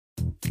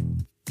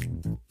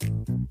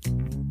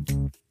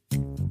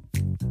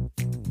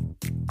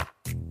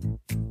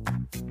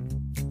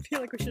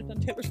feel like we should have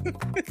done Taylor Swift.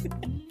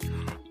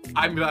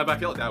 I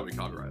feel like that would be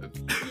copyrighted.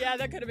 Yeah,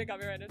 that could have been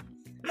copyrighted.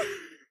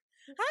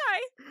 Hi!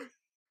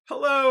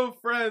 Hello,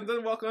 friends,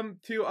 and welcome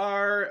to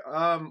our,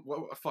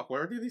 what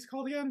are these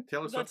called again?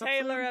 Taylor The Swift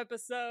Taylor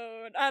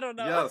episode. I don't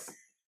know.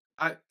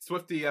 Yes.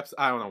 Swifty episode,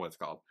 I don't know what it's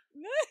called.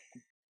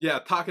 Yeah,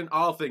 talking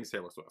all things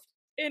Taylor Swift.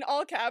 In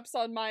all caps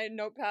on my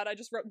notepad, I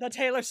just wrote the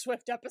Taylor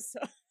Swift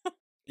episode.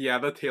 Yeah,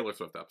 the Taylor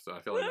Swift episode.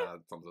 I feel like that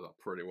sums it up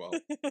pretty well.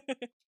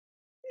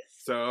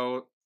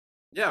 So,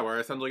 yeah, we're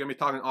essentially going to be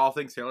talking all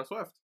things Taylor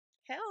Swift.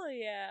 Hell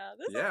yeah.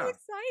 This Yeah. is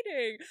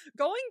exciting.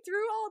 Going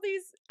through all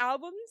these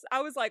albums,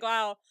 I was like,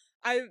 wow.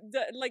 I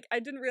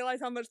didn't realize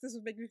how much this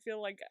would make me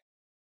feel like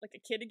a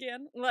kid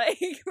again. Like,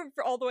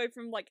 for all the way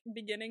from, like,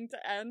 beginning to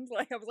end.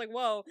 Like, I was like,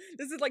 whoa,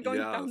 this is like going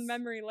down Yes.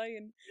 memory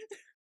lane.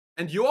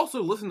 And you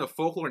also listened to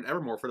Folklore and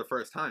Evermore for the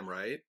first time,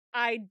 right?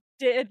 I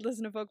did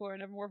listen to Folklore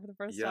and Evermore for the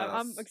first time.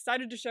 I'm Yes.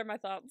 excited to share my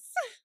thoughts.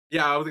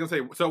 Yeah, I was going to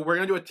say, so we're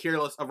going to do a tier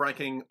list of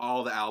ranking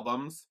all the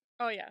albums.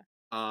 Oh, yeah.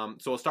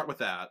 So we'll start with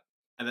that.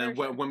 And then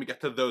For sure. when we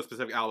get to those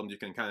specific albums, you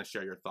can kind of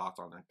share your thoughts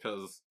on it.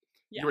 Because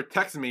Yeah. you were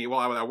texting me while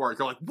I was at work.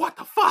 You're like, what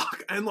the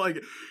fuck? And like,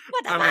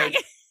 What the I'm fuck?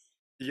 like,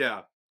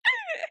 yeah,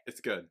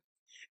 it's good.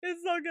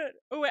 It's so good.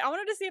 Oh, wait, I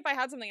wanted to see if I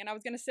had something, and I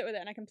was going to sit with it,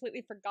 and I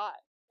completely forgot.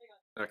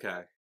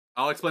 Okay.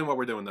 I'll explain what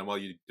we're doing then while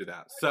you do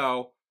that.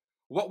 So,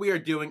 what we are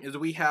doing is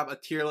we have a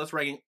tier list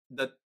ranking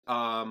the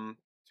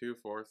 2,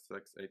 4,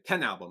 6, 8,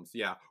 10 albums.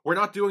 Yeah. We're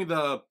not doing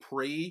the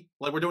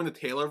we're doing the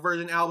Taylor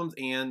version albums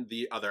and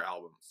the other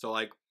albums. So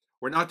like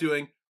we're not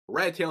doing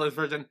Red Taylor's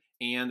version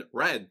and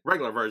Red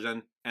regular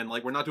version, and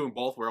like we're not doing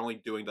both. We're only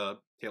doing the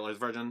Taylor's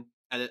version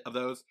edit of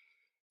those.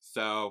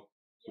 So,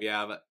 we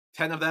have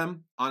 10 of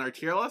them on our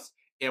tier list,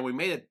 and we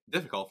made it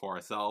difficult for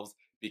ourselves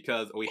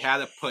because we had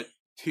to put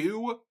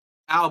 2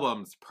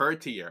 albums per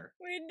tier.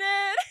 We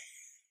did.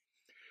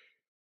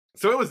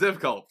 So it was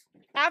difficult.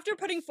 After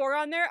putting 4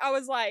 on there, I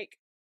was like,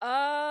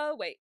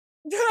 wait.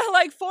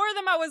 Like 4 of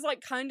them I was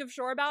like kind of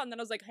sure about, and then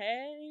I was like,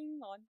 hang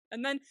on.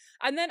 And then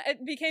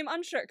it became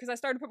unsure because I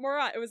started to put more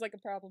on. It was like a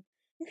problem.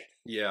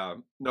 Yeah.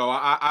 No,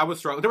 I was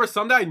struggling. There were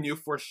some that I knew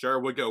for sure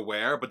would go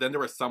where, but then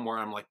there was some where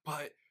I'm like,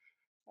 but it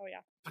Oh,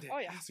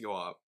 yeah. has to go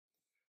up.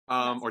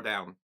 Or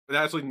down. But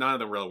actually none of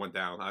them really went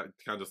down. I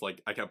kind of just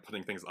like I kept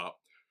putting things up.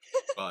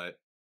 But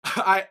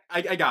I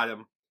got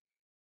him.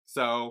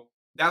 So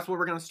that's what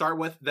we're gonna start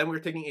with. Then we're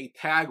taking a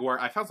tag where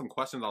I found some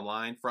questions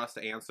online for us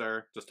to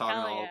answer, just talking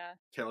Hell all yeah.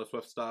 Taylor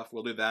Swift stuff.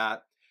 We'll do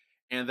that.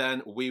 And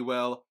then we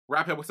will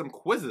wrap it up with some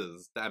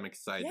quizzes that I'm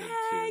excited Yay,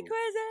 to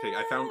quizzes! take.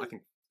 I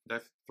think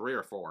that's 3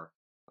 or 4.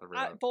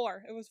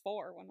 4. It was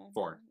 4 when I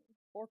 4.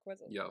 4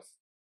 quizzes. Yes.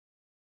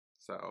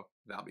 So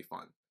that'll be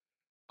fun.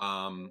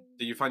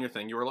 Did you find your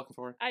thing you were looking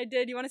for? I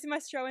did. You want to see my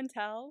show and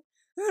tell?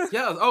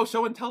 Yeah. Oh,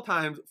 show and tell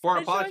times for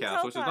our My show and podcast,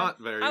 tell which time. is not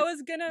very.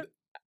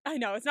 I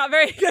know it's not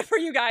very good for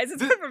you guys.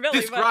 It's good for Billy.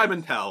 Describe but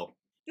and tell.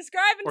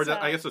 describe and Or tell.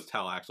 I guess just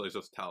tell. Actually, it's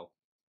just tell.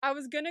 I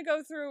was gonna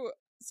go through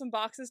some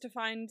boxes to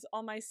find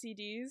all my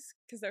CDs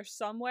because they're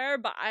somewhere,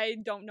 but I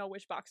don't know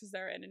which boxes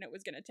they're in, and it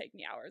was gonna take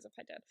me hours if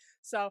I did.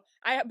 So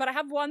I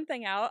have one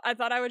thing out. I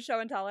thought I would show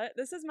and tell it.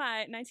 This is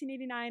my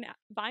 1989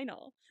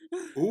 vinyl.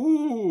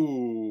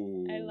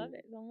 Ooh. I love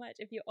it so much.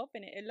 If you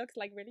open it, it looks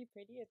like really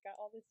pretty. It's got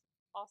all this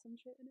awesome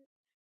shit in it.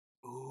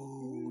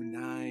 Ooh,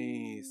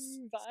 nice.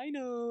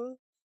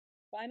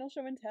 Vinyl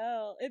show and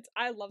tell.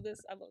 I love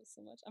this. I love it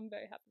so much. I'm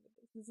very happy with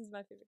this. This is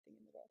my favorite thing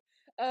in the world.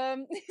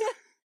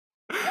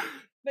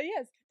 But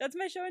yes, that's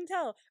my show and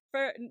tell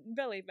for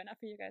Billy, but not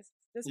for you guys.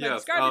 This is my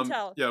describe and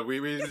tell. Yeah, we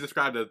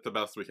described it the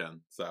best we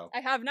can. So I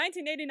have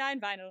 1989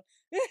 vinyl.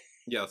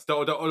 yes, the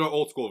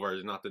old school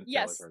version, not the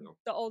Yes, Taylor version.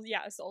 it's the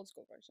old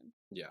school version.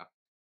 Yeah.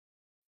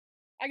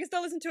 I can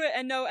still listen to it,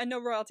 and no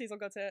royalties will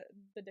go to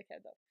the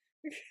dickhead though.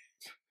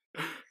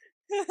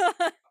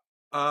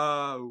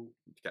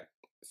 Okay.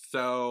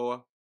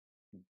 So,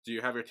 do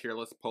you have your tier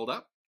list pulled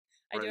up?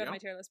 I do Ready to have go? my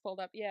tier list pulled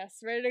up. Yes,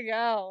 ready to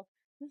go.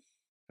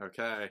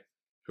 Okay.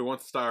 Who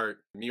wants to start?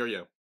 Me or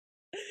you?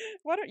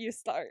 Why don't you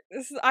start?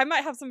 I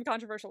might have some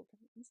controversial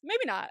opinions.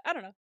 Maybe not. I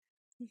don't know.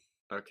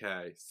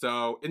 Okay.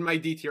 So, in my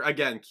D tier,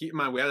 again, keep in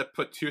mind we had to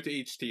put 2 to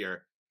each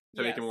tier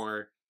to make it Yes.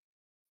 more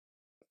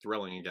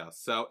thrilling, I guess.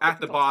 So, at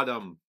the Difficult.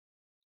 bottom.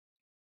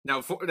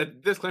 Now, for the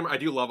disclaimer, I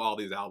do love all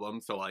these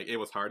albums, so like it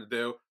was hard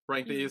to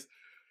rank these.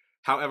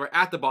 However,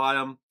 at the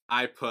bottom,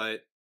 I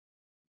put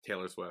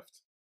Taylor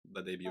Swift,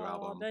 the debut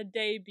album. The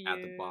debut.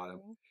 At the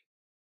bottom.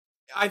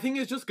 I think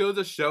it just goes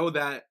to show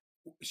that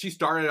she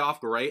started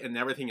off great and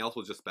everything else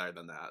was just better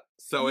than that.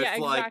 So yeah,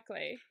 it's like,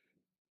 exactly.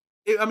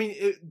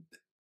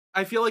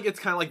 I feel like it's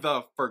kind of like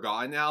the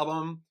forgotten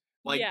album.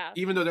 Like, Yeah.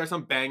 even though there's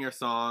some banger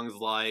songs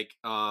like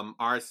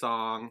our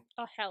song,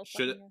 Oh hell.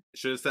 should fucking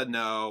yeah. have said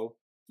no,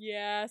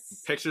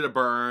 Yes. Picture to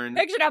Burn.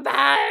 Picture to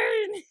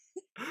burn.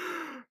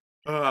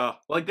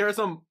 Like there are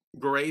some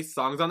great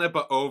songs on it,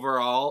 but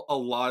overall, a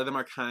lot of them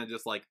are kind of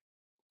just like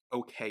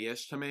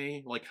okay-ish to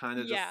me, like kind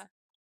of just Yeah.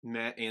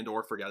 meh and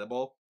or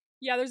forgettable.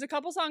 Yeah, there's a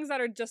couple songs that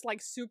are just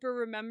like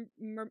super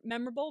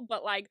memorable,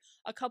 but like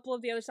a couple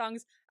of the other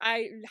songs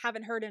I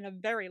haven't heard in a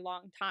very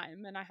long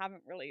time, and I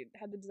haven't really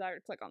had the desire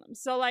to click on them.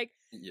 So like,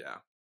 Yeah.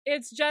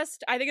 it's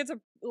just, I think it's a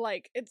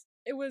like it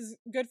was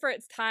good for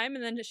its time,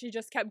 and then she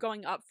just kept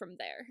going up from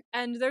there.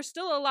 And there's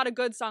still a lot of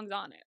good songs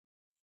on it.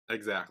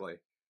 Exactly.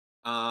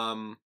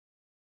 And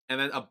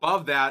then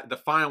above that, the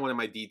final one in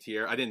my D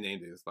tier, I didn't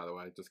name these, by the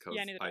way, just because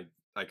Yeah, neither did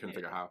I couldn't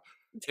figure I. out how.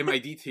 In my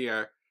D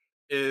tier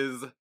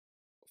is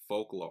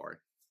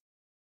Folklore.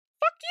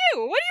 Fuck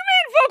you! What do you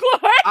mean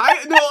Folklore?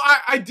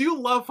 I do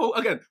love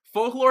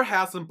Folklore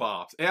has some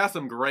bops. It has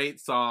some great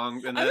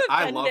songs, and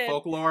I love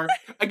Folklore.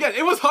 Again,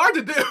 it was hard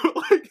to do.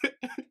 Like,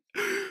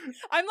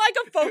 I'm like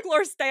a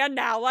Folklore stan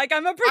now. Like,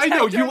 I'm a protector. I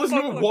know, you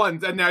listened to it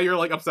once, and now you're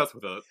like obsessed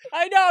with it.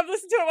 I know, I've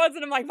listened to it once,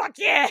 and I'm like, fuck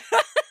yeah!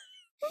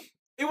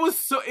 It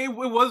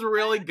was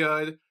really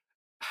good.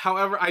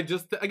 However, it's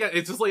just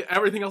like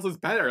everything else is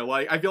better.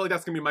 Like, I feel like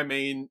that's gonna be my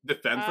main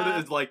defense for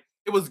this. Is like,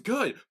 it was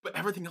good, but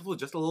everything else was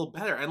just a little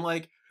better. And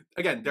like,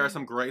 again, there are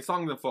some great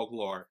songs in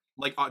Folklore.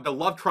 Like the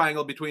love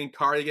triangle between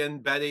Cardigan,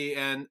 Betty,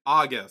 and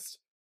August.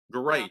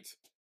 Great.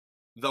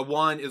 The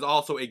One is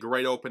also a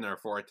great opener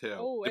for it too.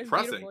 Oh,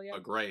 depressing, yeah.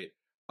 but great.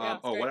 Yeah,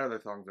 great. What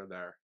other songs are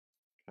there?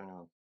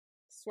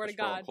 Swear to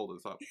God. Pull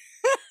this up.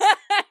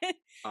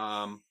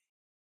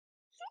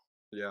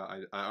 Yeah,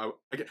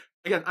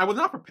 I was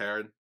not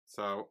prepared.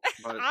 So,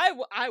 but...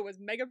 I was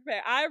mega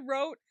prepared. I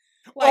wrote.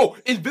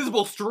 Like,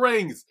 Invisible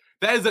Strings!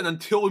 That is an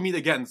Until We Meet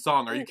Again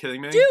song. Are you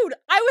kidding me? Dude,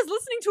 I was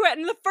listening to it,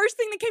 and the first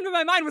thing that came to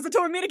my mind was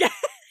Until We Meet Again.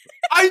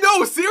 I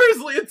know,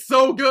 seriously, it's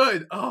so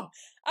good. Oh.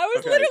 I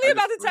was literally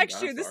about to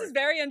text you. This is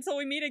very Until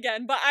We Meet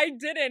Again, but I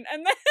didn't,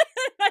 and then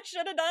I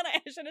should have done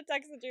it. I should have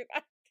texted you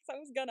because I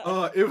was gonna.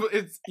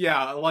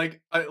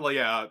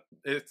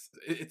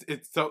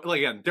 It's so, like,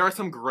 again, there are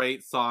some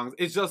great songs.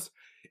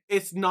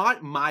 It's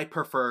not my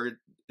preferred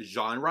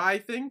genre, I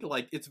think.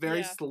 Like, it's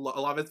very slow. A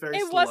lot of it's very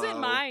slow. It wasn't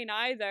mine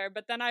either,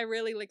 but then I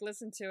really like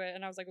listened to it,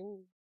 and I was like,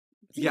 ooh.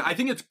 Yeah, I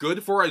think it's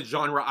good for a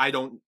genre I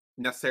don't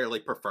necessarily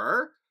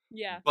prefer.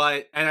 Yeah.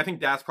 And I think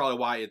that's probably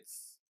why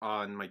it's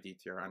on my D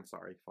tier. I'm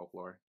sorry,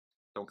 Folklore.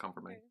 Don't come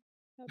for me.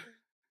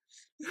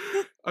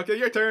 Okay. Okay,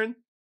 your turn.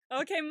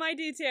 Okay, my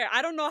D tier.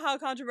 I don't know how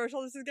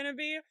controversial this is gonna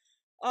be.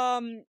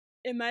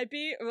 It might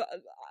be,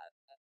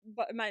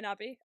 but it might not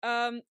be.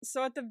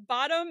 So at the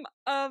bottom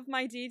of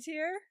my D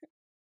tier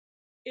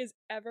is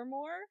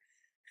Evermore.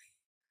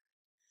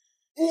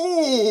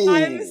 Ooh.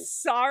 I'm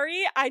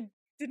sorry, I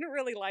didn't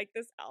really like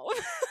this album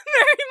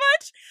very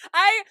much.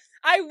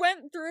 I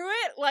went through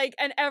it, like,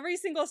 and every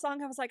single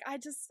song I was like,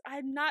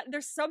 I'm not,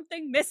 there's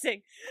something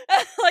missing.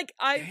 Like,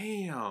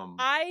 Damn.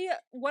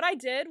 What I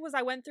did was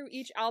I went through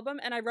each album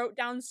and I wrote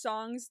down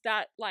songs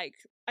that, like,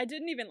 I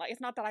didn't even like. It's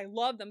not that I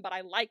love them, but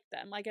I liked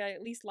them. Like, I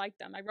at least liked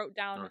them. I wrote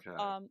down,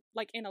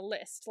 like, in a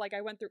list. Like,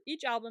 I went through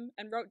each album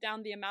and wrote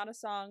down the amount of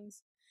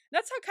songs.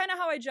 That's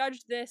how I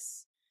judged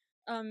this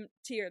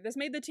tier. This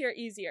made the tier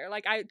easier.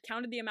 Like, I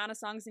counted the amount of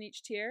songs in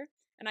each tier,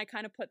 and I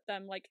kind of put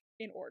them, like,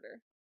 in order.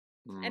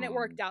 And it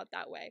worked out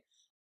that way.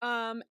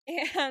 And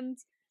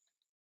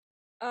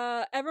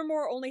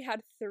Evermore only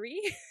had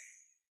 3.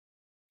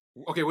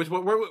 Okay,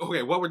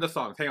 what were the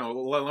songs? Hang on,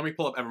 let me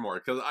pull up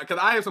Evermore, because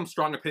I have some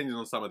strong opinions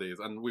on some of these,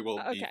 and we will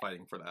be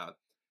fighting for that.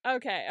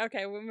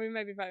 Okay, we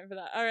might be fighting for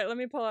that. All right, let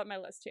me pull up my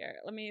list here.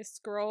 Let me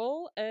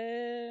scroll.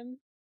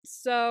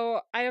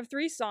 So I have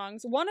 3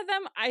 songs. One of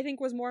them I think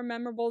was more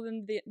memorable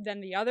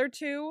than the other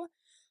 2,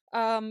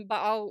 but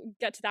I'll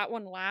get to that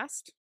one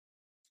last.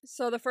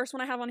 So the first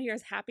one I have on here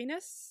is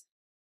Happiness.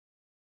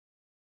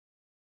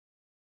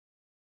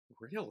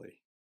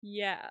 Really?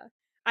 Yeah.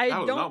 That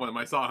was not one of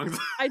my songs.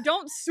 I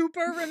don't super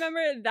remember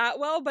it that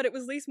well, but it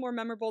was at least more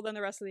memorable than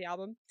the rest of the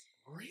album.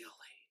 Really?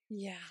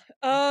 Yeah.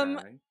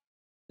 Okay.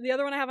 The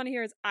other one I have on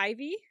here is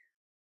Ivy.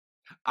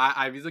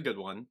 Ivy's a good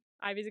one.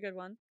 Ivy's a good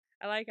one.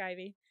 I like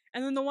Ivy.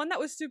 And then the one that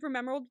was super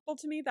memorable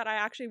to me that I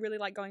actually really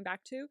like going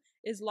back to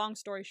is Long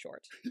Story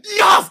Short.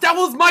 Yes! That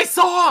was my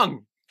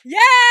song! Yeah!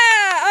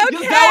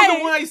 Okay! That was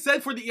the one I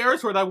said for the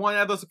Eras Tour that I wanted to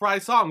have the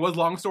surprise song, was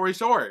Long Story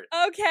Short.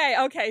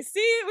 Okay.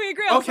 See, we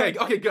agree on Okay,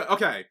 good.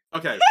 Okay,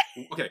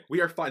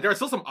 we are fine. There are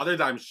still some other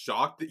that I'm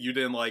shocked that you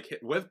didn't, like,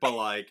 hit with, but,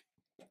 like...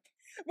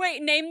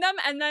 Wait, name them,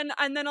 and then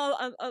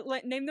I'll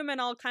name them,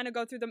 and I'll kind of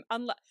go through them.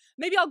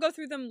 Maybe I'll go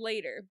through them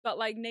later, but,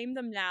 like, name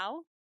them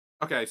now.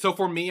 Okay, so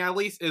for me, at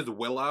least, is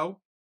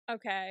Willow.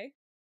 Okay.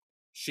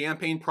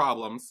 Champagne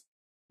Problems.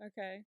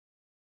 Okay.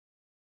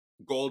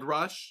 Gold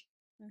Rush.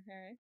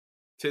 Okay.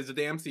 'Tis the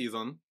Damn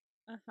Season.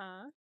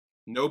 Uh-huh.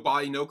 No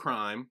Body, No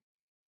Crime.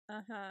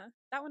 Uh-huh.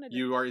 That one I did.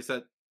 You already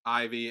said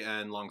Ivy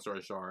and Long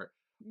Story Short.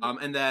 Yeah.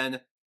 And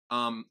then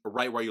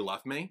Right Where You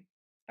Left Me.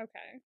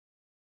 Okay.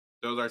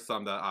 Those are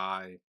some that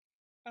I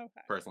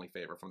personally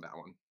favor from that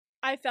one.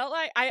 I felt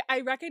like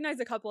I recognized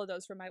a couple of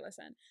those from my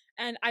listen,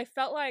 and I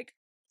felt like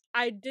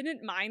I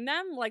didn't mind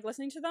them, like,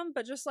 listening to them,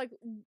 but just, like,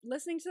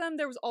 listening to them,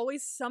 there was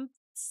always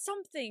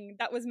something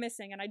that was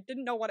missing, and I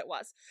didn't know what it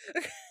was.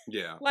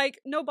 Yeah. Like,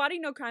 No Body,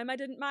 No Crime I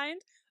didn't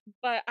mind,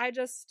 but I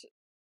just,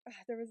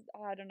 there was,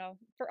 I don't know,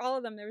 for all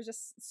of them there was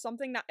just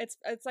something that it's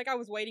like I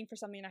was waiting for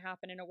something to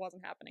happen and it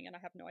wasn't happening and I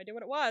have no idea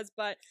what it was,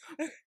 but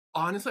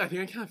Honestly, I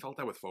think I kind of felt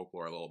that with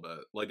Folklore a little bit.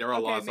 Like, there were a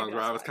lot okay, of maybe songs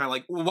where that's I was why. kind of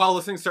like, while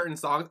listening to certain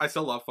songs, I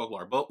still love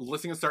Folklore, but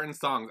listening to certain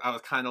songs, I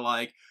was kind of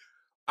like,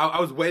 I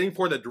was waiting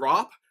for the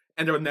drop,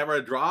 and there was never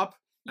a drop,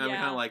 and I'm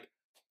kind of Yeah. like,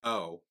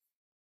 oh.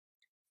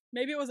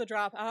 Maybe it was a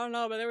drop. I don't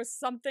know, but there was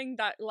something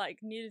that like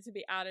needed to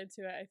be added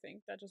to it. I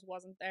think that just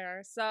wasn't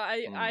there. So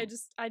Mm.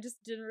 I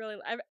just didn't really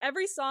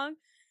every song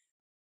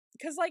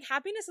because like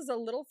happiness is a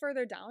little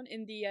further down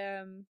in the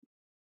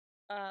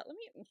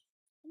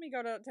let me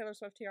go to Taylor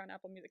Swift here on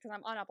Apple Music because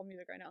I'm on Apple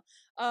Music right now.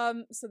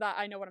 So that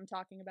I know what I'm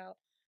talking about.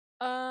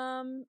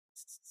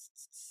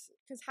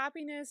 Because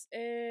happiness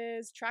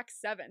is track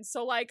 7.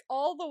 So like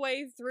all the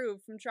way through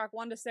from track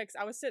 1 to 6,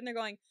 I was sitting there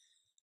going,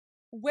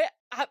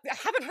 I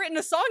haven't written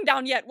a song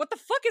down yet. What the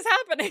fuck is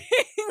happening?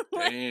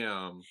 Like,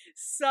 Damn.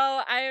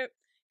 so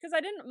because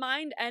I didn't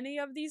mind any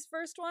of these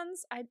first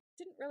ones. I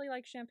didn't really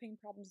like Champagne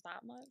Problems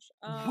that much.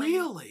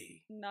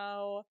 Really?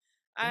 No,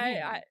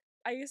 Damn.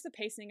 I guess the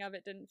pacing of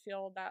it didn't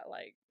feel that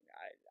like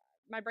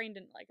my brain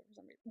didn't like it for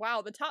some reason.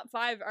 Wow, the top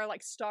 5 are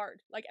like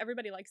starred. Like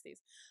everybody likes these.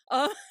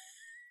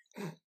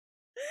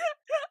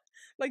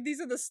 Like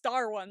these are the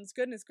star ones.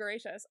 Goodness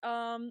gracious.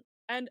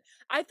 And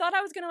I thought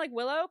I was gonna like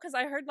Willow because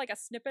I heard like a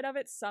snippet of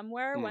it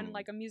somewhere when Mm.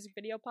 like a music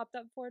video popped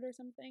up for it or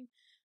something.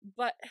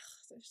 But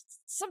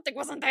something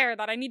wasn't there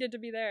that I needed to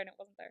be there and it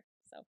wasn't there.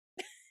 So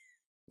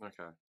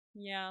Okay.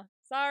 yeah.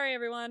 Sorry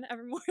everyone.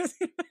 Evermore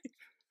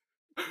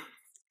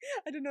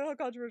I didn't know how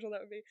controversial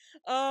that would be.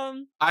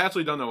 I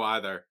actually don't know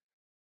either.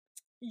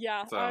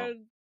 Yeah, So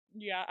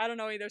yeah, I don't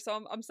know either.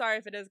 So I'm sorry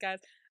if it is, guys.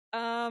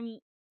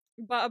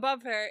 But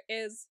above her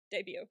is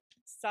Debut.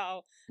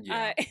 So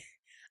yeah.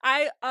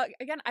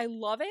 again I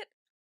love it,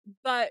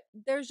 but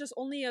there's just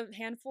only a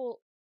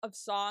handful of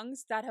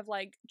songs that have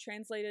like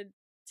translated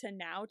to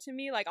now to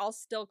me. Like I'll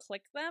still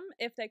click them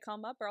if they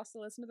come up, or I'll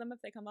still listen to them if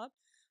they come up.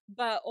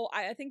 But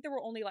I think there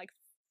were only like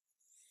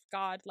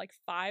like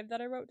 5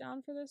 that I wrote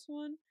down for this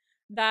one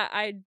that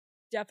I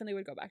definitely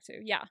would go back to.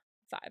 Yeah,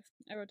 5.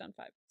 I wrote down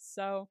 5.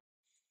 So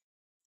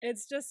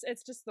it's just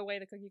the way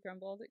the cookie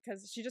crumbled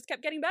because she just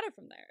kept getting better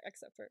from there,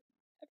 except for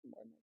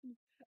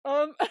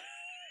Evermore.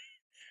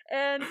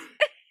 And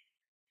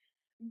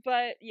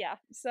but yeah,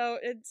 so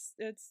it's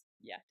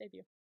yeah,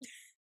 Debut.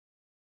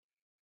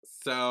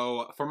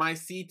 So for my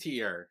C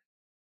tier,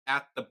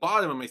 at the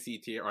bottom of my C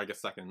tier, or I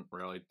guess second,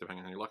 really, depending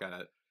on how you look at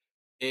it,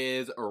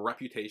 is a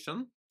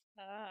Reputation.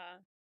 Ah.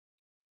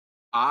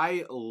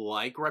 I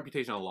like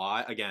Reputation a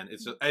lot. Again,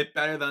 it's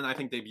better than I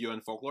think Debut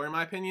and Folklore in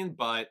my opinion,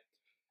 but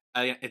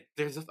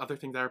there's just other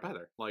things that are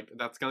better. Like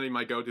that's gonna be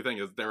my go-to thing.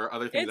 Is there are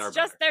other things that are It's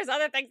just better. there's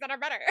other things that are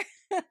better.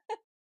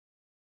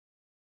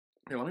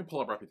 Here, let me pull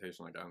up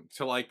Reputation again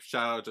to like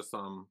shout out just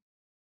some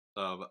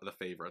of the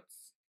favorites.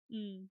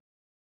 Mm.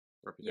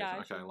 Reputation. Yeah,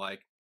 Okay,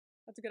 like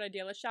that's a good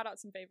idea. Let's shout out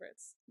some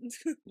favorites.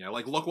 yeah,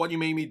 like Look What You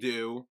Made Me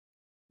Do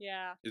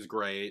Yeah. is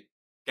great.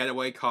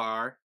 Getaway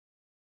Car,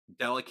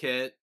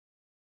 Delicate,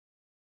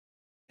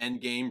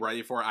 Endgame,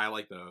 Ready For It, I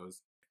like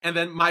those. And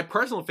then my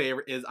personal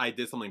favorite is I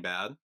Did Something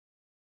Bad.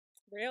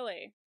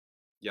 Really?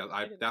 Yeah,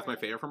 I didn't that's hear my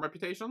that. favorite from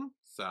Reputation.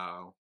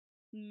 So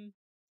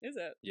Is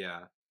it?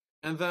 yeah.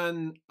 And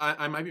then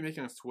I might be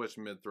making a switch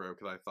mid throw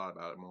because I thought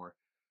about it more.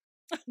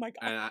 Oh my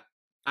god. And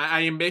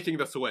I am making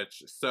the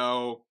switch.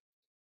 So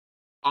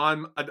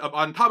on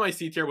top of my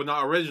C tier, well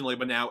not originally,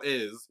 but now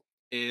is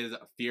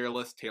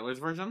Fearless Taylor's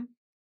version.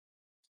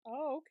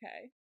 Oh,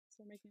 okay.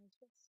 So we're making a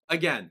twist.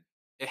 Again,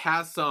 it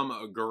has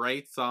some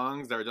great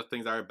songs. There are just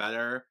things that are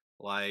better.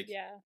 Like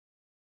Yeah.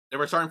 they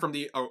were starting from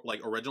the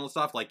like original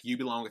stuff, like You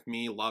Belong With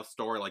Me, Love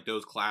Story, like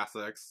those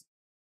classics.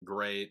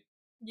 Great.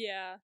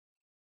 Yeah.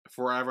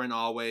 Forever and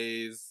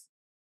Always.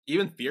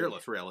 Even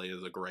Fearless really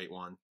is a great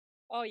one.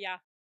 Oh yeah.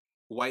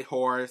 White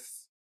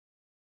Horse.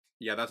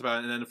 Yeah, that's about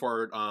it. And then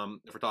for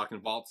if we're talking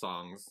vault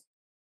songs,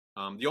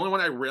 the only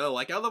one I really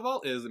like out of the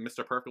vault is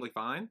Mr. Perfectly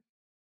Fine.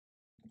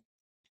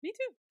 Me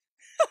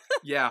too.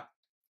 Yeah.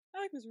 I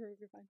like Mr.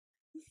 Perfectly Fine.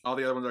 All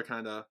the other ones are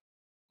kinda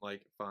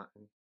like fine.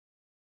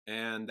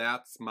 And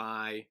that's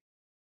my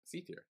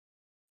C tier.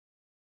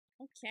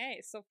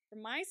 Okay, so for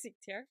my C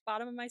tier,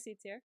 bottom of my C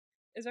tier,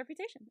 is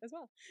Reputation as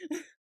well.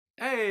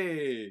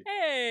 Hey!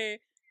 Hey,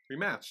 We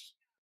matched.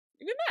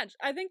 we match.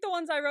 I think the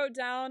ones I wrote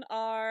down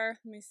are,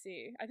 let me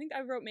see. I think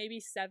I wrote maybe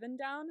 7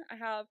 down. I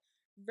have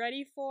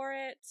Ready For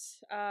It,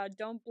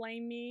 Don't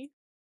Blame Me,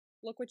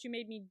 Look What You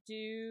Made Me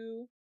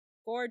Do,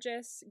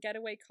 Gorgeous,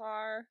 Getaway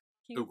Car,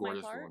 King Oh, of My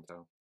gorgeous Heart. one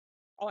too.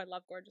 Oh, I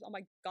love Gorgeous. Oh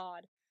my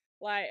god.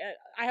 Like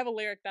I have a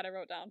lyric that I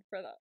wrote down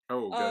for that.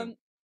 Oh, good.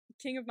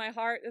 King of My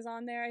Heart is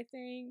on there, I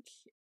think.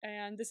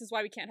 And This Is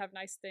Why We Can't Have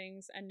Nice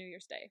Things and New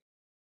Year's Day.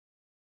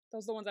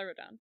 Those are the ones I wrote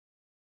down.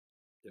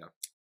 Yeah.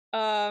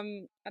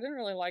 I didn't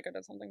really like it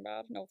as something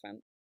bad. No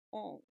offense.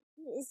 Oh,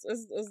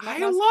 I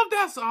love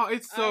that song.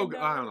 It's so good.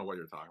 I know. don't know what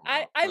you're talking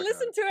about. I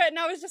listened to it and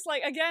I was just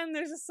like, again,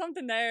 there's just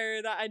something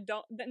there that I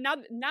don't.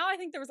 Now I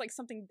think there was like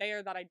something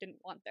there that I didn't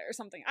want there or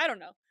something. I don't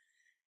know.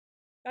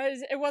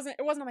 It wasn't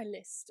on my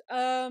list.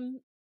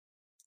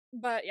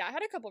 But yeah, I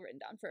had a couple written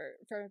down for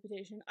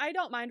Reputation. I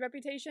don't mind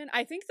Reputation.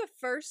 I think the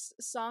first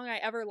song I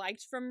ever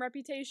liked from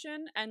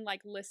Reputation and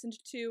like listened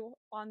to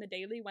on the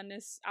daily when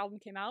this album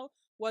came out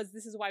was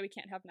 "This Is Why We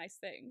Can't Have Nice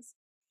Things."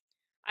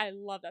 I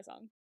love that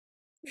song.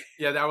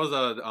 Yeah, that was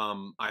a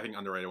I think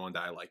underrated one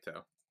that I liked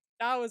too.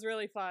 That was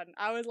really fun.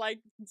 I was like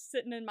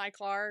sitting in my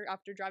car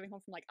after driving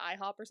home from like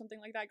IHOP or something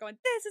like that, going,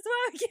 "This is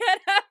why we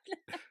can't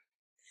have."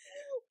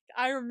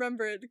 I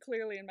remember it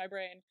clearly in my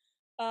brain.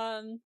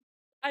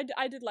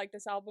 I did like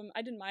this album.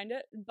 I didn't mind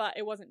it, but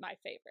it wasn't my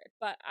favorite.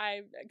 But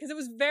because it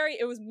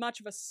was much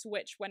of a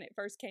switch when it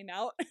first came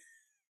out,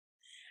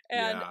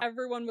 and Yeah,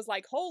 everyone was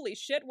like, "Holy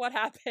shit, what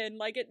happened?"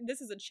 Like this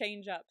is a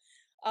change up.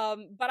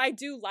 But I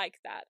do like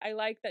that. I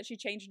like that she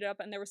changed it up,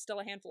 and there was still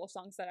a handful of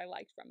songs that I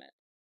liked from it,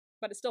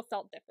 but it still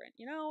felt different,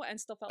 and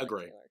still felt like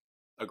agree, Taylor.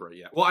 agree.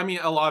 Yeah. Well, I mean,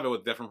 a lot of it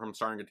was different from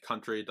starting at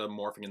country to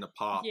morphing into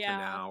pop to Yeah,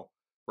 now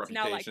it's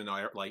now Reputation.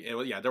 Like it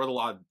was, yeah, there was a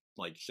lot of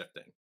like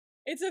shifting.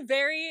 it's a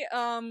very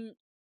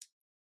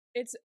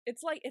it's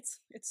like it's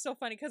so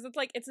funny because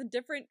it's a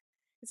different,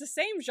 it's the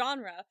same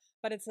genre,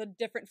 but it's a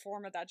different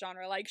form of that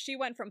genre. Like she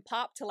went from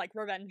pop to like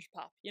revenge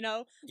pop,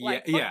 Yeah,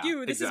 like fuck yeah,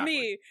 you, this exactly.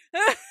 is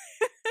me.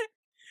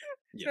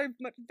 Yeah.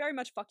 Very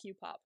much fuck you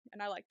pop,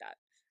 and I like that.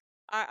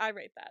 I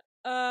rate that.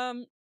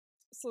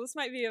 So this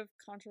might be a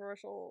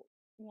controversial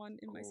one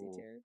in my C Oh.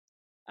 tier.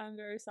 I'm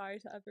very sorry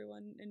to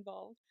everyone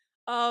involved.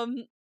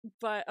 Um,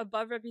 but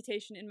above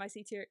Reputation in my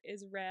C tier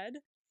is Red,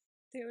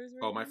 Taylor's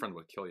Oh, my version. friend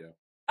would kill you.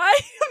 I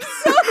am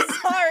so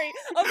sorry.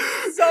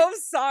 I'm so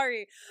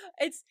sorry.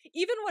 It's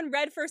even when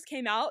Red first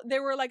came out,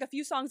 there were like a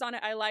few songs on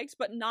it I liked,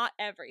 but not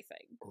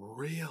everything.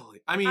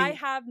 Really? I mean, I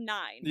have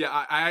 9.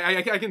 yeah,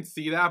 I can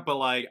see that, but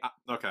like,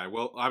 okay,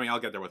 well, I mean, I'll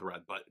get there with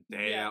Red, but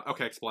damn. Yeah.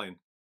 Okay, explain.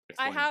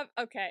 I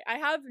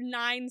Explain. have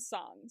 9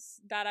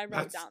 songs that I wrote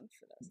That's down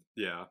for this.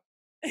 yeah.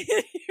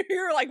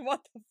 You're like,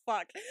 what the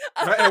fuck?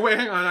 Wait,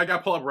 hang on. I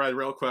gotta pull up Red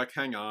real quick.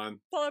 Hang on,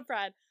 Pull up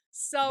Red.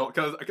 So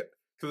because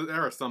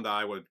there are some that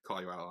I would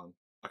call you out on.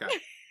 Okay,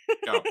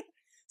 go.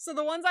 so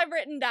the ones I've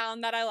written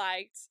down that I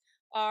liked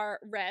are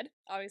Red,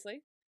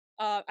 obviously.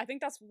 I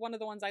think that's one of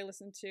the ones I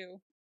listened to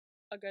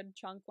a good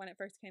chunk when it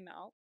first came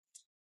out.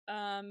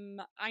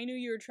 I Knew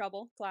You Were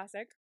Trouble,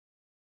 classic.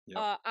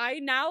 Yep.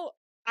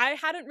 I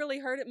hadn't really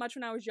heard it much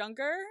when I was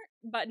younger,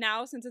 but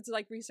now since it's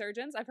like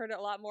resurgence, I've heard it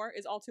a lot more.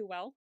 Is All Too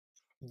Well.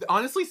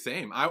 Honestly,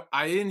 same.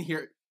 I didn't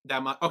hear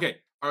that much. Okay,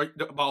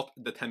 about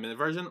the 10-minute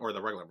version or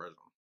the regular version?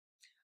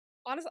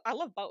 Honestly, I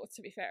love both,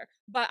 to be fair,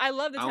 but I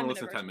love the I 10 don't minute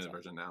listen to version. 10-minute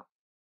version now.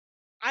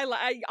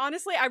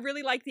 Honestly, I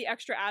really like the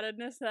extra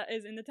addedness that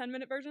is in the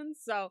 10-minute version,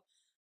 so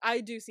I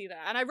do see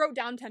that. And I wrote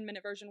down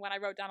 10-minute version when I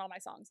wrote down all my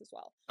songs as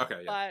well.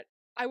 Okay, yeah. But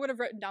I would have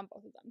written down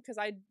both of them because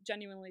I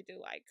genuinely do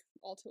like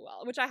All Too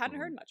Well, which I hadn't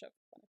heard much of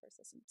when I first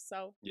listened.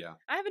 So Yeah.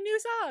 I have a new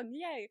song,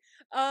 yay!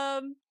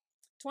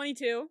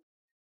 22,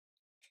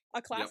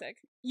 a classic.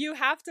 Yep. You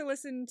have to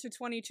listen to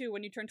 22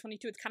 when you turn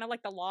 22. It's kind of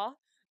like the law.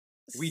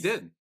 We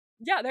did.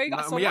 Yeah, there you go.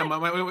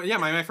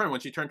 My friend,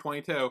 when she turned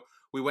 22,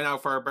 we went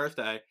out for her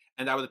birthday,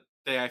 and that was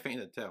the day I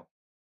fainted too.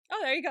 Oh,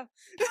 there you go.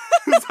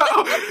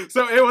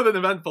 so it was an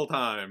eventful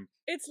time.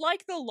 It's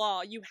like the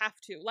law. You have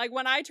to. Like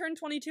when I turned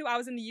 22, I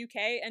was in the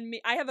UK, and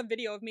I have a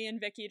video of me and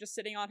Vicky just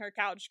sitting on her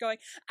couch going,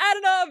 I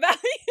don't know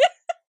about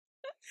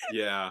you.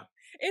 Yeah.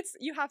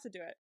 You have to do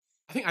it.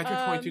 I think I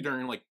turned 22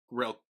 during like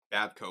real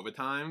bad COVID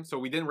time, so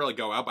we didn't really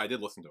go out, but I did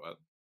listen to it.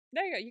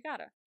 There you go. You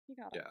gotta.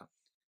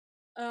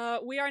 Yeah.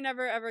 We Are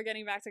Never Ever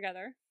Getting Back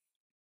Together.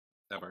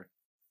 Ever.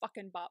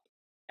 Fucking bop.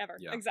 Ever.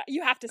 Yeah. Exactly.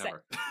 You have to say.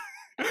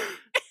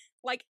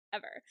 Like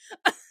ever.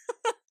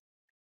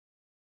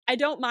 I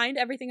don't mind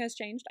Everything Has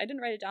Changed. I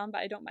didn't write it down, but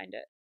I don't mind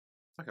it.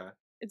 Okay.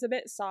 It's a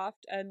bit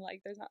soft and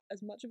like there's not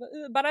as much of it,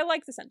 but I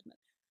like the sentiment.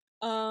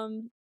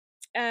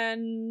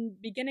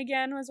 And Begin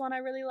Again was one I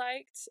really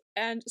liked.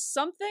 And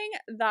something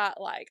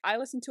that like I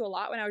listened to a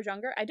lot when I was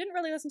younger. I didn't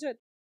really listen to it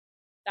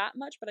that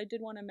much, but I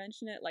did want to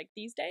mention it like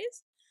these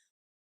days.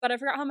 But I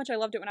forgot how much I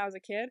loved it when I was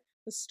a kid.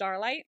 Was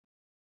Starlight.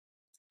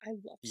 I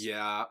love Starlight.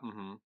 Yeah.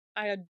 Mm-hmm.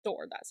 I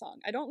adored that song.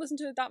 I don't listen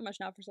to it that much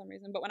now for some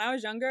reason, but when I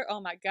was younger,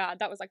 oh my god,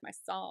 that was like my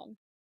song.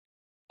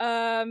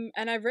 And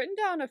I've written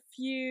down a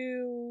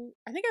few.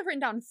 I think I've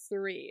written down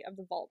 3 of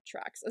the Vault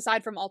tracks,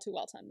 aside from All Too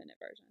Well 10-minute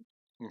version.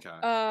 Okay.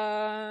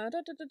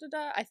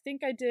 I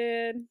think I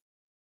did.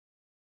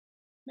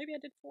 Maybe I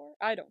did 4.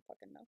 I don't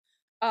fucking know.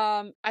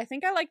 I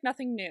think I like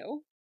Nothing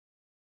New.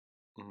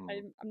 Mm-hmm.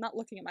 I'm not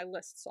looking at my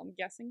list, so I'm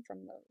guessing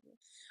from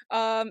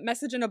the.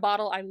 Message in a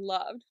Bottle. I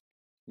loved.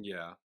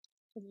 Yeah.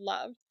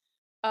 Loved.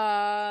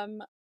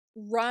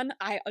 Run.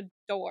 I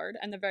adored,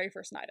 and The Very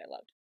First Night. I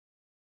loved.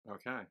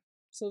 Okay.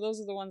 So those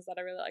are the ones that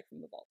I really like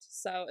from the Vault.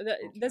 So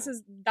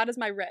that is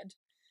my Red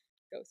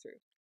go through.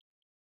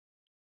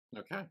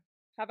 Okay.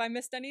 Have I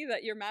missed any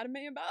that you're mad at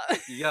me about?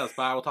 Yes,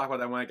 but I will talk about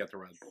that when I get to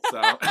Red.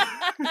 So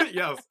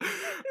yes.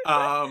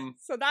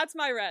 So that's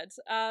my Red.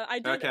 I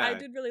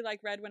did really like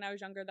Red when I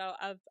was younger though.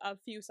 Of a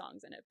few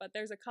songs in it, but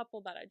there's a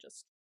couple that I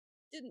just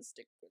didn't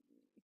stick with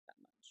me that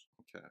much.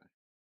 Okay.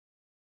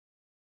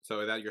 So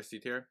is that your C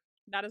tier?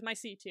 That is my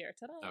C tier.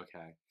 Ta-da.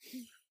 Okay.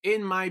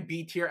 In my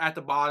B tier at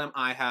the bottom,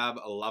 I have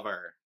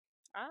Lover.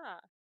 Ah.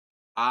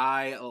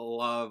 I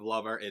love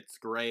Lover. It's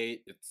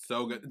great. It's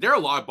so good. There are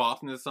a lot of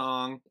bops in this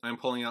song. I'm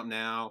pulling it up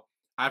now.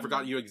 I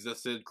Forgot You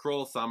Existed,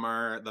 Cruel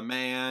Summer, The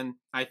Man,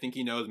 I Think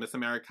He Knows, Miss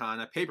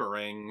Americana, Paper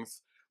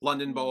Rings,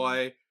 London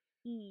Boy.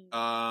 Those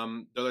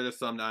are just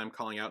some that I'm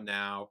calling out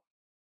now.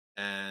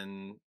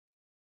 And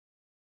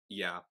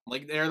yeah,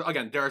 like there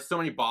are so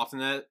many bops in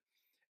it.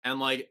 And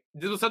like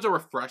this was such a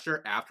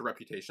refresher after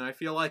Reputation, I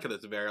feel like, because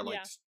it's very like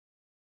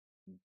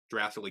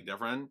drastically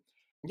different.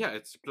 Yeah,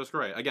 it's just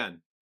great. Again,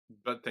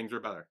 but things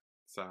were better.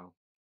 So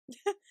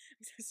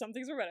some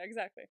things were better,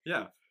 exactly.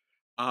 Yeah.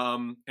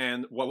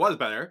 And what was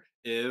better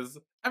is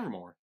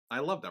Evermore.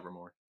 I loved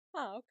Evermore.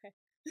 Oh, okay.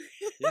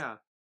 Yeah.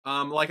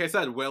 Like I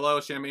said, Willow,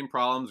 Champagne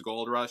Problems,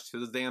 Gold Rush, To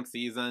This Damn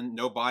Season,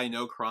 No Body,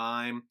 No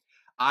Crime,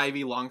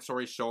 Ivy, Long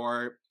Story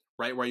Short,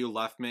 Right Where You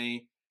Left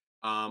Me.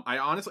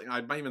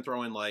 I might even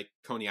throw in like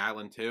Coney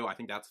Island too. I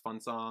think that's a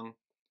fun song.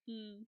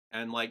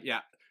 And like,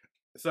 yeah.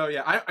 So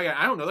yeah,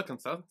 I don't know the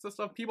consensus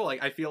of people.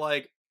 Like, I feel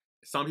like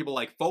some people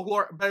like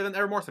Folklore better than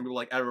Evermore. Some people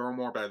like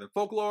Evermore better than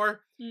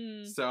Folklore.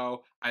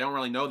 So I don't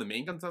really know the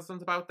main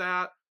consensus about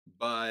that.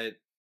 But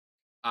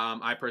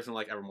I personally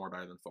like Evermore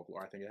better than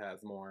Folklore. I think it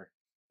has more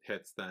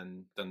hits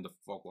than the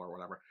Folklore or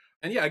whatever.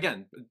 And yeah,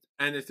 again,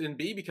 and it's in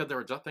B because there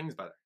were just things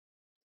better.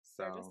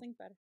 So there are just things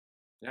better.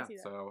 Yeah,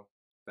 so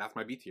that's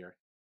my B tier.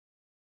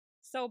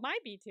 So my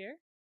B tier,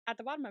 at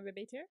the bottom of my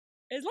B tier,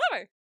 is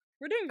Lover.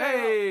 We're doing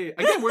very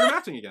well. Again, we're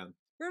matching again.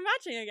 We're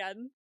matching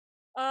again.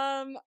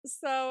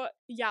 So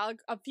yeah,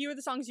 a few of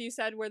the songs you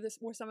said were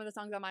some of the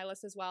songs on my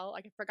list as well.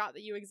 Like I Forgot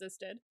That You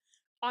Existed.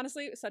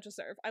 Honestly, such a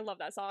serve. I love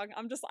that song.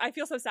 I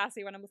feel so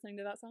sassy when I'm listening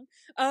to that song.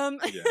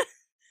 Yeah.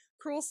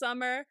 Cruel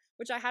Summer,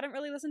 which I hadn't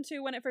really listened to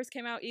when it first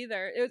came out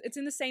either. It's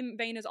in the same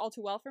vein as All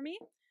Too Well for me.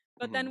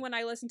 But then when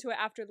I listened to it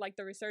after like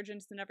the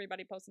resurgence and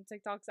everybody posting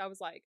TikToks, I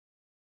was like,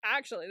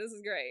 actually, this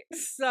is great.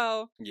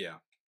 So yeah.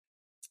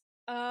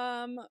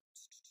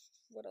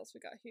 What else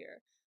we got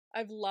here?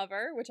 I've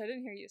Lover, which I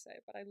didn't hear you say,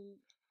 but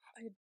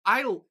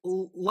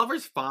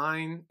Lover's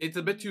fine. It's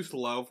a bit too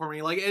slow for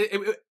me. Like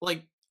it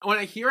like when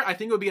I hear it, I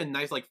think it would be a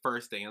nice like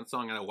first dance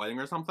song at a wedding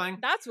or something.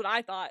 That's what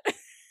I thought.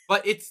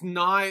 But it's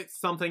not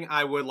something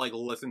I would like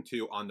listen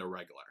to on the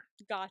regular.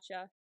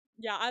 Gotcha.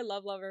 Yeah, I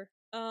love Lover.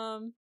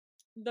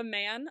 The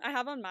Man I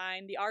have on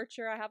mine. The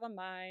Archer I have on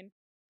mine.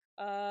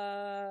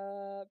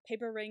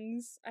 Paper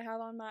Rings I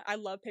have on my. I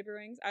love Paper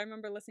Rings. I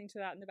remember listening to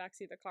that in the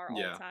backseat of the car all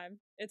the time.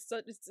 It's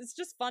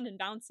just fun and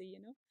bouncy, you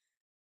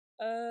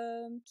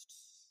know.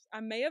 I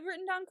may have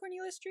written down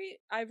Cornelia Street.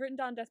 I've written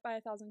down Death by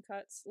a Thousand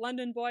Cuts.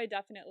 London Boy,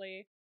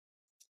 definitely.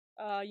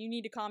 You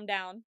Need to Calm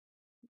Down.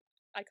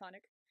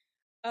 Iconic.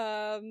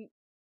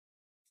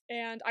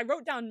 And I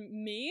wrote down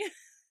Me,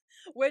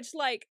 which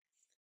like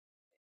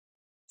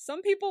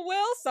some people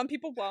will, some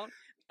people won't.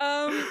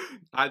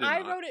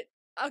 I wrote it.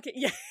 Okay,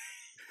 yeah.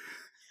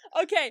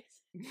 Okay,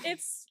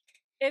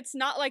 it's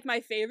not like my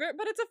favorite,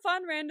 but it's a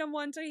fun random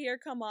one to hear.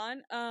 Come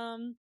on.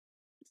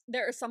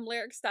 There are some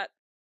lyrics that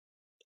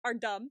are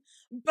dumb,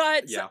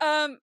 but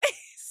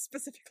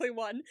specifically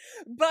one.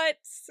 But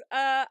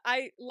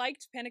I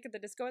liked Panic at the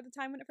Disco at the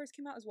time when it first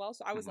came out as well,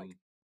 so I was like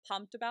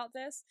pumped about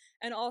this.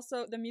 And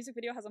also the music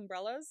video has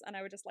umbrellas, and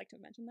I would just like to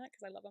mention that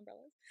because I love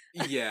umbrellas.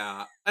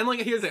 Yeah, and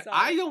like here's it.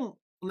 I don't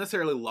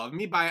necessarily love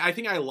Me, but I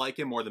think I like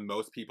it more than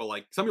most people.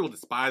 Like some people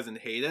despise and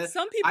hate it.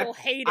 Some people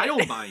hate it. I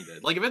don't mind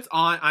it. Like if it's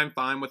on, I'm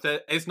fine with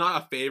it. It's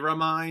not a favorite of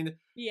mine.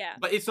 Yeah,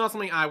 but it's not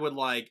something I would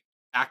like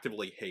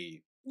actively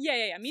hate.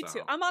 Yeah, me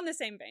too. I'm on the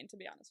same vein, to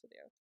be honest with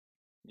you.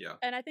 Yeah.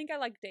 And I think I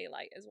like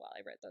Daylight as well.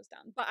 I wrote those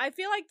down. But I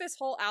feel like this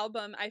whole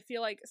album, I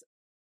feel like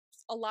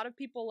a lot of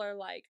people are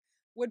like,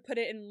 would put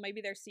it in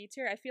maybe their C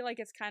tier. I feel like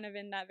it's kind of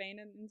in that vein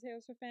in Taylor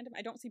Swift fandom.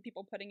 I don't see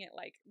people putting it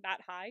like that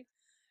high.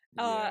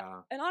 And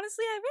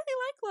honestly, I really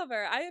like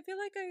Lover. I feel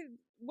like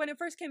when it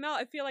first came out,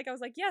 I feel like I was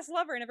like, yes,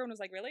 Lover. And everyone was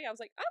like, really? I was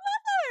like, I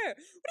love her.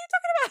 What are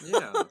you talking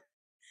about? Yeah.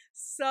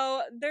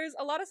 So there's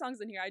a lot of songs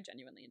in here I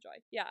genuinely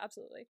enjoy. Yeah,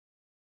 absolutely.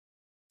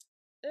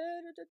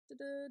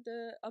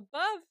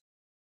 Above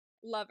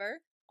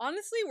Lover,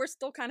 honestly, we're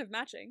still kind of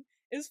matching,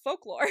 is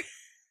Folklore.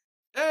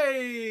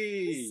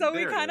 Hey! So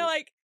we kind of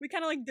like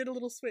did a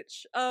little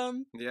switch.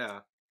 Yeah.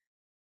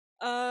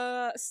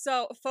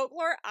 So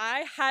Folklore,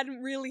 I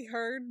hadn't really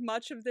heard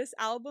much of this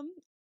album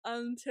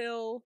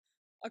until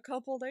a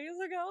couple days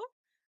ago.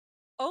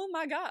 Oh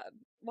my god,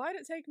 why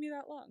did it take me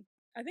that long?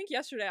 I think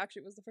yesterday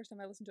actually was the first time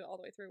I listened to it all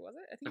the way through, was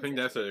it? I think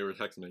yesterday you were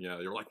texting me, yeah.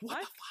 You were like, what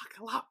the fuck?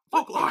 I love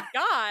Folklore! Oh my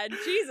god,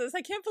 Jesus,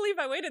 I can't believe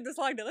I waited this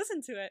long to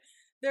listen to it.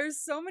 There's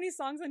so many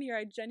songs on here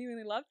I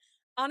genuinely love.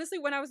 Honestly,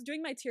 when I was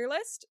doing my tier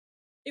list,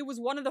 it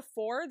was one of the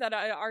 4 that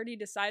I already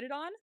decided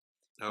on.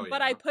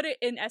 But I put it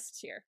in S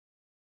tier.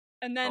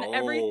 And then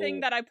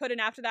everything that I put in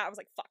after that, I was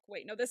like, fuck,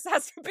 wait, no, this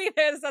has to be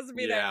there, this has to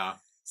be there.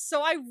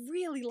 So I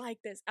really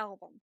like this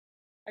album.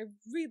 I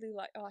really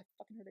like, oh, I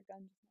fucking heard a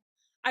gun.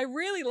 I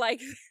really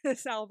like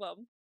this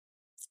album.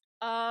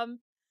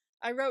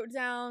 I wrote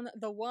down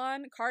the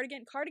one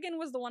Cardigan. Cardigan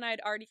was the one I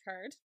had already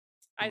heard.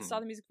 I saw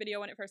the music video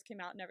when it first came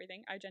out and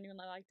everything. I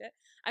genuinely liked it.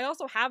 I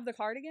also have the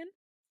Cardigan.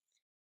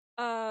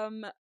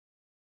 But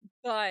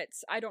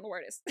I don't know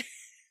where it is.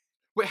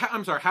 Wait,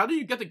 I'm sorry. How do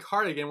you get the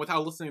Cardigan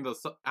without listening to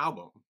the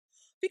album?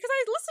 Because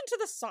I listened to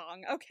the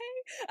song, okay?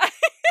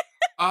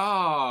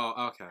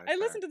 Oh, okay. I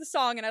listened to the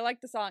song and I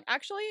liked the song.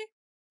 Actually,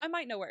 I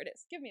might know where it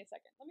is. Give me a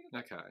second. Let me go.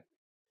 Okay.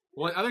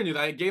 Well, other news,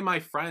 I gave my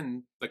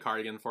friend the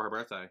Cardigan for her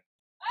birthday.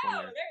 Oh,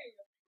 there you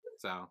go.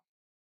 So,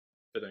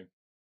 fitting.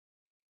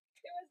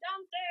 It was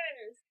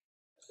downstairs.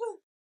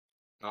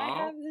 Oh.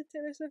 I have the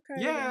Taylor Swift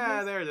Cardigan.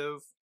 Yeah, there it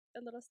is.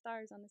 The little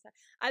stars on the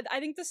side. I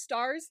think the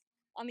stars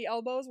on the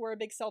elbows were a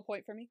big sell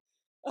point for me.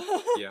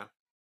 Yeah.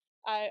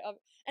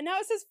 And now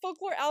it says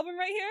folklore album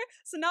right here,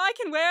 so now I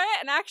can wear it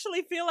and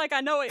actually feel like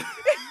I know it.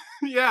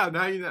 Yeah,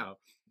 now you know.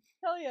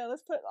 Hell yeah,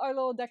 let's put our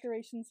little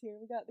decorations here.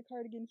 We got the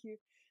Cardigan here.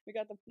 We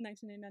got the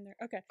 1989 there.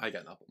 Okay. I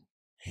got nothing.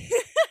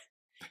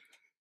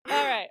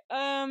 All right.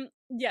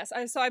 Yes.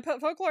 So I put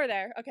folklore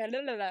there. Okay.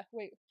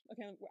 Wait.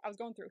 Okay. I was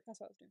going through. That's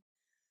what I was doing.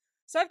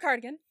 So I have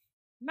Cardigan,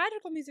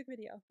 magical music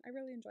video. I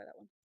really enjoy that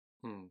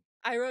one.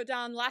 I wrote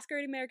down Last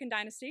Great American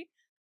Dynasty.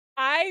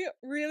 I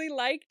really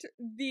liked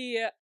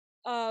the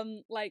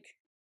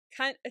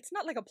it's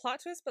not like a plot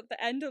twist, but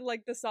the end of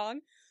like the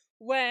song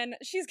when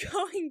she's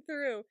going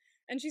through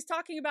and she's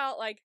talking about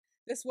like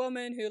this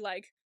woman who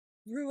like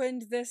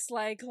ruined this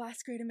like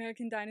last great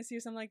American dynasty or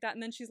something like that,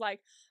 and then she's like,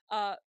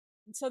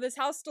 so this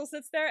house still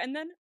sits there, and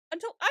then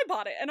until I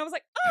bought it, and I was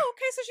like, oh,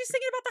 okay, so she's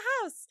singing about the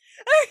house.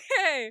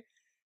 Okay,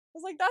 I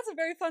was like, that's a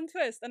very fun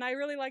twist, and I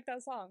really like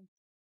that song.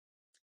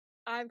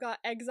 I've got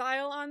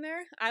Exile on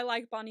there. I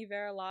like Bon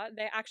Iver a lot.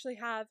 They actually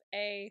have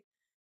an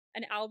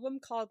album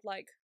called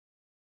like,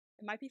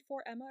 it might be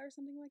For Emma or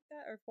something like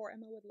that, or For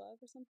Emma with Love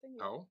or something.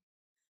 Oh.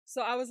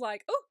 So I was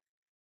like, oh,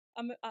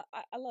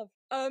 I love.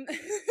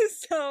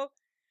 So,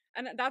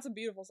 and that's a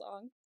beautiful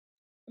song.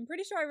 I'm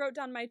pretty sure I wrote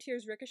down My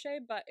Tears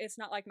Ricochet, but it's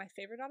not like my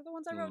favorite out of the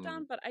ones I wrote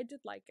down, but I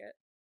did like it.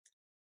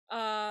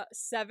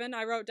 7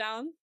 I wrote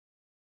down.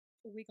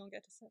 We gonna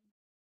get to 7.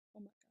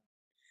 Oh my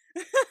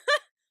god.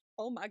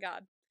 Oh my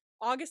god.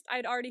 August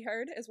I'd already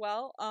heard as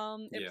well.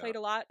 It played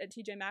a lot at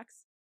TJ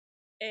Maxx,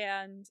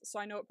 and so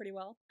I know it pretty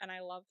well, and I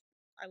love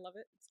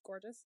it. It's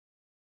gorgeous.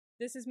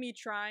 This Is Me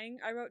Trying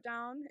I wrote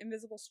down.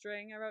 Invisible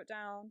String I wrote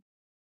down.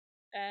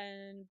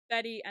 And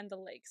Betty and the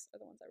Lakes are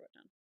the ones I wrote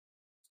down.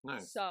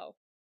 Nice. So,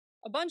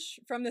 a bunch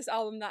from this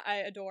album that I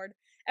adored.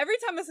 Every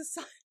time it's a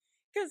song,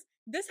 because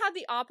this had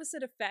the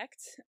opposite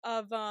effect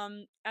of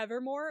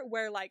Evermore,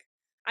 where like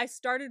I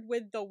started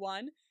with the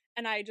one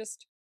and I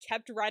just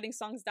kept writing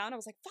songs down. I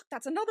was like, fuck,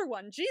 that's another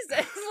one. Jesus.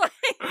 Like,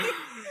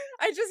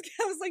 I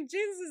was like,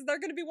 Jesus, is there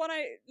gonna be one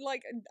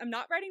I'm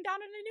not writing down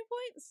at any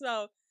point?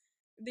 So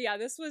yeah,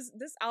 this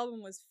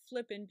album was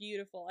flippin'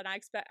 beautiful, and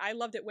I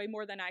loved it way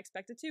more than I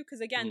expected to,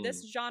 because again,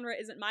 this genre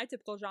isn't my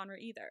typical genre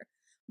either,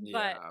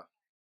 but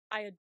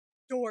I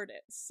adored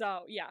it.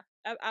 So yeah,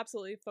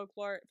 absolutely,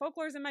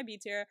 folklore's in my B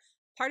tier.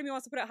 Part of me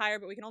wants to put it higher,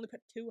 but we can only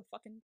put 2 a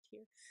fucking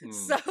tier.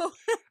 So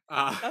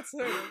that's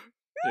what it is.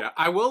 Yeah,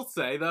 I will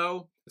say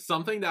though,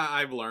 something that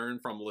I've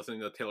learned from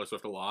listening to Taylor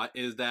Swift a lot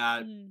is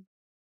that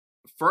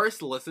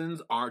first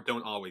listens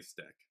don't always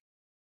stick.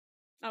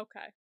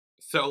 Okay.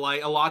 So,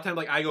 like, a lot of times,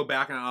 like, I go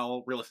back and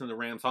I'll re-listen to the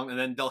random song, and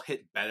then they'll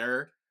hit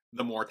better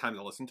the more times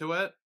I listen to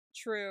it.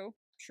 True.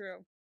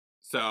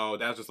 So,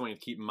 that's just something to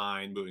keep in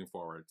mind moving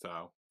forward,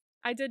 so.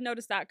 I did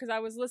notice that, because I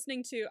was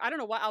listening to, I don't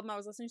know what album I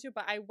was listening to,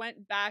 but I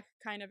went back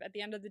kind of at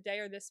the end of the day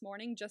or this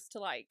morning just to,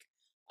 like,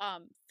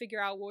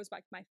 figure out what was,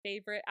 like, my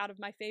favorite out of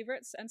my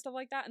favorites and stuff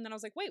like that, and then I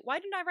was like, wait, why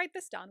didn't I write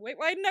this down?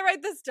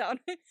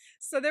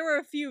 So, there were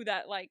a few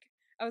that, like,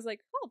 I was like,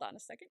 hold on a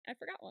second, I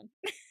forgot one.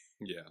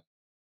 Yeah.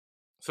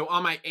 So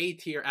on my A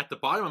tier, at the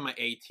bottom of my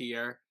A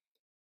tier,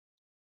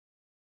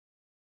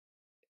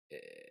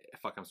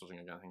 fuck, I'm switching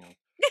again. Hang on.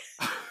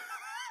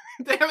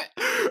 Damn it.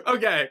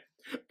 Okay,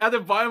 at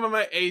the bottom of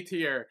my A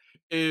tier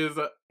is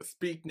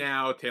Speak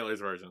Now, Taylor's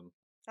version.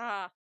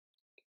 I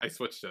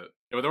switched it.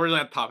 It was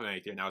originally at the top of my A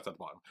tier. Now it's at the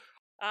bottom.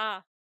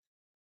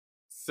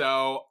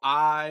 So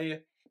I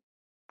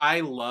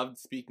loved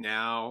Speak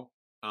Now.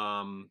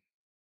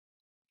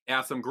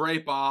 Yeah, some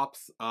great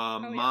bops.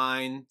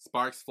 Mine,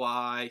 Sparks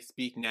Fly,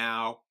 Speak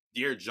Now,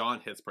 Dear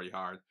John hits pretty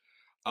hard.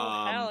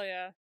 Hell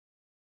yeah.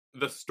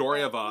 The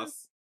Story of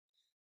Us.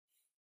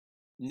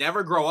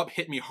 Never Grow Up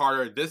hit me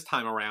harder this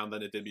time around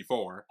than it did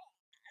before.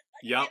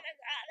 Yep.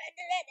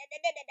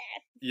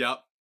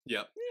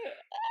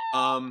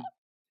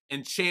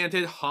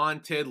 Enchanted,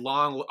 Haunted,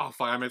 Long... Oh,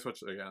 fuck, I may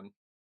switch it again.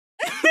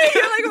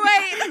 You're like,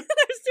 wait, there's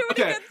too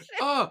many good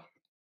shit.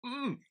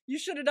 You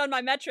should have done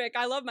my metric.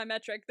 I love my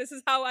metric. This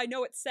is how I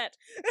know it's set.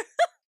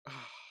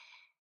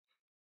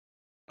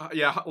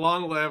 Yeah,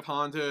 Long Live,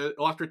 Haunted,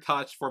 Electric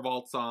Touch for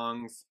Vault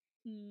Songs.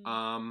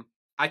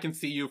 I Can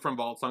See You from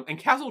Vault Songs. And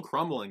Castle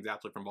Crumbling is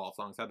actually from Vault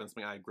Songs. That's been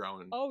something I've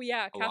grown a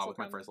lot with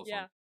my first listen.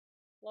 Yeah,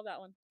 love that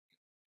one.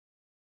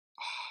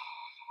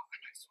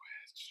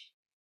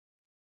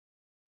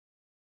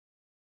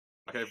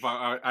 I Okay,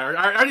 fine. I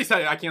already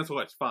said it. I can't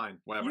switch. Fine,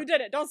 whatever. You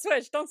did it. Don't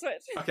switch. Don't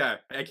switch. Okay,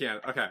 I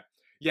can't. Okay,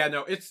 yeah,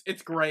 no, it's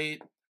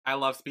great. I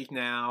love Speak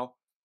Now.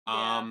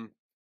 Yeah.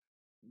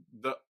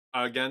 The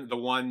again, the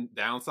one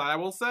downside I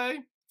will say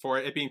for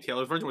it being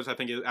Taylor's version, which I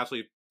think is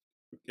actually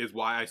is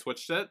why I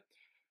switched it.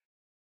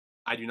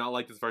 I do not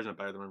like this version of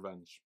Better Than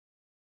Revenge.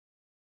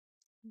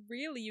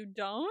 Really, you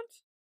don't?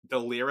 The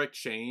lyric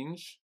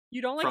change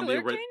You don't like from the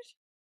lyric ori- change?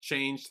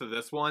 change to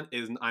this one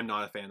is I'm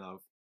not a fan of.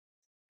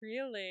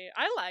 Really?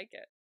 I like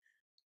it.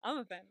 I'm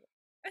a fan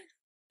of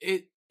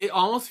it. It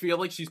almost feels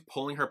like she's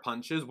pulling her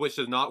punches, which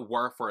does not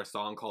work for a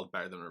song called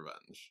Better Than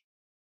Revenge.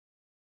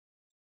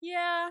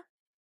 Yeah,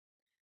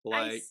 I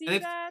Like, see and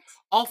it's that.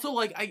 also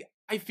like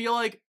I feel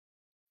like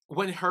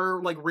when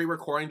her like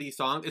re-recording these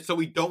songs, it's so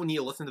we don't need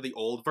to listen to the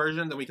old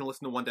version, then we can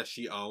listen to one that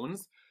she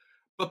owns.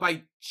 But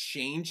by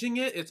changing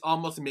it, it's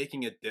almost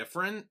making it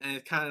different, and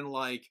it's kind of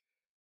like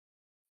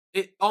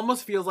it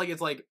almost feels like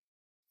it's like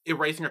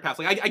erasing her past.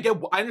 Like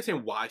I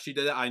understand why she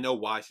did it. I know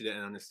why she did it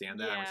and understand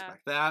that. I Yeah.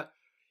 respect that.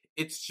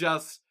 It's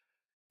just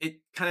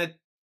it kind of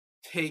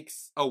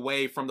takes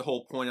away from the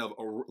whole point of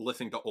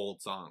listening to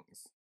old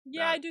songs.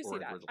 Yeah, I do see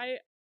that. originally. I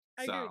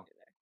agree So with you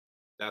there.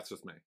 that's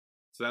just me.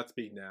 So that's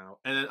Speak Now,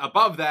 and then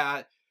above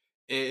that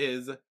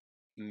is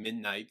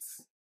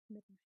Midnight's.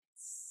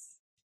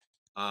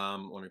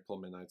 Let me pull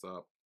Midnight's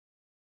up.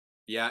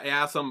 Yeah, it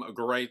has some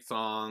great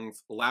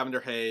songs. Lavender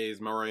Haze,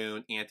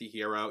 Maroon,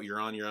 Antihero, You're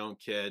on Your Own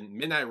Kid,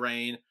 Midnight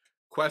Rain,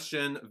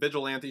 Question,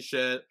 Vigilante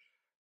Shit,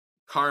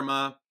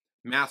 Karma,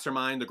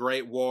 Mastermind, The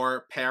Great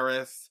War,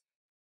 Paris,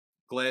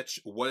 Glitch,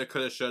 Woulda,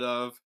 Coulda,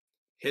 Shoulda,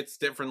 Hits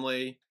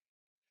Differently.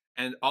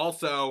 And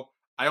also,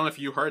 I don't know if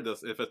you heard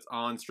this, if it's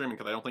on streaming,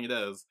 because I don't think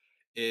it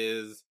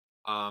is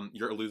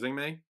You're Losing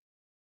Me.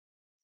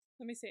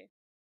 Let me see.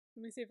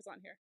 Let me see if it's on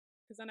here.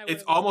 Because then I It's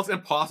would've almost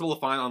listened. impossible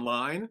to find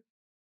online.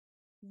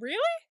 Really?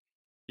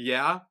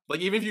 Yeah. Like,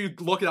 even if you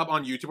look it up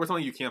on YouTube or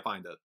something, you can't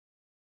find it.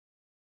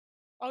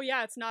 Oh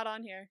yeah, it's not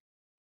on here.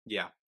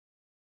 Yeah.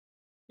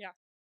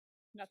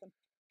 Nothing.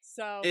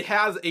 So It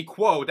has a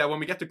quote that when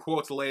we get to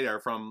quotes later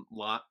from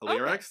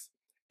lyrics,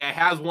 it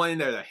has one in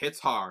there that hits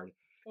hard.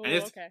 oh, And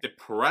it's okay.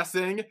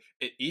 depressing.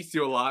 It eats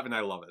you alive, and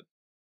I love it.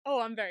 Oh,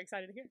 I'm very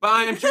excited to hear. But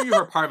I'm sure you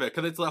heard part of it,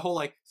 because it's the whole,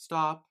 like,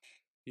 stop,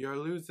 you're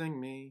losing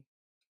me.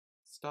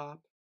 Stop,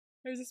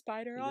 There's a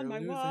spider you're on my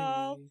losing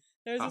wall. me.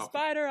 There's a Oh.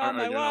 spider on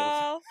my you're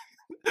not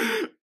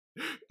wall.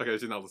 Okay,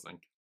 she's not listening.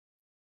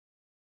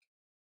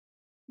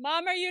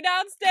 Mom, are you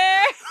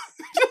downstairs?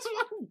 Just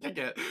fucking kick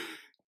it.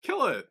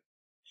 Kill it.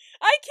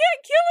 I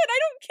can't kill it. I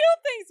don't kill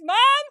things,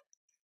 Mom.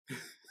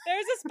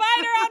 There's a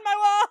spider on my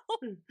wall.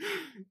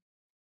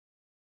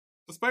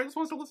 The spider just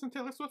wants to listen to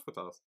Taylor Swift with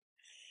us.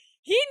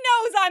 He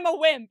knows I'm a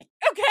wimp.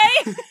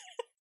 Okay.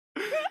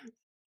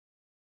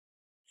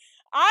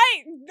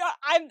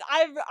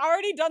 I've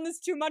already done this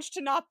too much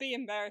to not be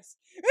embarrassed.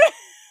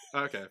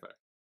 Okay, fair.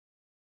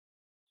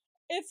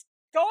 It's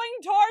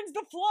going towards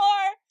the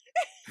floor.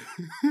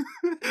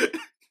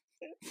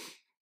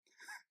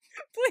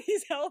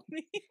 Please help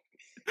me.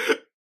 She's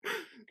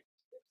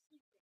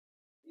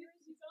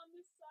on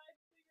this side.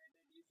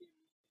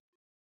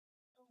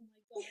 Oh my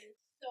god,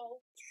 it's so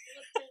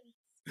flippin'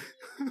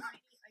 tiny. I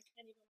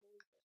can't even believe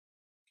it.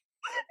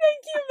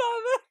 Thank you,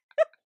 Mama.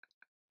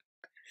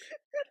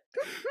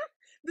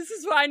 This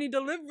is why I need to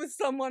live with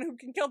someone who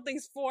can kill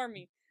things for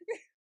me.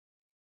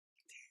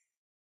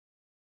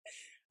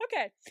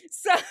 Okay,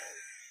 so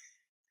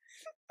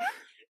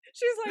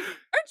she's like,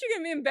 aren't you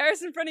gonna be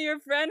embarrassed in front of your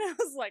friend? I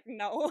was like,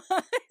 no.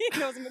 He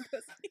knows I'm a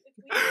pussy. If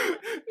we did that,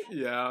 it would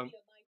Yeah. be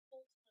my full-time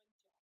job.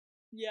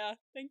 Yeah,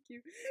 thank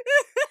you.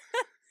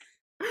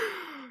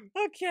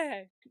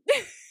 Okay.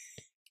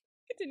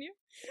 Continue.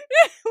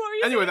 What were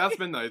you Anyway, saying? that's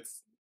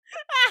Midnight's.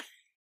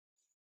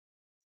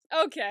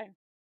 Okay.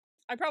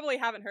 I probably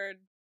haven't heard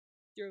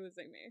You're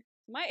Losing Me.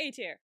 My A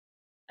tier,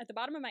 at the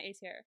bottom of my A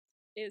tier,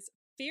 is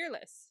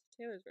Fearless,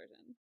 Taylor's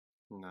version.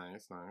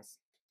 Nice, nice.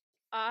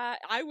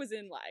 I was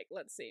in, like,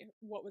 let's see,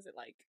 what was it,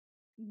 like,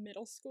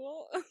 middle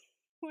school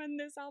when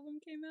this album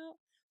came out?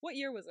 What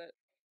year was it?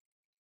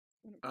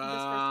 When this first came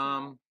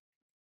out?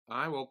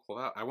 I will pull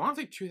out. I want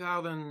to say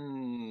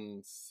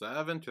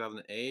 2007,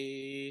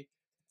 2008.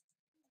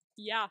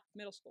 Yeah,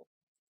 middle school.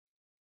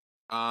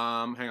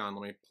 Hang on,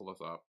 let me pull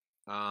this up.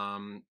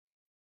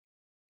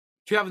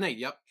 2008.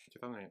 Yep,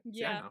 2008.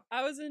 See, I Yeah, know.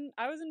 I was in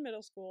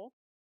middle school.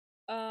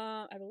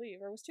 I believe,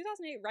 or was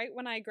 2008 right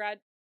when I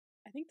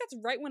I think that's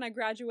right when I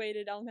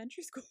graduated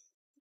elementary school.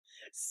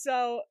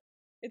 So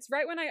it's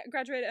right when I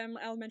graduated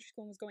elementary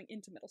school and was going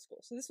into middle school.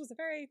 So this was a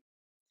very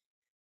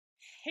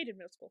hated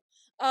middle school.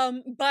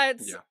 But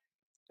Yeah.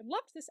 I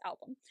loved this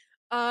album.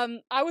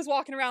 I was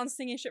walking around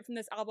singing shit from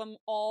this album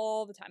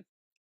all the time.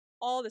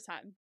 All the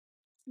time.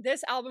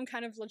 This album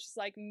kind of just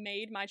like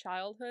made my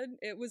childhood.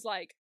 It was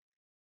like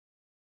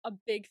a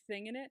big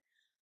thing in it.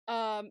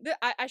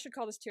 I should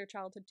call this tier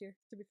childhood tier,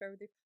 to be fair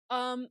with you.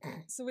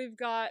 So we've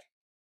got,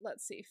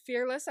 let's see,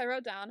 Fearless, I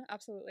wrote down,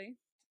 absolutely.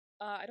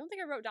 I don't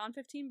think I wrote down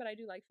 15, but I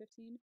do like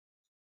 15.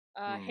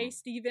 Hey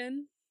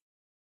Steven.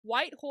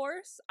 White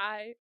Horse,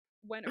 I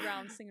went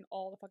around singing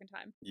all the fucking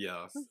time.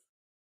 Yes.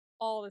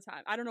 All the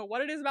time. I don't know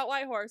what it is about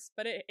White Horse,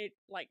 but it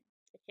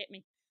hit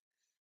me.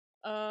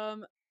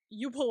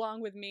 You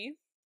Belong With Me.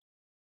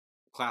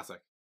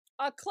 Classic.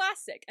 A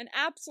classic, an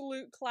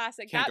absolute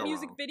classic. Can't That go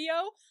music wrong.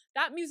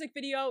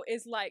 video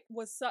is like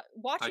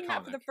watching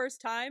that for the Iconic. first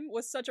time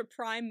was such a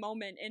prime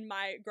moment in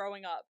my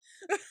growing up.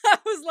 I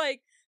was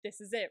like,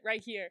 this is it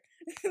right here.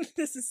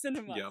 This is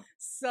cinema. Yep.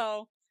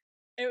 So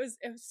it was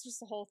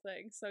just the whole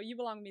thing. So You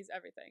Belong With Me is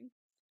everything.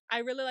 I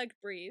really liked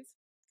Breathe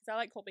because I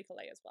like Colby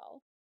Calais as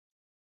well.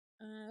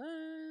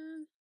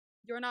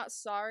 You're Not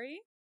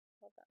Sorry.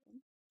 Love that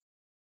one.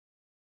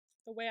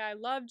 The Way I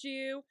Loved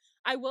You.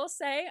 I will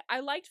say, I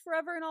liked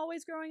Forever and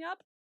Always growing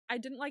up. I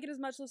didn't like it as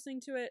much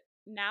listening to it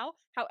now.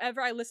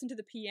 However, I listened to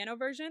the piano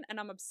version and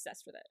I'm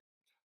obsessed with it.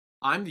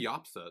 I'm the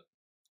opposite.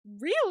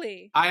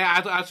 Really? I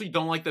actually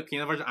don't like the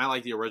piano version. I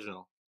like the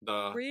original.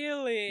 The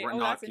Really? Oh, not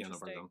that's piano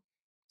interesting. version.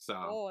 So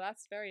Oh,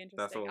 that's very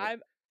interesting.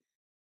 what-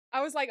 I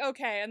was like,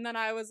 okay, and then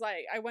I was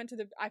like,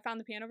 I found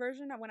the piano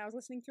version when I was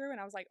listening through, and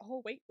I was like,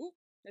 oh wait, ooh,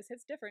 this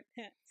hits different.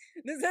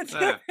 This hits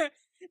different.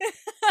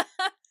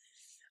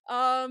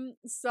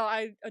 So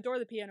I adore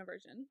the piano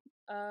version.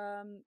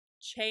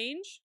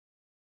 Change.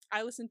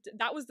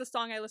 That was the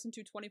song I listened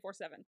to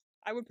 24/7.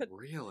 I would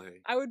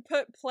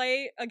put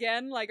play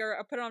again,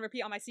 or put it on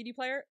repeat on my CD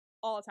player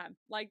all the time.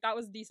 Like, that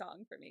was the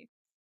song for me.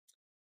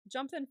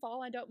 Jump Then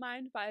Fall, I don't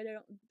mind, but I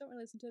don't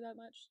really listen to it that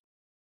much.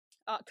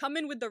 Come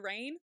In With the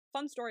Rain.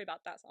 Fun story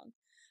about that song.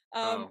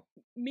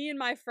 Me and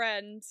my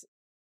friend,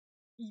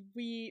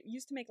 we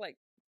used to make like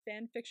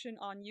fan fiction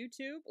on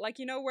YouTube, like,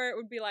 you know, where it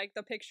would be like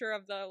the picture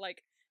of the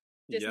like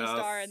Disney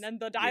star and then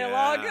the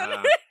dialogue.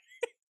 Yeah.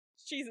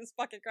 Jesus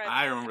fucking Christ!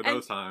 I remember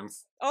those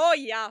times. Oh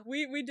yeah,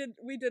 we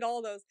did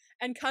all those.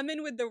 And Come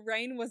In With the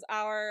Rain was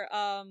our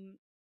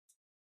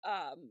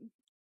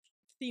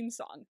theme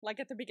song,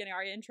 like at the beginning,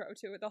 our intro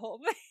to it, the whole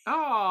thing.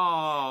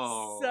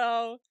 Oh.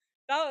 So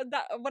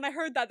that when I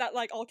heard that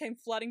like all came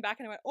flooding back,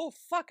 and I went, oh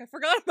fuck, I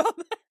forgot about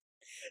that.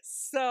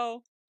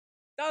 So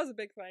that was a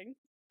big thing.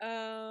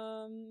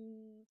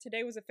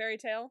 Today Was a Fairy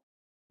Tale.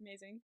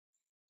 Amazing.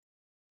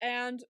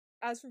 And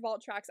as for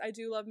vault tracks, I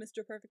do love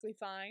Mr. Perfectly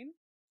Fine.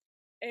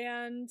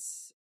 And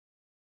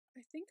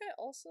I think I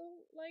also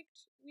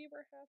liked We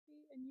Were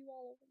Happy and You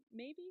All Over.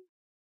 Maybe?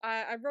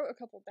 I wrote a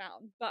couple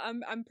down, but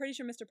I'm pretty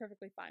sure Mr.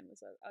 Perfectly Fine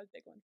was a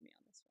big one for me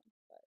on this one.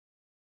 But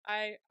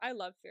I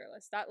love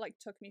Fearless. That like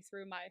took me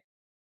through my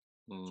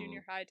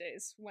junior high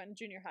days when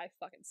junior high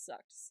fucking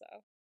sucked. So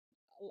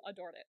I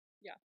adored it.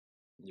 Yeah.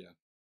 Yeah.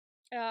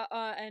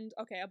 And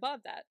okay,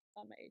 above that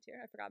on my A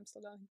tier, I forgot I'm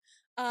still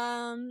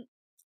going.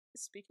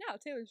 Speak Now,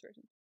 Taylor's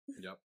version.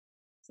 Yep.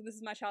 So this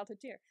is my childhood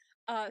tier.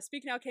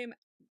 Speak Now came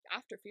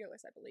after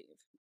Fearless, I believe,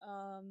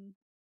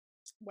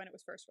 when it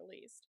was first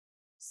released.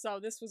 So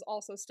this was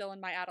also still in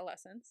my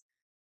adolescence.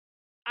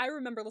 I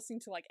remember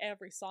listening to like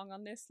every song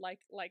on this, like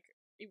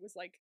it was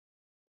like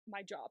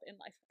my job in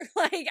life.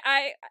 Like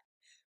I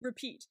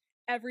repeat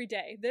every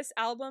day. This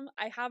album,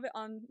 I have it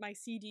on my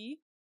CD,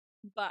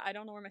 but I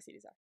don't know where my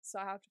CDs are, so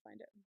I have to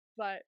find it.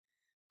 But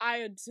I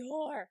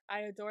adore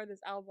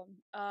this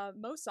album.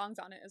 Most songs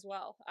on it as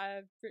well.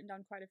 I've written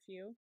down quite a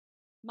few.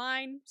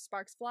 Mine,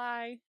 Sparks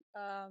Fly.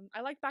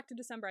 I like Back to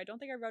December. I don't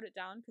think I wrote it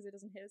down because it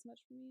doesn't hit as much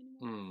for me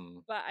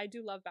anymore. But I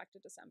do love Back to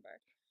December.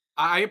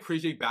 I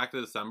appreciate Back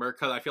to December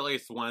because I feel like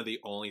it's one of the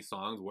only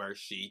songs where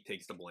she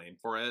takes the blame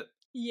for it.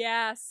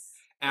 Yes.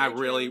 And I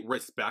really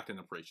respect and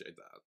appreciate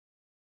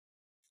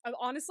that.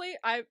 Honestly,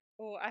 I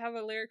have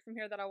a lyric from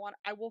here that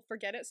I will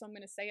forget it, so I'm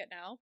gonna say it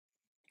now.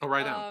 Oh,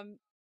 write down.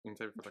 You can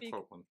save it for the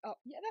quote one. Oh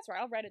yeah, that's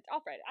right. I'll write it.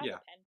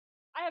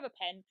 I have a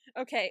pen.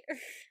 Okay.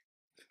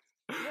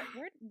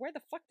 Where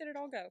the fuck did it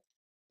all go?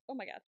 Oh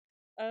my god.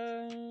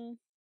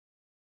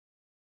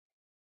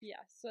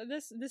 Yeah, so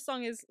this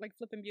song is like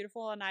flippin'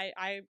 beautiful, and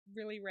I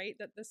really rate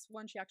that this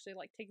one she actually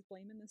like takes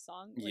blame in this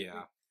song. Like,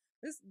 yeah.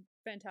 This is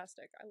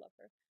fantastic. I love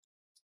her.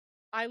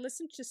 I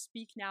listened to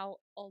Speak Now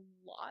a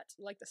lot,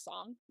 like the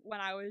song, when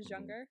I was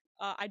younger.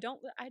 It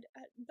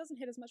doesn't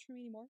hit as much for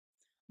me anymore,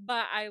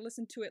 but I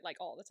listened to it like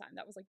all the time.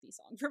 That was like the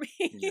song for me.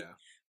 Yeah.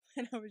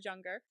 When I was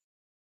younger.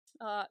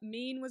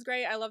 Mean was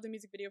great. I love the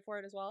music video for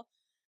it as well.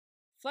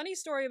 Funny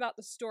story about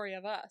The Story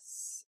of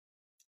Us.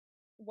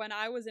 When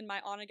I was in my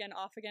on-again,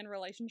 off-again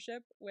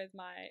relationship with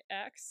my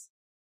ex,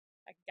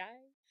 a guy,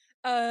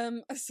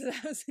 so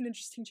that was an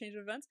interesting change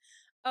of events.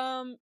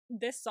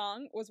 This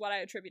song was what I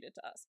attributed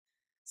to us.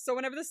 So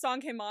whenever this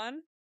song came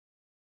on,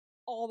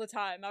 all the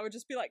time, I would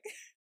just be like,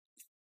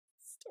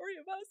 Story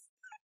of Us.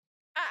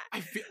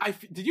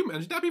 Did you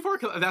mention that before?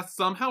 Because that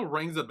somehow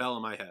rings a bell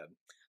in my head.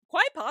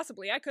 Quite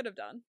possibly, I could have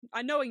done.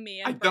 Knowing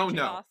me, I don't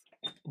know. off.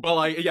 But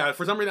like, yeah,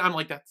 for some reason, I'm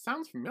like, that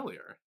sounds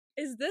familiar.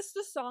 Is this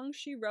the song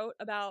she wrote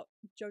about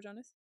Joe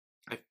Jonas?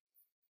 Because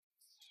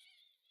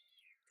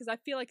I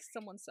feel like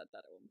someone said that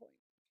at one point.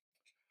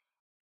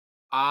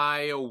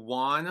 I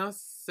wanna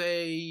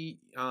say,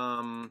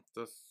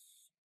 the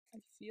I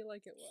feel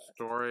like it was.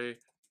 Story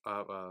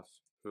of Us.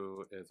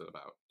 Who is it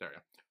about? There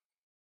you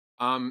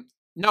go.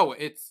 No,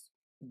 it's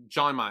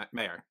John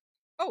Mayer.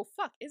 Oh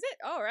fuck, is it?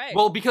 All right.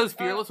 Well, because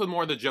Fearless was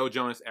more the Joe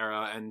Jonas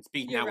era, and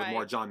Speak You're Now was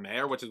more right. John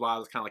Mayer, which is why I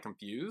was kind of like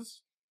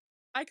confused.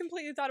 I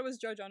completely thought it was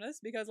Joe Jonas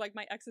because like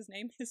my ex's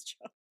name is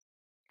Joe.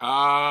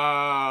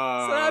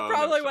 Oh, So that's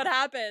probably makes what sense.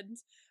 happened.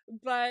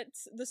 But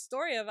the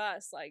story of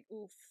us, like,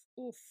 oof.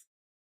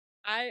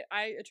 I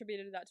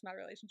attributed that to my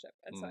relationship.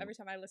 And so every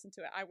time I listened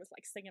to it, I was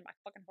like singing my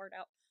fucking heart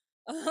out.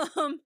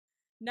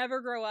 Never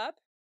Grow Up.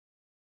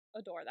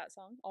 Adore that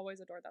song. Always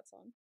adore that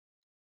song.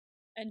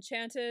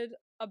 Enchanted,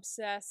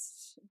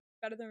 Obsessed,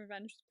 Better Than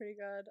Revenge is pretty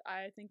good.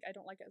 I think I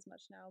don't like it as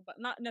much now, but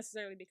not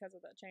necessarily because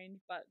of that change,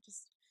 but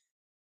just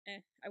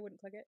I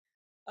wouldn't click it.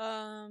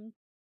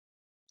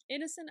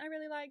 Innocent I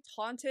really liked.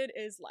 Haunted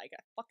is like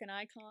a fucking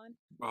icon.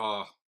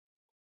 Oh,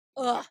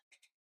 Ugh.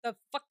 The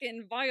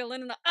fucking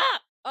violin and the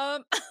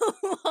Long,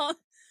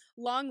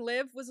 Long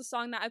Live was a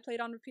song that I played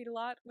on repeat a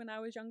lot when I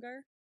was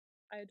younger.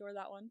 I adore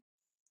that one.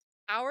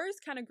 Hours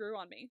kind of grew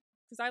on me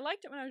because I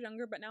liked it when I was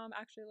younger, but now I'm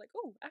actually like,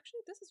 oh,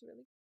 actually this is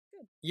really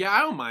good. yeah,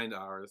 I don't mind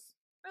ours.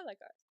 I like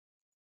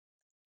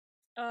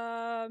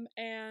ours.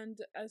 And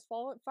as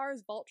far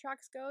as vault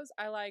tracks goes,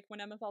 I like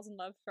When Emma Falls in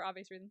Love for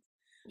obvious reasons.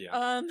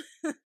 Yeah.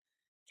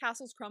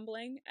 Castles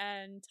Crumbling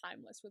and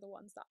Timeless were the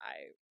ones that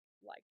I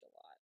liked a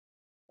lot.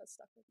 That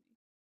stuck with me.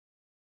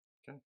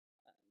 Okay.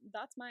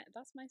 That's my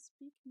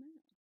speak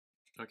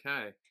now.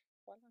 Okay.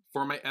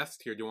 For my S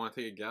tier, do you want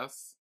to take a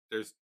guess?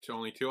 There's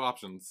only two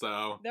options,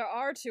 so. There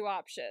are two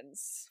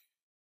options.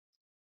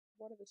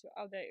 What are the two?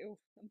 Oh,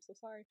 I'm so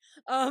sorry.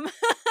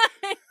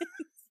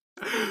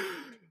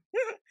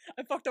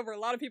 I fucked over a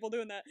lot of people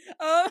doing that.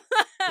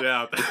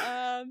 Yeah.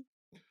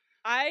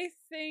 I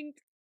think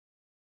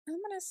I'm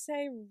gonna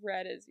say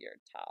Red is your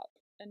top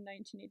and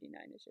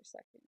 1989 is your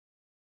second.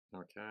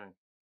 Okay.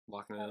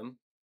 Locking it in?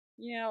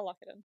 Yeah, I'll lock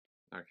it in.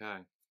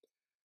 Okay.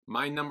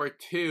 My number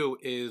 2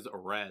 is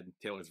Red,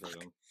 Taylor's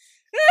version.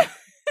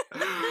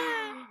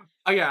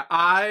 Oh yeah,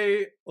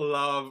 I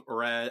love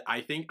Red. I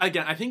think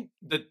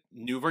the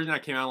new version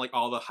that came out, like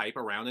all the hype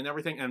around and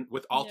everything, and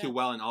with All Too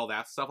Well and all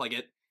that stuff, like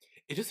it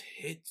just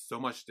hit so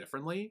much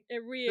differently.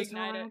 It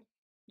reignited.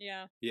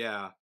 Yeah.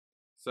 Yeah.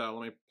 So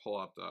let me pull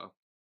up the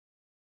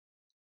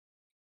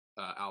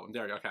album.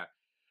 There we go. Okay.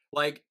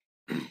 Like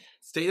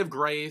State of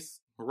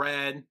Grace,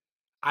 Red,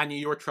 I Knew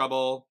You Were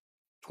Trouble,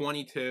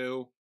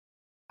 22,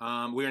 We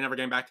Were Never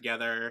Getting Back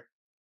Together,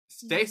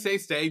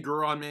 Stay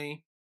grew on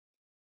me.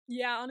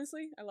 Yeah,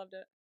 honestly, I loved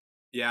it.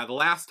 Yeah, The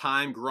Last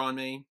Time grew on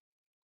me.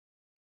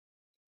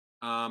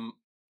 The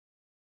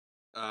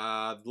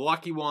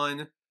Lucky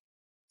One,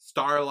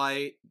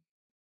 Starlight,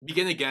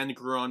 Begin Again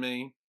grew on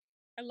me.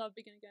 I love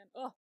Begin Again.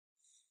 Oh.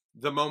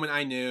 The Moment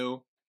I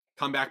Knew,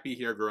 Come Back Be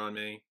Here grew on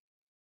me.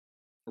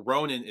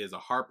 Ronin is a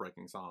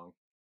heartbreaking song.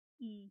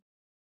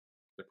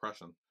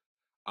 Depression.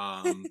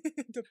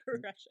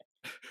 Depression.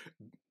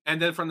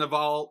 And then from the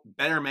vault,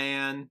 Better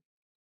Man,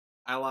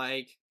 I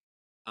like.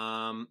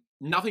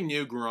 Nothing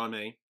New grew on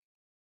me.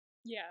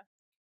 Yeah.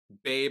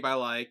 Babe, I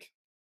like.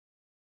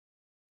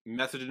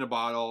 Message in a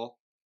Bottle,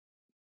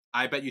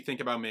 I Bet You Think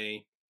About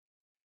Me.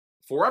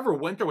 Forever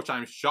Winter, which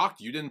I'm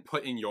shocked you didn't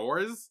put in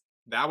yours.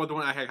 That was the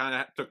one I kind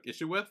of took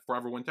issue with.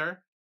 Forever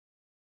Winter.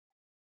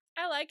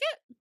 I like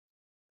it.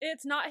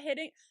 It's not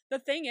hitting. The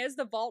thing is,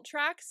 the vault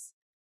tracks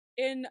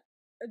in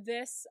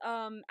this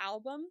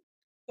album,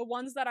 the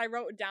ones that I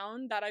wrote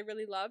down that I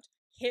really loved,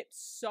 hit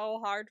so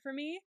hard for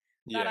me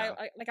that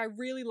I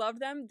really loved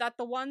them. That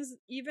the ones,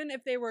 even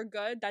if they were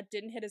good, that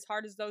didn't hit as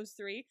hard as those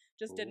three,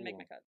 just didn't make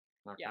my cut.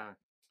 Okay. Yeah.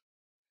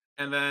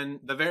 And then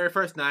The Very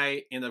First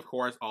Night, and of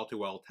course, All Too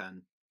Well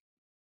 10.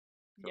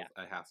 Yeah.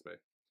 It has to be.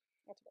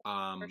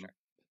 For sure.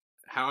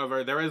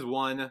 However, there is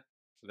one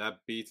that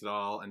beats it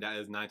all, and that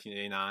is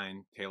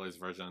 1989, Taylor's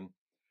version.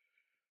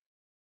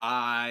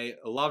 I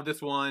love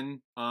this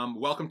one.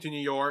 Welcome to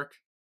New York,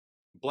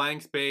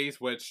 Blank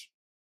Space, which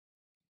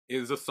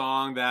is a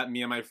song that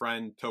me and my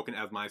friend token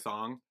as my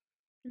song.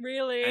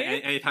 Really?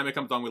 Anytime it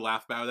comes on, we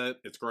laugh about it.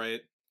 It's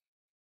great.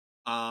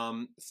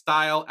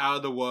 Style, Out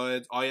of the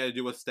Woods, All You Gotta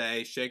Do Is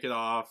Stay, Shake It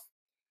Off,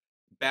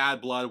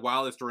 Bad Blood,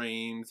 Wildest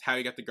Dreams, How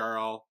You Get the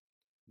Girl,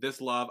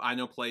 This Love, I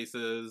Know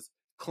Places,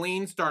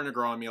 Clean, starting to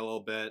grow on me a little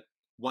bit,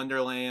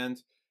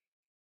 Wonderland,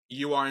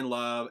 You Are in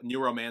Love,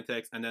 New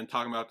Romantics, and then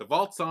talking about the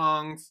vault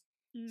songs,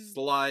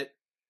 Slut,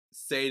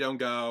 Say Don't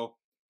Go,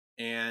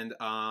 and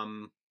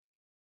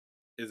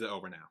Is It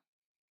Over Now?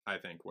 I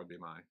think would be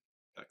my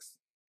picks.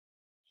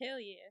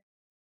 Hell yeah.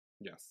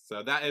 Yes,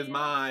 so that is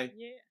my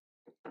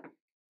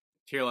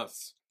tier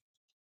list.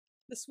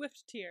 The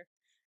Swift tier.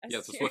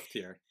 Yes, the Swift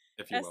tier,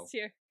 if you will. S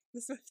tier.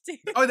 The Swift tier.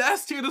 Oh, the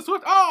S tier, the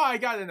Swift. Oh, I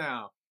got it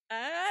now.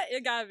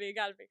 It gotta be.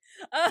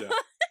 Yeah.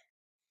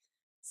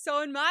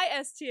 So in my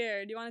S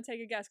tier, do you want to take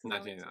a guess?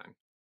 1989.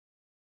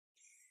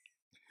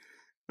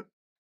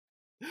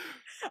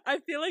 I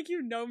feel like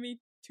you know me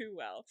too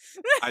well.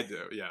 I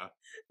do, yeah.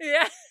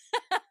 Yeah.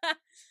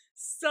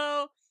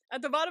 So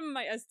at the bottom of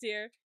my S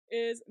tier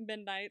is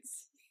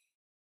Midnights.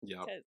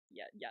 Yep.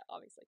 Yeah,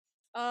 obviously.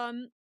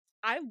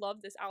 I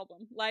love this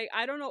album. Like,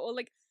 I don't know,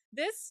 like,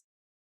 this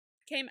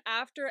came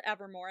after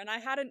Evermore, and I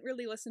hadn't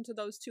really listened to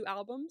those two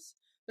albums.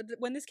 But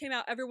when this came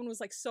out, everyone was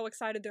like so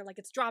excited. They're like,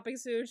 it's dropping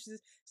soon.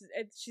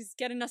 She's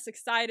getting us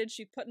excited.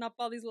 She's putting up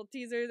all these little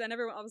teasers, and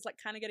everyone, I was like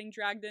kind of getting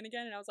dragged in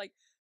again, and I was like,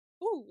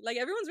 ooh, like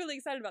everyone's really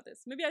excited about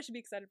this. Maybe I should be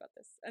excited about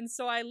this. And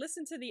so I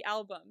listened to the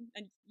album,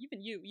 and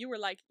even you were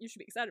like, you should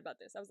be excited about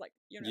this. I was like,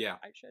 you know, Yeah.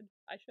 I should.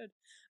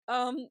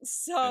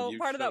 So you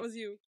part of that should. was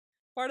you.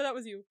 Part of that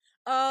was you.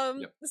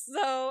 Yep.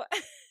 So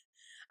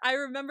I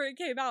remember it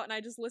came out, and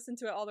I just listened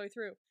to it all the way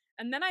through.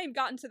 And then I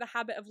got into the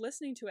habit of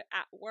listening to it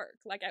at work.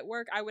 Like at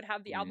work, I would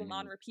have the album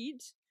on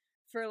repeat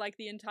for like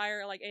the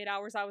entire like 8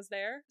 hours I was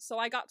there. So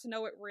I got to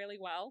know it really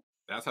well.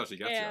 That's how she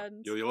gets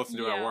And, you. You listen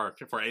to it at work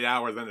for 8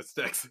 hours, then it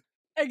sticks.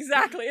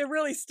 Exactly, it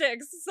really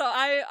sticks. So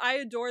I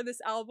adore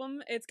this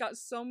album. It's got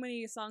so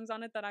many songs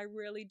on it that I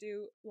really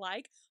do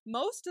like.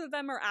 Most of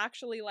them are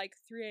actually like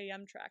 3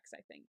 a.m. tracks,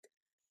 I think.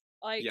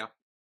 Like, Yeah,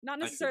 not I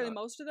see necessarily that.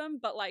 most of them,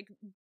 but like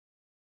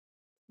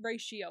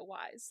ratio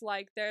wise,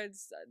 like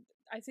there's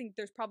I think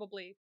there's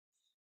probably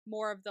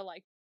more of the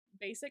like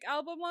basic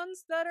album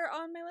ones that are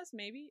on my list.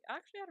 Maybe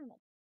actually, I don't know.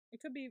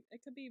 It could be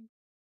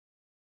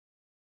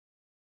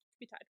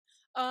tied.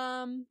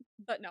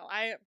 But no,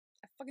 I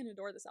fucking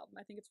adore this album.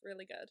 I think it's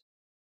really good.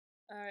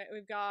 All right,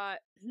 we've got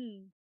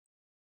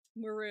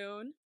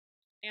Maroon,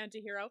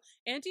 Antihero.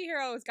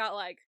 Antihero has got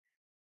like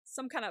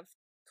some kind of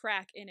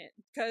crack in it,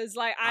 because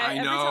like I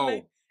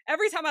know.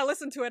 every time I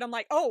listen to it, I'm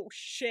like, oh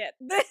shit,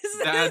 this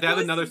That's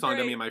this another is song that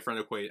great. me and my friend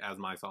equate as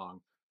my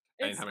song.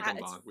 Anytime it comes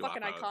It's on, we laugh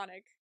fucking about it.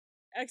 iconic.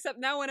 Except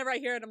now, whenever I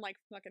hear it, I'm like,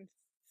 fucking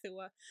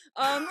Thua.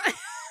 But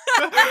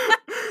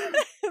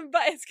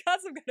it's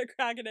got some kind of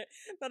crack in it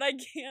that I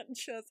can't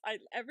just.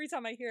 Every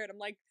time I hear it, I'm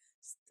like,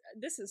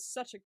 this is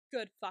such a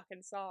good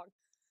fucking song.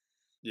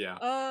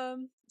 Yeah.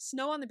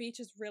 Snow on the Beach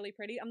is really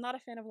pretty. I'm not a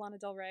fan of Lana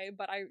Del Rey,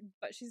 but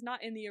she's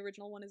not in the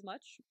original one as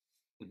much.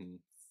 Mm-hmm.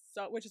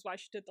 So, which is why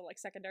she did the like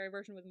secondary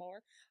version with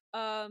more.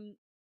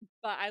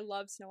 But I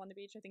love Snow on the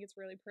Beach. I think it's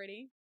really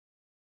pretty.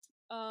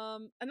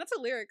 And that's a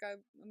lyric I'm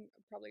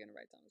probably gonna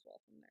write down as well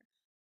from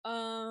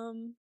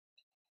there.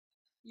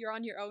 You're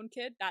on Your Own,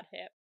 Kid. That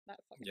hit. That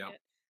fucking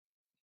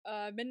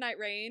hit. Midnight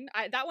Rain.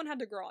 That one had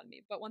to grow on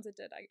me, but once it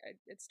did,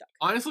 it stuck.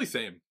 Honestly,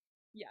 same.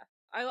 Yeah,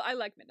 I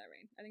like Midnight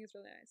Rain. I think it's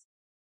really nice.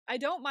 I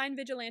don't mind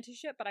Vigilante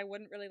shit, but I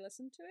wouldn't really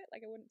listen to it.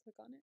 Like I wouldn't click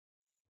on it.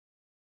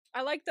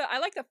 I like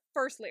the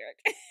first lyric.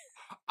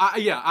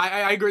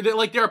 I agree.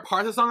 Like there are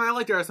parts of the song I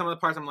like. There are some of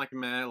the parts I'm like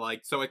meh.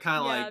 Like so it kind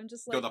of Yeah, like I'm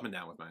just goes like up and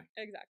down with me.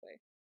 exactly.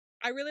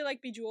 I really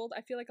like Bejeweled.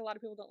 I feel like a lot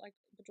of people don't like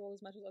Bejeweled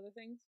as much as other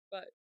things,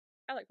 but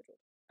I like Bejeweled.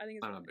 I think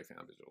it's I'm really not a big nice.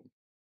 fan of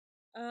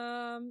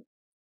Bejeweled.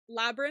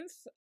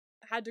 Labyrinth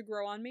had to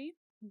grow on me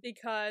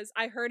because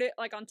I heard it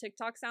like on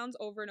TikTok sounds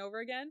over and over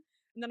again,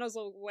 and then I was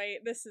like,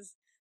 wait, this is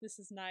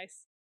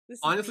nice. This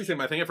is Honestly, neat.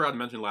 same. I think I forgot to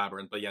mention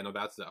Labyrinth, but yeah, no,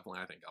 that's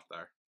definitely I think up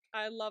there.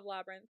 I love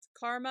Labyrinth.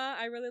 Karma,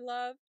 I really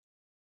love.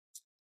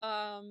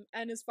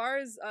 And as far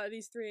as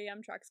these 3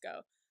 a.m. tracks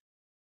go,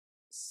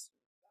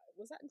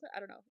 was that I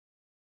don't know.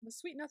 Was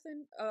Sweet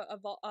Nothing a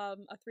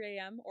 3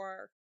 a.m.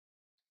 or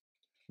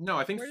No,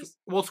 I think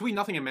Where's- Sweet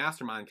Nothing and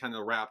Mastermind kind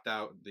of wrapped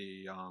out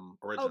the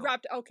original. oh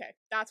wrapped okay,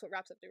 that's what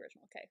wraps up the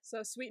original. Okay,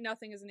 so Sweet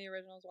Nothing is in the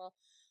original as well.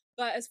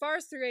 But as far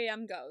as 3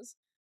 a.m. goes,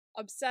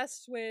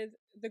 obsessed with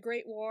The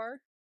Great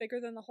War, Bigger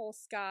Than the Whole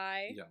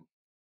Sky. Yeah.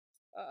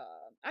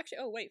 Actually,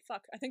 oh wait,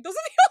 fuck. I think those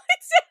are the only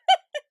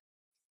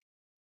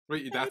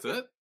two. Wait, that's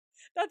it?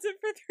 That's it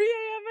for 3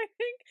 a.m. I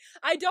think.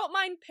 I don't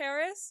mind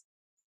Paris.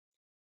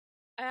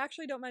 I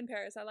actually don't mind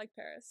Paris. I like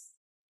Paris.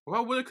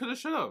 Well, woulda, coulda,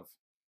 shoulda.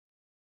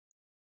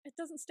 It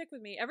doesn't stick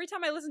with me. Every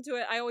time I listen to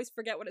it, I always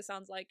forget what it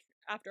sounds like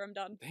after I'm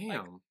done. Damn.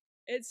 Like,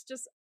 it's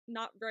just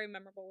not very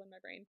memorable in my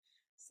brain.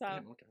 So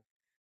Damn, okay.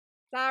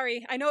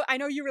 sorry. I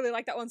know you really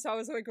like that one, so I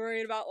was like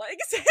worried about like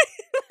saying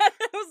that.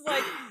 I was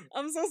like,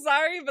 I'm so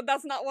sorry, but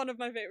that's not one of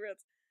my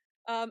favorites.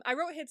 I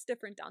wrote Hits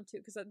Different down too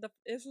because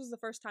this was the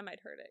first time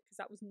I'd heard it because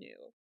that was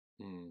new.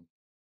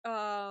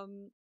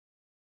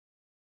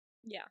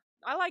 Yeah,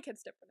 I like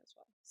Hits Different as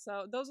well.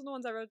 So those are the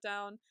ones I wrote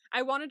down.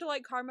 I wanted to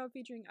like Karma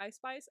featuring Ice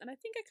Spice, and I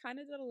think I kind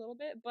of did a little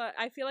bit, but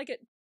I feel like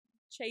it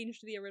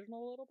changed the original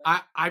a little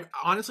bit. I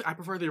honestly I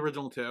prefer the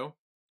original too.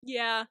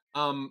 Yeah.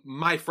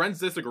 My friends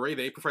disagree.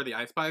 They prefer the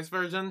Ice Spice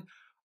version.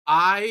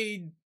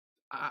 I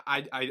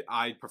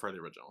prefer the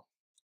original.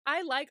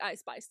 I like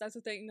Ice Spice. That's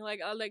the thing. Like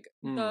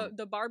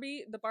the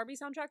Barbie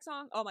soundtrack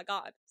song. Oh my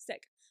god,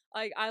 sick.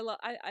 Like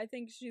I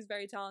think she's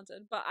very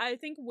talented. But I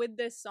think with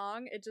this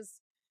song,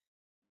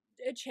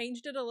 it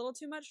changed it a little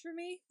too much for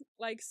me.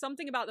 Like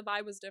something about the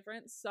vibe was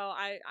different. So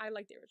I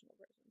like the original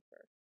version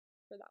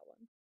for that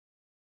one.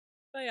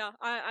 But yeah,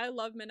 I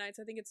love Midnights.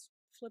 I think it's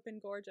flippin'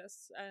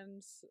 gorgeous,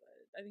 and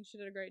I think she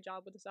did a great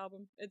job with this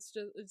album. It's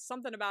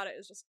something about it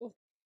is just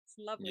it's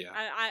lovely.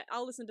 Yeah.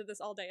 I'll listen to this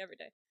all day, every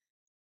day.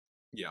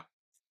 Yeah.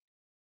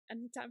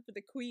 And time for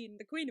the queen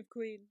of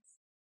queens.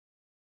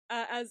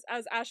 As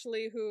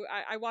Ashley, who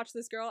I watch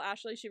this girl,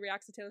 Ashley, she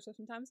reacts to Taylor Swift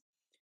sometimes.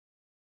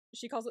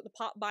 She calls it the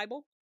pop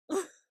Bible.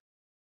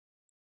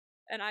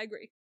 And I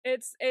agree.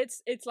 It's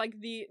like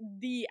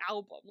the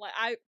album. Like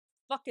I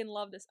fucking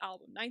love this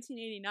album.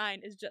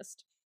 1989 is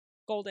just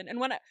golden. And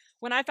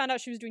when I found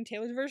out she was doing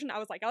Taylor's version, I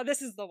was like, oh,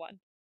 this is the one.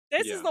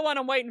 This Yeah. is the one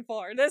I'm waiting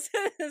for. This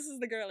is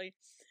the girly.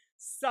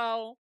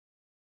 So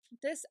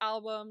this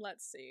album,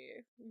 let's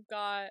see,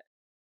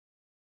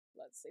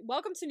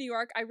 Welcome to New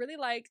York. I really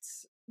liked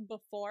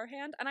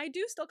beforehand, and I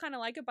do still kind of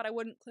like it, but I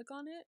wouldn't click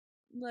on it.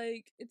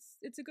 Like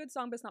it's a good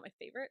song, but it's not my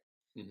favorite.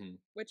 Mm-hmm.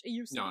 Which it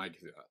used to. No, be. I can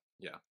see that.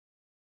 Yeah.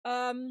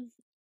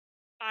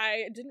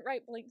 I didn't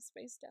write Blank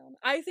Space down.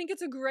 I think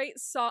it's a great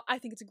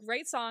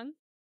song.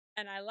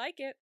 And I like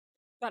it,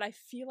 but I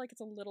feel like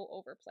it's a little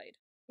overplayed.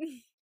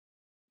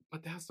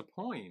 But that's the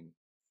point.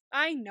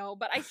 I know,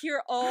 but I hear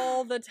it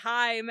all the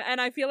time, and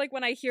I feel like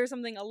when I hear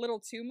something a little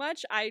too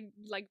much, I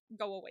like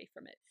go away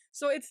from it.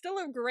 So it's still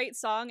a great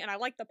song, and I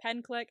like the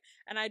pen click,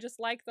 and I just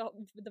like the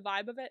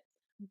vibe of it.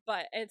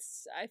 But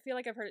I feel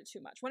like I've heard it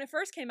too much. When it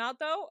first came out,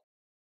 though,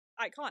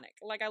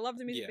 iconic. Like I loved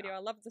the music video, I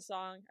loved the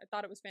song, I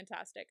thought it was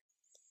fantastic.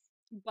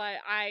 But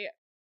I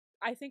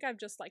think I've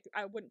just like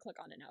I wouldn't click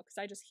on it now because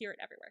I just hear it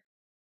everywhere,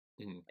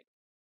 like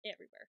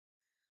everywhere.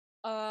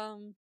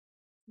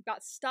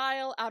 Got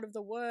Style, Out of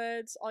the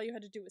Woods, All You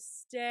Had to Do Was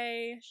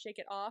Stay, Shake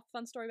It Off.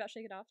 Fun story about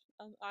Shake It Off.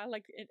 I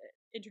like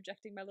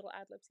interjecting my little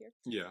ad-libs here.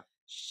 Yeah.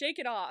 Shake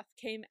It Off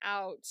came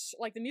out,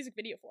 like the music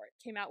video for it,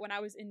 came out when I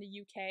was in the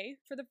UK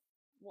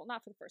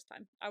not for the first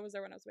time. I was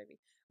there when I was a baby.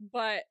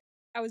 But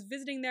I was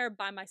visiting there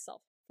by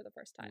myself for the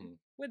first time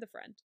with a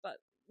friend, but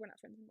we're not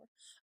friends anymore.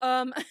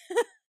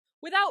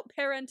 Without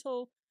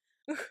parental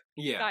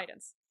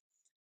guidance.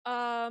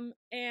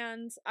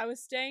 And I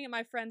was staying at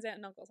my friend's aunt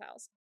and uncle's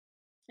house.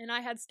 And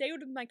I had stayed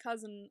with my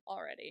cousin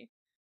already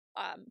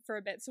for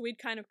a bit, so we'd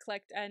kind of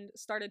clicked and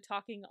started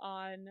talking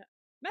on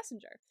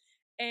Messenger.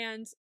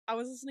 And I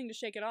was listening to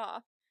Shake It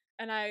Off,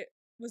 and I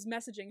was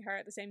messaging her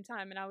at the same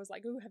time, and I was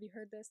like, "Ooh, have you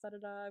heard this?" Da da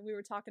da. We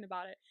were talking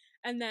about it,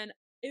 and then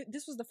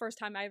this was the first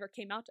time I ever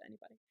came out to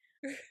anybody.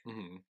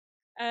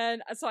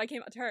 And so I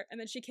came out to her, and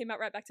then she came out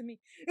right back to me.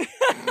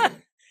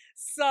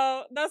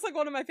 So that's like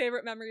one of my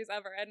favorite memories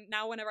ever. And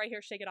now whenever I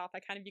hear Shake It Off, I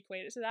kind of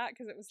equate it to that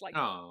because it was like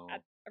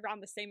at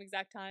around the same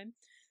exact time.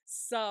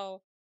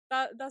 So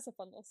that's a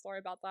fun little story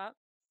about that.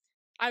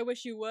 I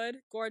Wish You Would,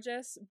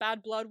 gorgeous.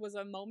 Bad Blood was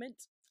a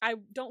moment. I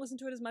don't listen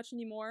to it as much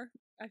anymore.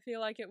 I feel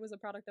like it was a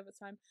product of its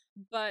time,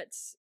 but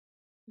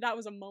that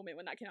was a moment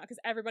when that came out because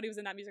everybody was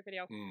in that music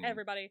video.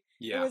 Everybody.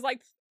 Yeah. It was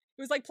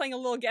like playing a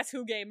little Guess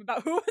Who game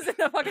about who was in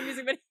the fucking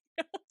music video.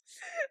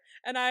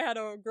 And I had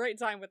a great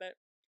time with it.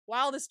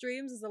 Wildest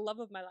Dreams is the love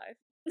of my life.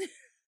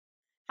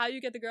 How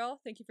You Get the Girl.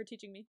 Thank you for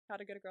teaching me how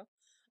to get a girl.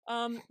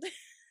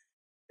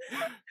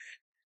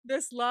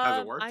 This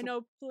Love. I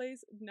Know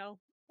Place. No.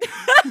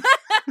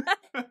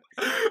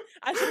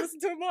 I should listen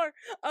to it more.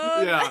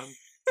 Yeah.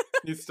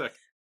 You stick.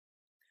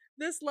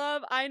 This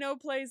Love. I Know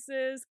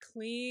Places.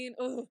 Clean.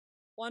 Ugh.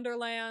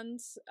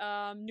 Wonderland.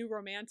 New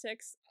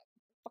Romantics.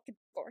 Fucking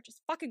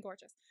gorgeous. Fucking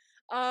gorgeous.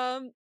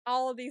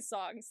 All of these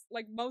songs.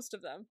 Like most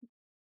of them.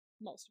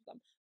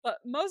 But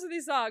most of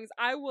these songs,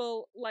 I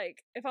will,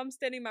 like, if I'm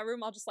standing in my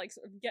room, I'll just, like,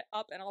 sort of get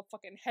up and I'll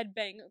fucking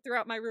headbang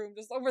throughout my room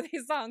just over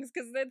these songs,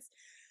 because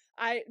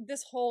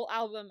this whole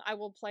album I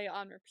will play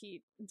on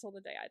repeat until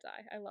the day I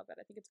die. I love it.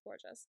 I think it's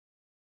gorgeous.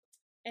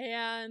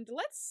 And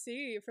let's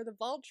see, for the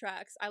vault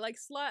tracks, I like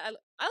Slut.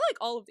 I like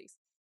all of these.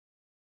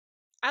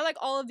 I like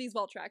all of these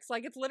vault tracks.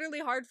 Like, it's literally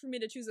hard for me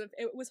to choose it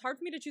was hard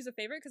for me to choose a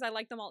favorite because I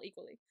like them all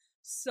equally.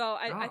 So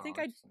I think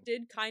I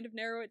did kind of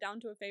narrow it down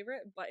to a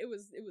favorite, but it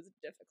was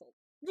difficult.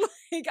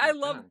 Like I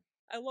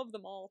love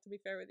them all, to be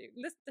fair with you.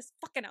 This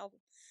fucking album.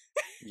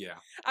 Yeah.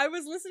 I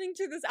was listening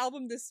to this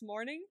album this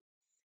morning,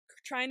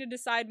 trying to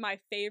decide my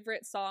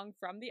favorite song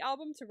from the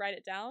album to write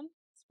it down.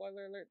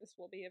 Spoiler alert, this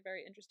will be a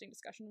very interesting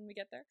discussion when we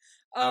get there.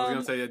 I was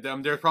gonna say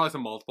there's probably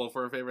some multiple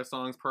for favorite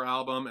songs per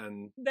album,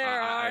 and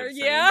there are,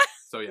 yeah.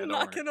 So yeah, I'm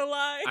not gonna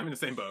lie. I'm in the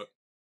same boat.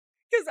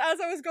 Because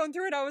as I was going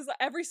through it, I was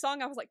every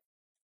song I was like,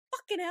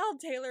 "Fucking hell,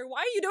 Taylor,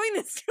 why are you doing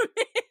this to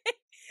me?"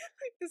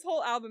 This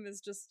whole album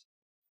is just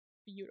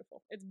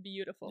beautiful. It's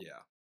beautiful.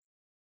 Yeah.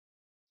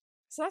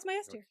 So that's my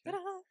S tier. Okay.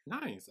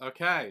 Nice.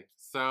 Okay.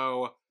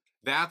 So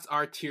that's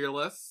our tier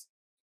list.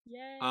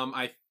 Yay.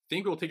 I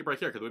think we'll take a break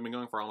here because we've been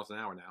going for almost an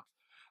hour now.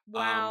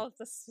 Wow.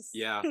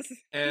 Yeah. This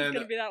and is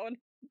gonna be that one.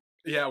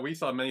 Yeah, we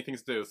still have many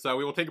things to do. So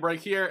we will take a break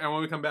here, and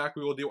when we come back,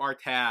 we will do our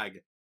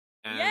tag.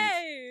 And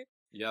yay!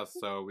 Yes,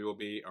 so we will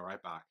be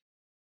right back.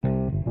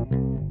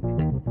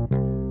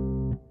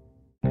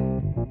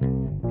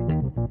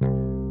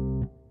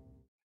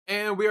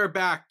 And we are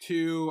back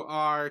to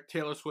our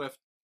Taylor Swift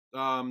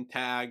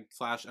tag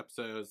 /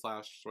 episode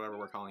 / whatever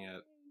we're calling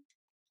it.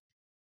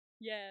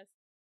 Yes,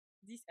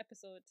 this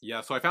episode.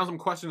 Yeah, so I found some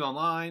questions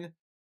online,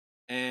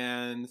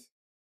 and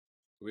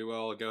we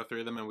will go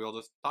through them, and we'll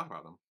just talk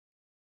about them.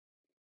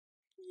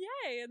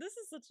 Yay, this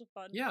is such a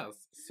fun.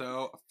 Yes,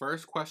 so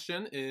first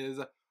question is,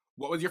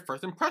 what was your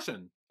first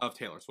impression of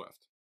Taylor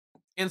Swift?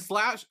 And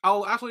 /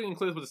 I'll actually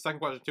include this with the second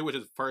question too, which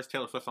is first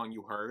Taylor Swift song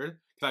you heard,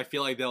 because I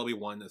feel like they'll be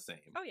one the same.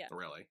 Oh yeah.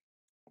 Really.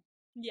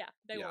 Yeah,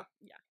 they will.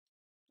 Yeah,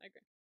 I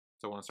agree.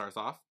 So want to start us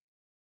off?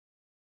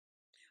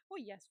 Oh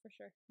yes, for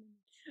sure.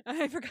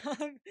 I forgot.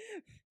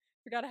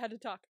 Forgot I had to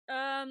talk.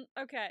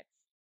 Okay.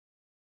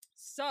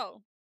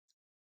 So,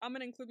 I'm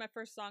gonna include my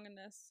first song in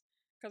this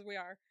because we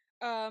are.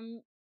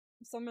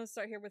 So I'm gonna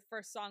start here with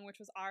first song, which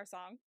was our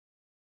song.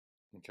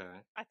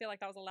 Okay. I feel like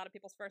that was a lot of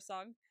people's first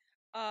song,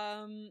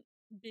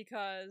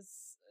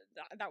 because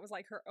that was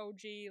like her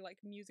OG like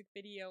music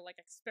video like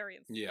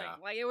experience Yeah.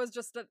 thing. Like it was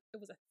a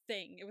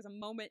thing. It was a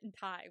moment in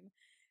time.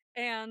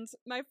 And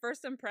my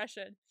first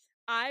impression,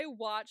 I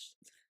watched.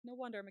 No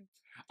wonder I'm.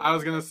 I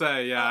was gonna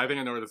say, yeah, Uh, I think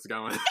I know where this is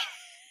going.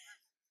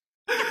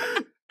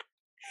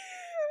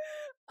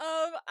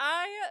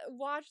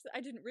 I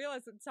didn't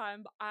realize at the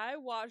time, but I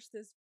watched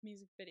this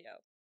music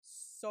video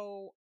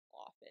so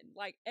often.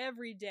 Like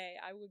every day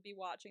I would be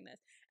watching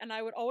this. And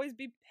I would always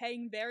be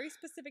paying very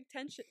specific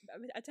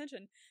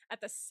attention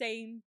at the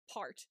same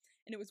part.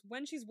 And it was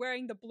when she's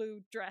wearing the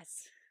blue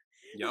dress.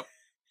 Yep.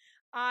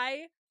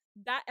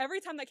 Every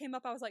time that came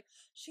up, I was like,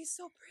 she's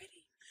so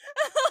pretty.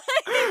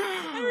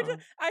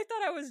 I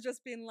thought I was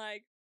just being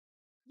like,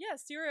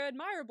 yes, you're an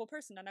admirable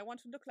person and I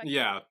want to look like you.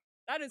 Yeah,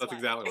 That is that's why.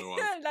 exactly what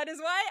it was. That is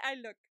why I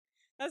look.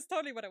 That's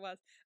totally what it was.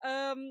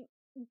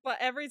 But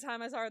every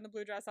time I saw her in the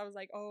blue dress, I was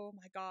like, oh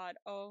my god,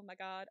 oh my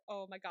god,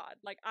 oh my god.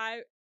 Like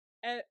I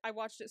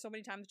watched it so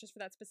many times just for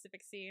that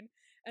specific scene,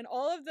 and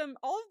all of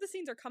the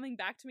scenes are coming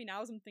back to me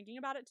now as I'm thinking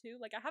about it too.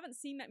 Like I haven't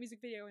seen that music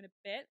video in a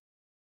bit,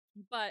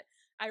 but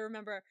I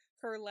remember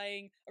her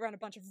laying around a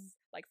bunch of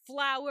like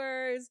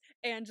flowers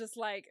and just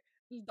like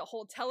the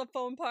whole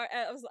telephone part.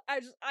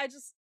 I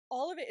just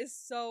all of it is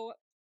so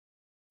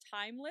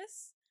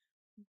timeless,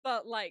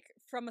 but like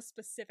from a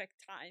specific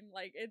time.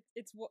 Like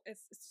it's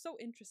so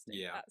interesting.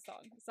 Yeah. That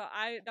song. So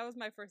that was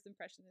my first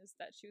impression, is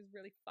that she was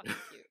really fucking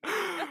cute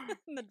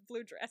in the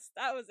blue dress.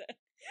 That was it.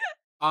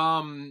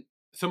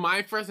 So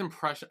my first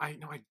impression, I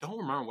don't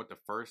remember what the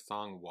first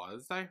song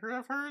was I heard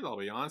of her. I'll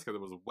be honest, because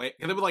it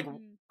was like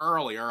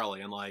early,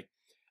 and like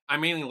I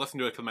mainly listened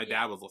to it because my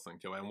dad was listening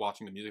to it and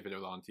watching the music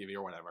videos on TV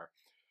or whatever.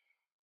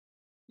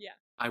 Yeah.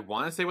 I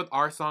want to say with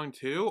our song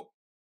too,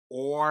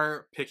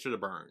 or Picture to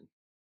Burn.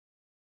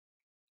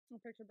 Oh,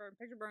 Picture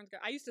Burn's good.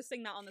 I used to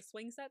sing that on the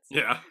swing sets.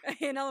 Yeah.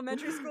 In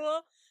elementary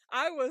school,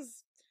 I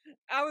was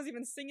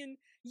even singing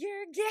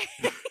 "You're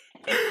Gay."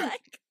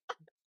 Like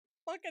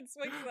fucking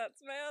swing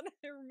sets, man.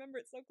 I remember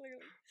it so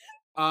clearly.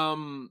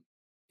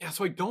 Yeah,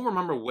 so I don't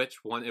remember which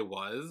one it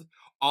was.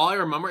 All I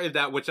remember is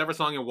that whichever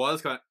song it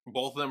was,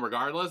 both of them,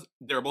 regardless,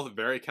 they were both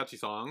very catchy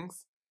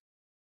songs.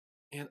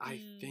 And I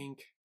think,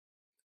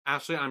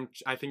 actually,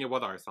 I think it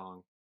was our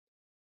song.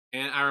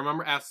 And I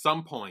remember at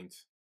some point,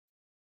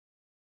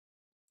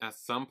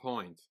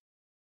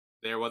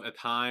 there was a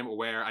time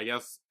where I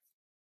guess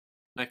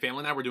my family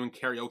and I were doing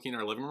karaoke in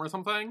our living room or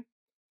something.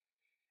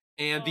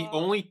 And the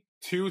only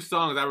two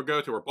songs I would go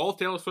to were both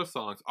Taylor Swift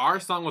songs. Our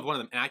song was one of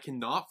them, and I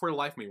cannot for the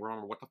life of me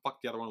remember what the fuck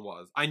the other one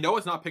was. I know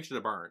it's not Picture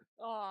to Burn.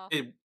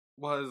 It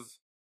was...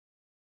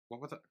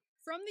 What was it?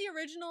 From the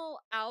original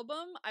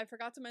album, I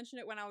forgot to mention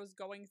it when I was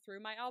going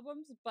through my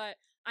albums, but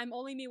I'm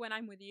Only Me When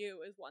I'm With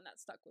You is one that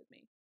stuck with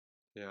me.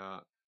 Yeah.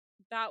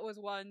 That was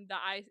one that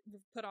I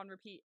put on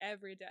repeat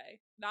every day.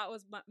 That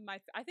was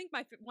I think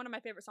one of my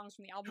favorite songs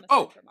from the album.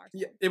 From our song.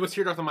 Yeah, it was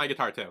Teardrops on My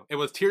Guitar too. It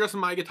was Teardrops on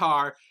My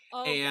Guitar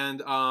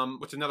and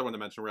which is another one to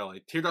mention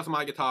really. Teardrops on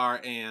My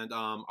Guitar and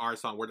our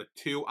song were the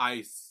two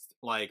I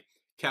like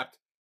kept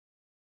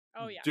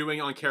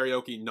doing on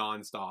karaoke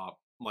nonstop.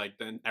 Like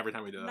then every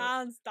time we did it.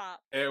 Nonstop.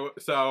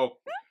 So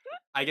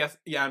I guess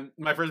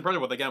my first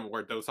impression was again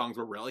where those songs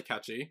were really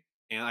catchy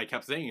and I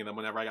kept singing them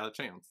whenever I got a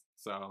chance.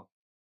 So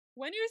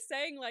when you're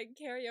saying like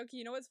karaoke,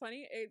 you know what's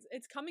funny?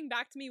 It's coming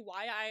back to me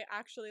why I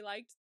actually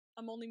liked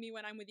I'm Only Me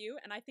When I'm With You,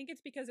 and I think it's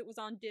because it was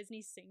on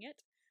Disney Sing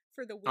It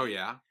for the Wii. Oh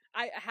yeah.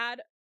 I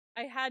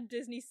had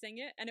Disney Sing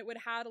It, and it would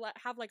have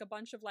like a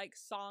bunch of like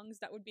songs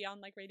that would be on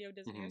like Radio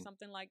Disney or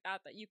something like that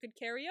you could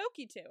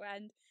karaoke to,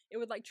 and it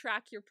would like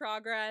track your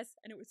progress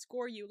and it would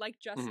score you like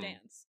Just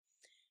Dance.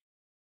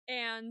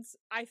 And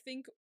I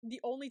think the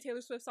only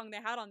Taylor Swift song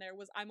they had on there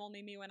was I'm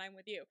Only Me When I'm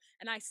With You,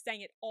 and I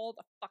sang it all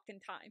the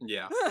fucking time.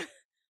 Yeah.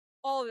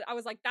 I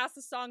was like, that's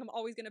the song I'm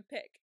always gonna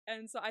pick.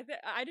 And so I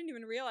didn't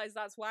even realize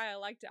that's why I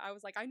liked it. I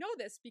was like, I know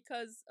this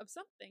because of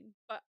something,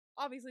 but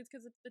obviously it's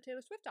because of the Taylor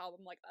Swift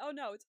album. Like, oh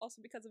no, it's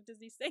also because of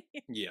Disney Sing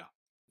It. Yeah.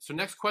 So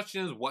next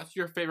question is, what's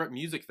your favorite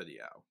music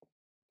video?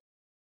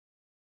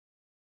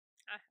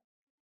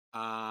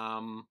 I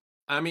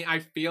mean, I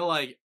feel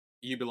like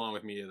You Belong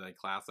With Me is a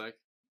classic.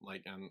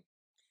 Like,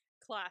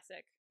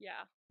 classic,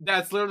 yeah.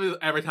 That's literally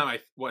every time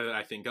I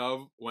think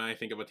of when I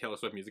think of a Taylor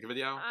Swift music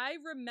video. I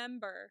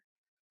remember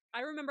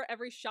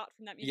every shot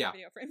from that music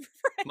video frame for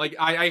frame. Like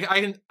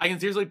I can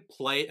seriously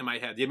play it in my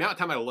head. The amount of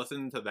time I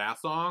listened to that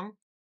song.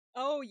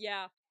 Oh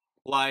yeah.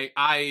 Like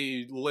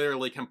I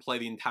literally can play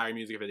the entire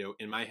music video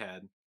in my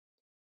head.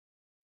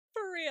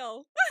 For real.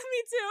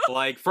 Me too.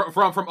 Like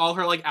from all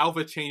her like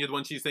outfit changes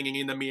when she's singing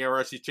in the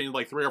mirror, she's changed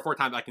like 3 or 4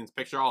 times. I can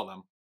picture all of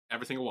them.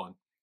 Every single one.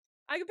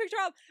 I can picture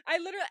all. I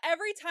literally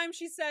every time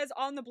she says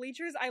on the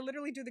bleachers, I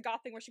literally do the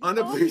goth thing where she goes on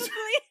the bleachers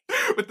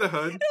with the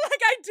hood.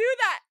 Like I do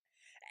that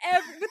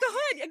with the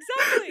hood,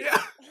 exactly. Yeah.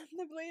 On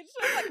the bleachers.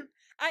 Like,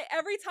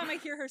 every time I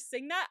hear her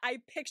sing that, I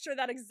picture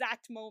that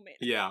exact moment.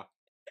 Yeah.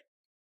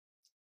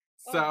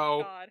 Oh So,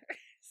 my god.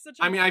 Such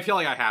a I mean, I moment. feel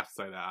like I have to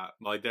say that.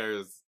 Like,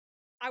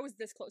 I was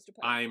this close to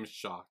putting it. I'm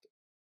shocked.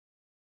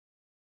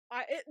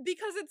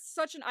 Because it's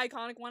such an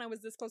iconic one, I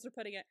was this close to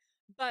putting it.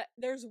 But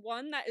there's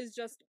one that is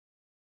just,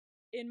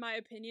 in my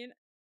opinion,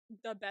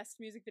 the best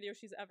music video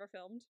she's ever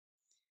filmed.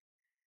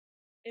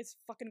 It's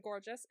fucking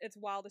gorgeous. It's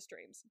Wildest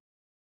Dreams.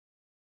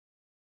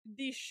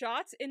 The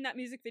shots in that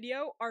music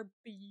video are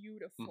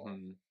beautiful.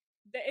 Mhm.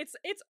 It's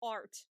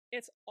art.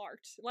 It's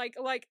art. Like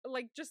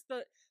just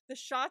the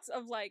shots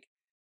of like,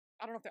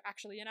 I don't know if they're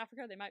actually in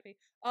Africa, they might be.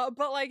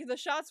 But like the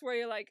shots where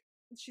you're like,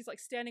 she's like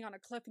standing on a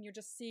cliff and you're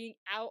just seeing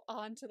out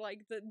onto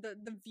like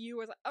the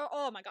view is like,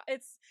 oh my god,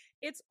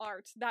 it's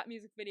art. That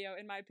music video,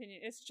 in my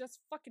opinion, it's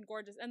just fucking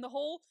gorgeous. And the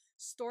whole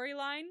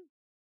storyline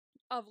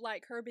of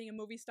like her being a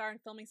movie star and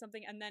filming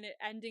something and then it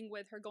ending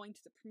with her going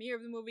to the premiere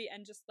of the movie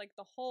and just like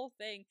the whole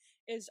thing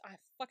is, I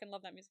fucking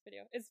love that music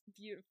video. It's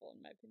beautiful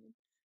in my opinion.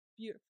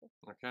 Beautiful.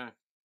 Okay.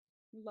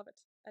 Love it.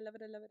 I love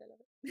it. I love it. I love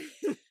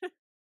it.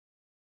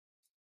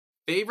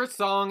 Favorite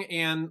song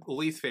and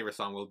least favorite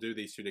song. We'll do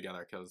these two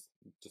together because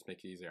just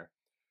make it easier.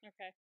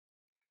 Okay.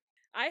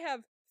 I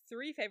have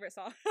 3 favorite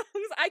songs.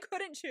 I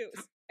couldn't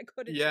choose.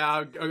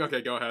 Yeah,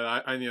 okay, go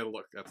ahead. I need to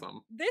look at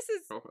some. This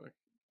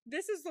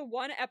is the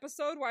one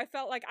episode where I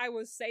felt like I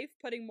was safe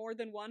putting more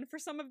than one for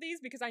some of these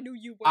because I knew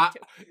you would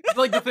too.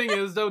 Like, the thing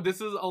is, though,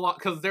 this is a lot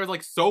because there's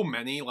like so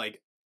many.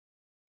 Like,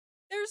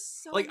 there's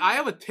so like many. I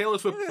have a Taylor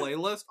Swift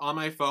playlist on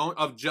my phone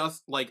of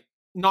just like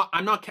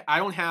I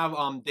don't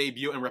have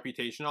debut and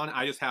reputation on it.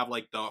 I just have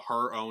like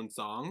her own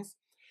songs,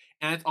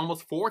 and it's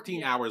almost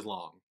 14 hours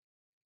long.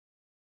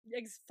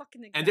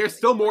 Fucking and there's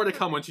still more to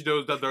come when she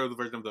does the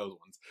version of those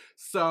ones.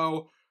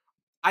 So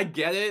I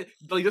get it.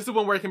 Like, this is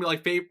one where it can be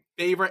like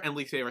favorite and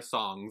least favorite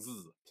songs,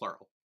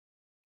 plural.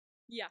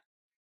 Yeah,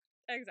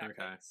 exactly.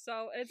 Okay.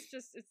 So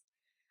it's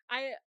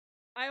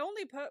I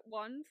only put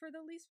one for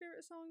the least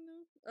favorite song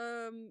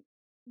though,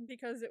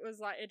 because it was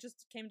like it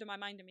just came to my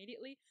mind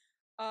immediately.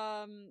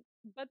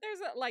 But there's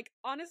like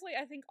honestly,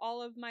 I think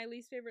all of my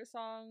least favorite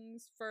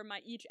songs for my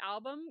each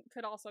album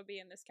could also be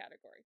in this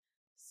category.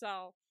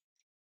 So,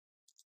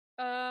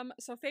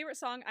 so favorite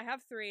song, I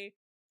have 3.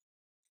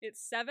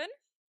 It's 7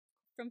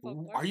 from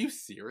Folklore. Are you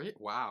serious?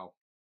 Wow.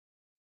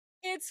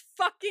 It's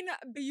fucking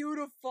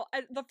beautiful.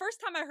 The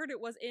first time I heard it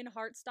was in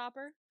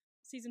Heartstopper,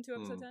 season 2,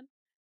 episode 10.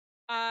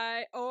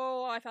 I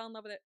fell in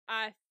love with it.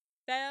 I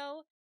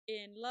fell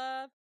in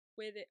love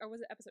with it, or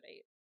was it episode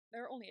 8?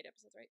 There are only 8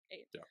 episodes, right?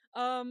 8. Yeah.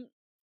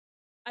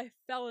 I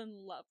fell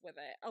in love with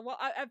it. Well,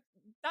 I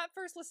that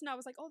first listen, I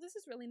was like, oh, this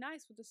is really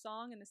nice with the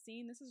song and the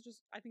scene. This is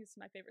just, I think this is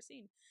my favorite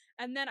scene.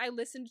 And then I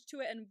listened to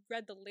it and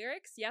read the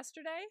lyrics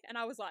yesterday, and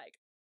I was like,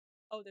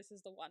 oh, this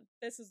is the one.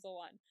 This is the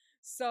one.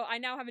 So I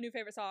now have a new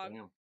favorite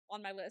song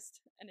on my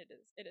list, and it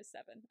is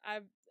 7.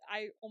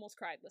 I almost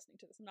cried listening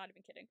to this. I'm not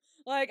even kidding.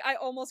 Like, I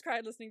almost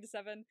cried listening to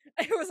 7.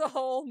 It was a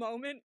whole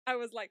moment. I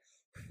was like,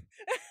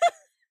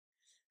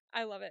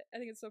 I love it. I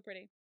think it's so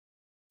pretty.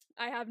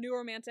 I have New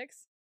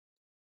Romantics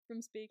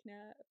from Speak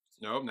Now.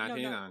 Nope,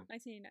 1989. No,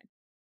 1989.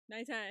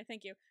 1989,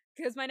 thank you.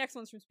 Because my next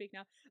one's from Speak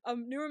Now.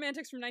 New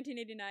Romantics from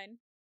 1989.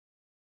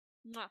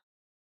 Mwah.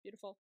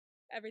 Beautiful.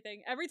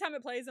 Everything. Every time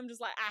it plays, I'm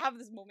just like, I have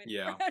this moment.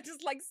 Yeah.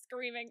 just like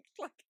screaming.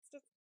 Like, it's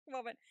just a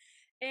moment.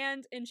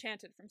 And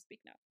Enchanted from Speak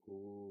Now.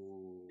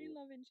 Ooh. I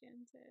love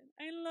Enchanted.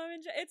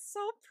 It's so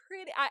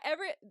pretty.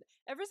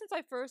 Ever since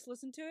I first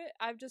listened to it,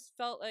 I've just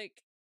felt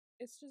like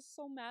it's just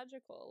so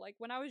magical. Like,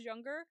 when I was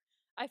younger,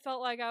 I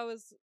felt like I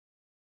was,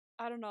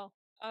 I don't know.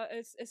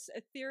 It's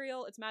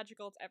ethereal, it's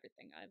magical, it's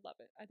everything. I love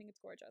it. I think it's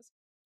gorgeous.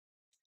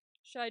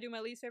 Should I do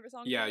my least favorite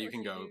song? Yeah, you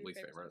can go least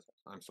favorite.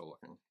 I'm still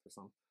looking for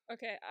some.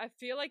 Okay, I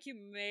feel like you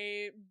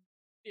may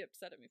be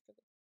upset at me for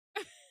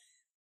this.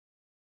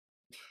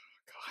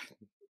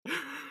 God.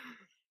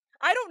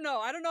 I don't know.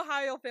 I don't know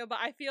how you'll feel, but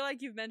I feel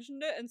like you've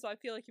mentioned it, and so I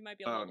feel like you might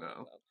be a little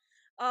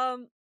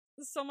no.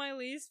 So my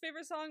least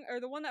favorite song, or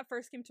the one that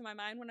first came to my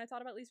mind when I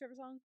thought about least favorite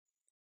song,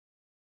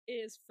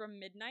 is from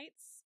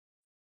Midnights.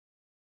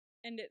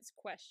 And it's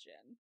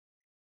Question.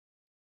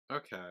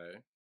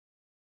 Okay.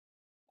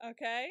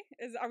 Okay?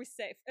 Are we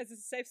safe? Is this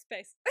a safe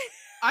space?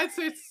 I'd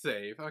say it's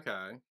safe.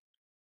 Okay.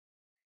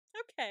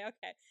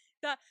 Okay.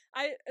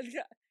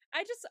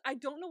 I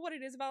don't know what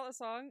it is about the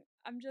song.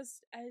 I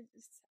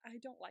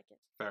don't like it.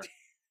 Fair.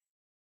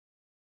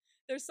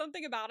 There's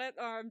something about it,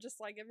 or I'm just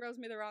like, it rubs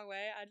me the wrong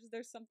way.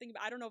 There's something,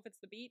 I don't know if it's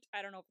the beat,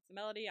 I don't know if it's the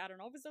melody, I don't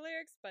know if it's the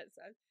lyrics, but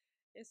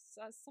it's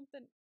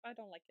something, I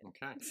don't like it.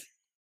 Okay.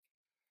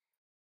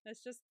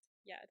 It's just,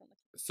 yeah, I don't like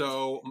it.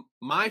 So,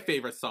 my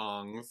favorite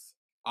songs,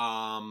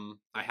 I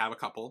have a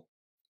couple.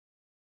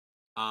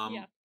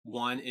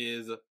 One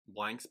is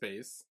Blank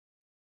Space.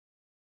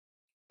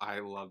 I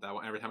love that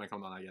one. Every time I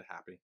come on, I get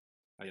happy.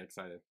 I get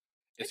excited.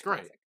 It's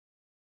great. Classic.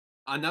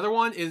 Another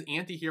one is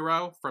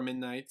Anti-Hero from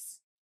Midnights.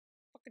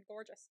 Fucking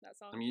gorgeous, that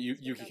song. I mean,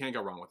 you can't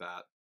go wrong with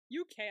that.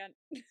 You can't.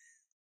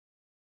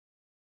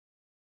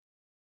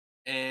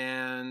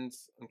 And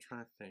I'm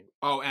trying to think.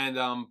 Oh, and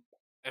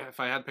if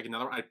I had to pick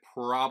another one, I'd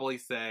probably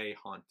say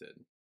Haunted.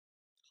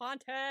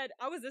 Haunted.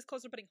 I was this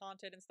close to putting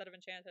Haunted instead of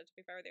Enchanted, to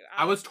be fair with you.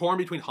 I was torn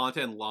between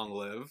Haunted and Long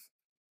Live,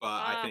 but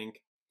I Ah. think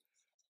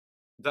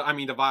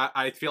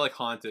I feel like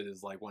Haunted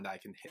is like one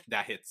that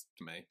that hits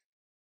to me.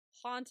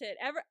 Haunted.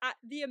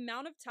 The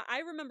amount of time I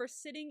remember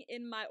sitting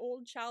in my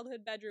old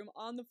childhood bedroom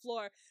on the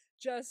floor,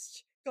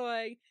 just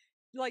going,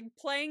 like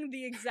playing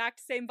the exact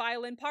same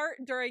violin part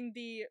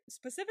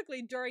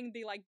specifically during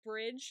the like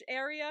bridge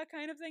area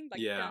kind of thing, like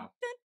Yeah. dun,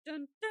 dun,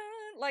 dun,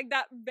 dun, like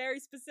that very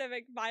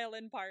specific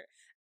violin part.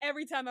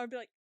 Every time I would be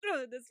like,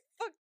 "Ugh, this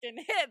fucking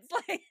hits!"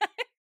 Like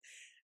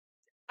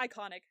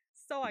iconic,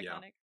 so iconic. Yeah.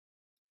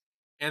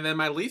 And then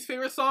my least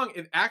favorite song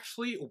is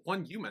actually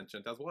one you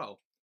mentioned as well.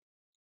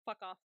 Fuck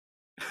off.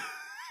 Oh,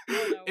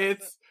 no, what is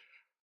It's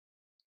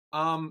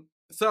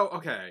so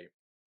okay.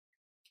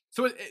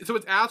 So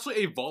it's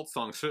actually a vault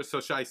song. So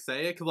should I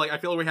say it? Because like I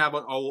feel like we have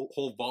a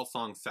whole vault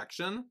song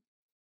section.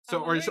 So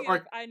I'm wondering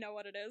if I know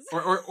what it is.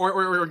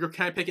 or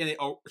can I pick any?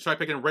 Or should I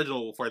pick an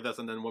original for this,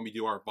 and then when we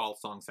do our vault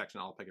song section,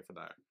 I'll pick it for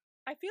that.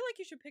 I feel like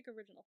you should pick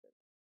original first.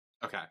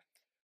 Okay,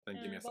 then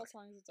give me a vault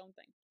second. song is its own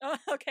thing. Oh,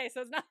 okay,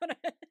 so it's not what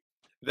I...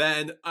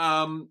 Then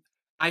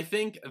I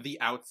think The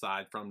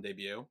Outside from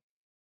debut.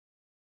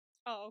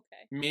 Oh,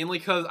 okay. Mainly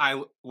because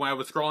when I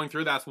was scrolling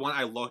through, that's one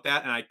I looked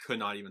at and I could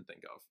not even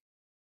think of.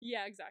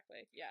 Yeah,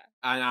 exactly. Yeah.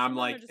 And I'm Some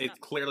like, are just it's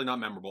not clearly not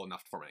memorable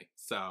enough for me.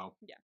 So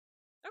Yeah.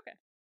 Okay.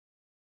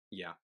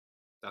 yeah,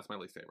 that's my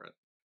least favorite.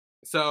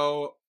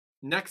 So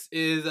next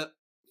is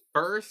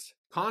first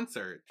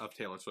concert of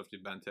Taylor Swift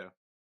you've been to.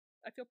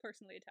 I feel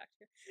personally attacked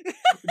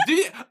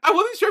here. I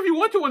wasn't sure if you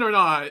went to one or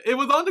not. It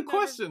was on the Never.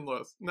 question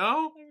list.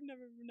 No? I've never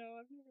been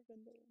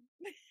to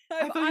one.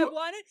 I thought I you-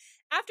 wanted,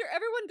 after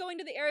everyone going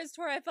to the Eras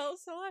tour, I felt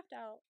so left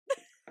out.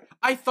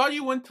 I thought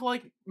you went to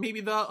like maybe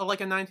the like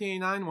a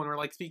 1989 one or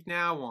like Speak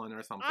Now one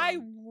or something. I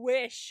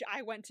wish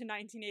I went to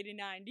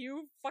 1989. Do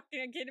you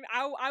fucking kidding me?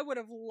 I would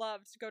have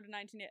loved to go to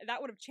 1989. That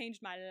would have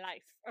changed my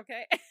life.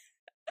 Okay.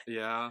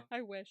 Yeah.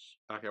 I wish.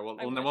 Okay. Well,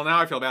 I well, wish. well, now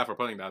I feel bad for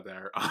putting that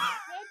there. That's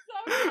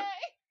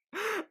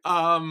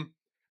okay.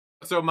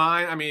 So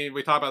mine, I mean,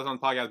 we talked about this on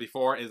the podcast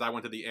before, is I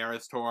went to the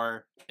Eras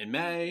tour in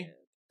May.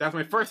 That's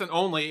my first and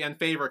only and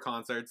favorite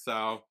concert,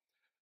 so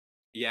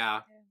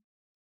yeah.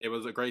 It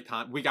was a great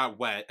time. We got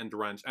wet and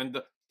drenched, and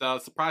the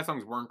surprise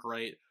songs weren't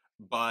great,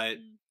 but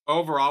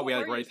overall we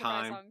had a great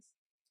time. Songs?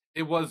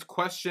 It was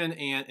Question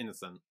and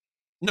Innocent.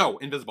 No,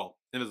 Invisible.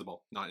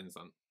 Invisible, not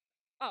Innocent.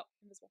 Oh,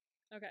 Invisible.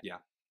 Okay. Yeah.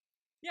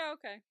 Yeah,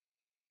 okay.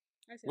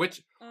 I see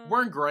Which that.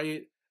 weren't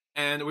great,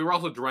 and we were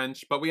also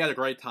drenched, but we had a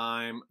great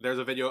time. There's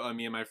a video of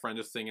me and my friend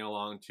just singing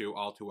along to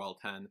All Too Well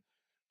 10.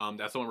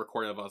 That's someone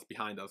recorded of us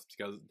behind us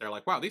because they're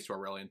like, wow, these two are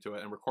really into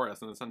it, and record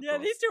us and then send it to Yeah,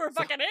 us. these two are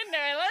fucking in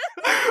there.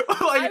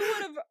 Like, I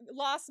would have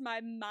lost my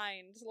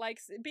mind. Like,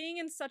 being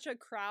in such a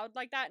crowd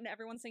like that and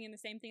everyone singing the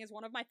same thing is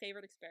one of my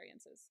favorite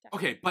experiences.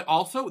 okay, but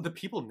also the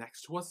people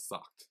next to us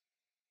sucked.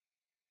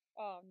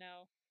 Oh,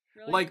 no.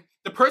 Really? Like,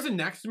 the person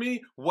next to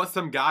me was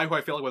some guy who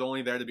I feel like was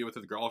only there to be with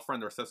his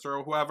girlfriend or sister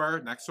or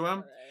whoever next to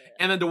him.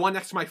 And then the one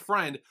next to my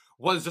friend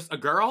was just a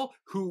girl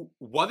who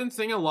wasn't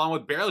singing along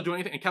with, barely doing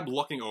anything, and kept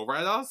looking over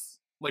at us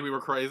like we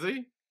were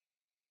crazy.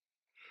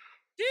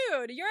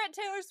 Dude, you're at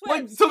Taylor Swift.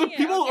 Like, so the sing it,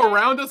 people okay?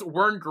 around us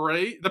weren't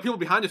great. The people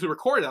behind us who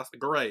recorded us,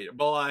 great.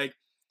 But, like,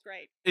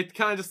 Great. it's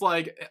kind of just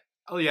like,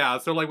 oh yeah,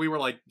 so, like, we were,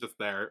 like, just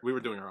there. We were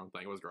doing our own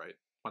thing. It was great.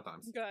 Fun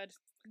times. Good.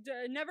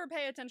 Never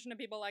pay attention to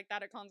people like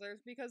that at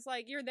concerts because,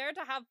 like, you're there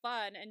to have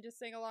fun and just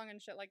sing along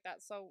and shit like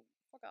that. So,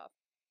 fuck off.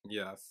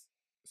 Yes.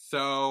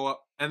 So,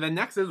 and then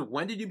next is,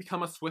 when did you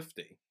become a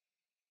Swiftie?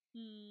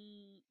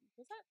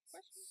 Was that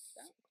question?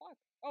 That clock?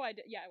 Oh, I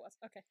did. Yeah, it was.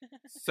 Okay.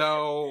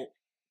 So,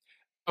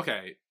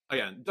 okay,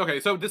 again, okay,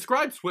 so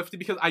describe Swiftie,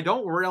 because I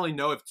don't really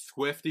know if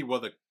Swiftie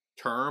was a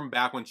term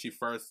back when she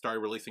first started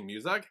releasing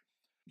music,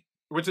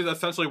 which is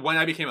essentially when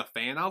I became a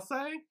fan, I'll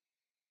say.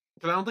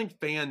 Because I don't think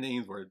fan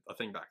names were a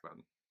thing back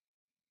then.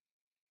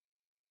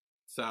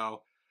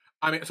 So,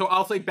 I mean, so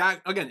I'll say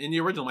back, again, in the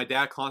original, my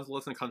dad constantly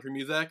listened to country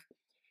music,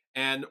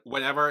 and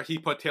whenever he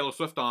put Taylor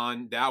Swift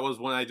on, that was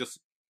when I just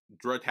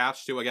drew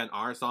attached to, again,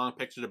 our song,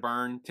 Picture to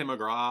Burn, Tim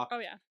McGraw. Oh,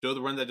 yeah. Those are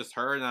the ones I just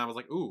heard, and I was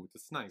like, ooh,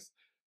 this is nice.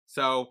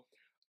 So,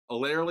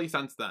 literally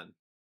since then.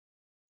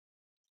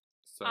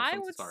 So, I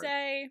since the would start.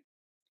 say,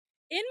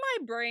 in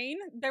my brain,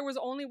 there was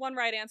only one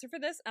right answer for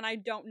this, and I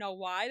don't know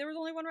why there was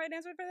only one right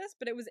answer for this,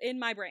 but it was in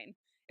my brain.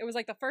 It was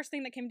like the first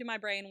thing that came to my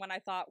brain when I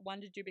thought, when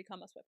did you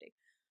become a Swiftie?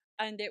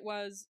 And it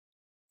was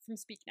from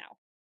Speak Now.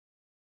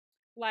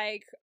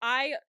 Like,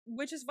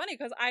 which is funny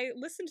because I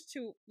listened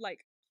to,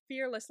 like,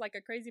 Fearless Like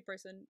a Crazy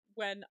Person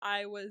when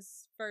I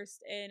was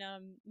first in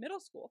middle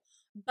school.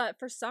 But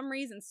for some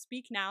reason,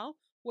 Speak Now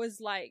was,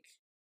 like,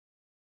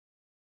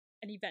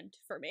 an event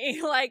for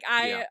me. Like,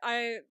 I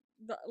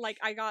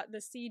got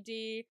the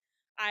CD,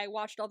 I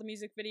watched all the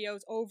music videos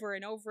over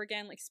and over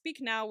again. Like, Speak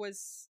Now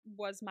was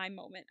my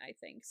moment, I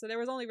think. So there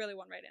was only really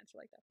one right answer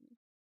like that for me.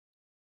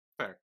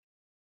 Fair.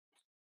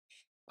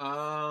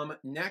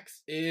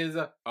 Next is,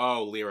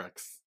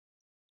 lyrics.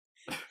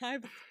 I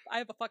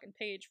have a fucking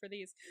page for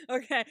these.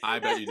 Okay. I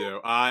bet you do.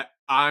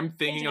 I'm Page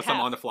thinking and of a some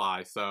half. on the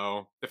fly,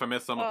 so if I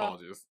miss some, Uh,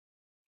 apologies.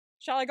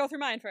 Shall I go through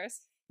mine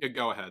first?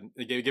 Go ahead.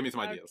 Give me some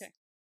ideas. Okay.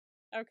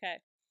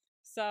 Okay.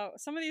 So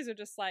some of these are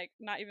just like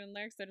not even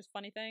lyrics; they're just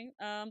funny thing.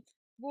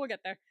 We'll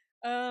get there.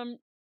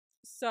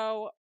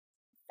 So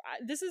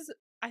this is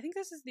I think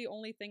this is the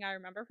only thing I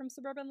remember from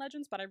Suburban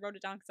Legends, but I wrote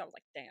it down because I was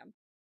like, damn.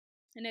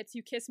 And it's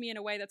 "You kiss me in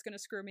a way that's gonna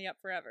screw me up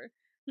forever."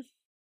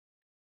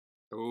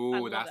 Ooh,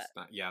 love that's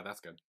that. yeah, that's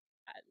good.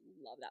 I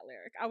love that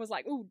lyric. I was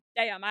like, ooh,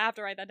 damn, I have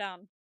to write that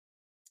down.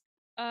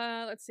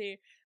 Let's see.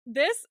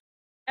 This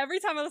every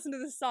time I listen to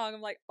this song,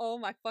 I'm like, oh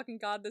my fucking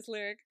god, this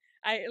lyric.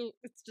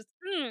 It's just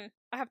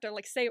I have to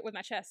like say it with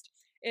my chest.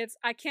 It's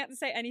 "I can't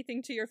say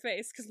anything to your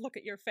face because look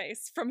at your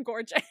face" from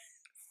Gorgeous.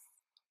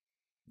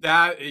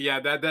 That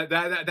hits.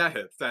 That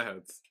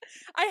hits.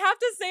 I have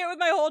to say it with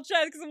my whole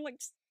chest because I'm like,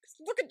 just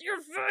look at your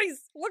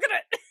face, look at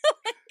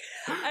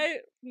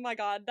it. My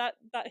god, that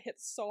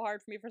hits so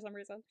hard for me for some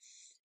reason.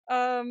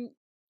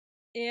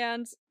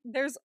 And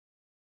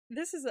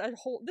this is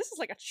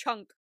like a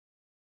chunk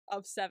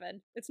of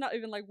 7. It's not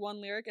even like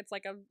one lyric, it's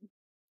like a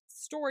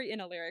story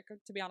in a lyric,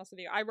 to be honest with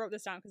you. I wrote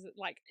this down because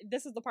like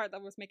this is the part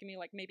that was making me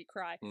like maybe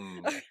cry.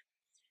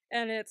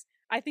 And it's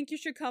 "I think you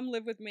should come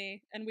live with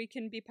me and we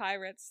can be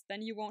pirates,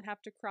 then you won't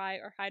have to cry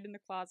or hide in the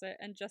closet,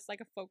 and just like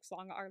a folk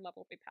song our love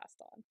will be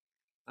passed on."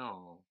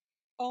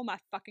 Oh my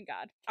fucking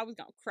god, I was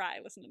gonna cry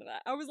listening to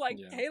that. I was like,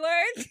 Yeah.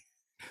 Taylor,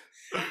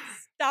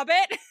 stop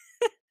it.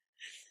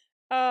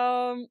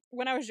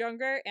 When I was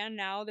younger and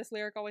now, this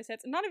lyric always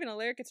hits. Not even a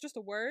lyric, it's just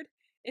a word.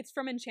 It's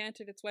from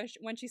Enchanted. It's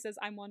when she says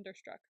 "I'm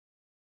wonderstruck."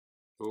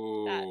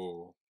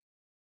 Ooh.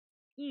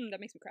 That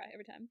makes me cry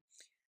every time.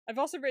 I've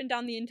also written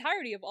down the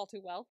entirety of "All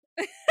Too Well."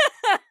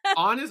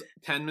 Honest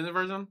 10-minute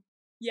version?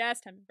 Yes,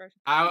 10-minute version.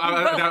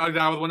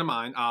 That was one of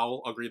mine.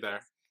 I'll agree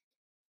there.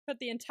 But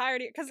the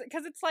entirety,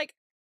 because it's like,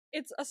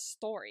 it's a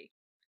story.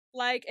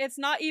 Like, it's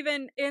not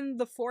even in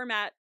the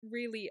format,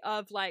 really,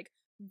 of, like,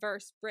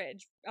 verse,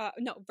 bridge.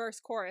 No, verse,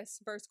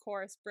 chorus,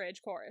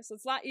 bridge, chorus.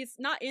 It's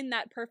not in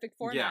that perfect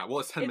format. Yeah, well,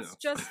 it's 10 minutes.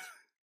 It's just,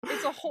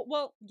 it's a whole,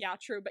 well, yeah,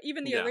 true, but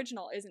even the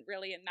original isn't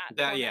really in that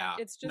format. Yeah.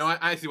 It's just, no,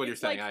 I see what you're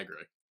saying. Like, I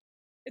agree.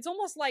 It's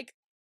almost like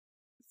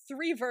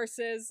 3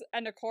 verses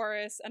and a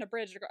chorus and a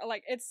bridge.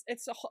 Like, it's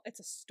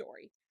a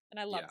story, and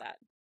I love that.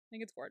 I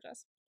think it's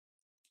gorgeous.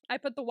 I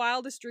put the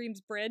 "Wildest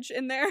Dreams" bridge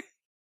in there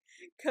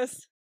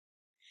because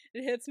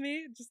it hits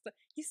me. Just the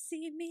 "you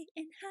see me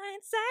in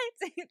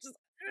hindsight." It's just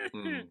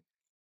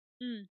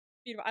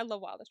beautiful. I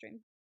love "Wildest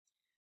Dreams."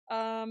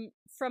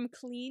 From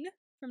Clean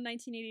from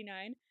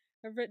 1989,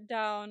 I've written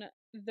down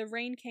 "The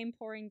rain came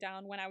pouring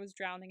down when I was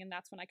drowning, and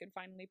that's when I could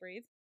finally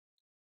breathe."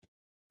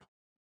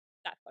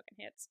 That fucking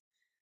hits.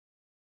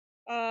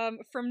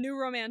 From New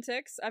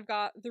Romantics, I've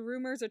got "The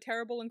rumors are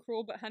terrible and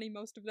cruel, but honey,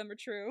 most of them are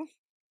true."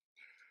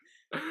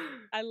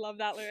 I love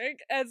that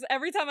lyric. As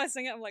every time I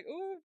sing it, I'm like,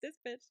 ooh, this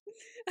bitch.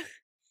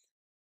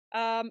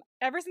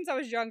 Ever since I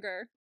was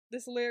younger,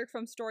 this lyric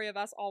from "Story of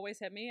Us" always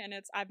hit me, and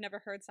it's "I've never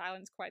heard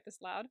silence quite this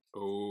loud."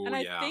 Oh, and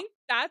I think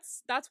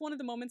that's one of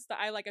the moments that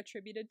I like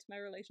attributed to my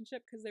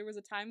relationship, because there was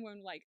a time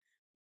when like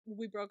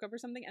we broke up or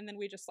something, and then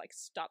we just like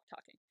stopped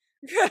talking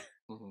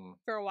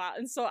for a while,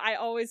 and so I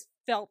always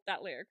felt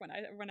that lyric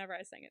whenever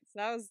I sang it.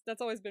 So that's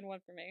always been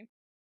one for me.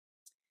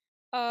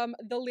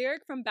 The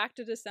lyric from "Back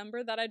to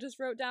December" that I just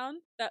wrote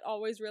down that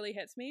always really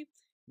hits me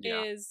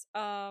is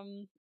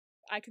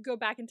 "I could go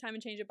back in time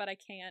and change it, but I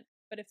can't.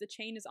 But if the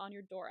chain is on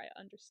your door, I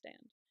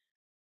understand."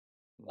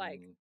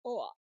 Like,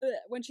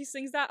 when she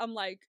sings that, I'm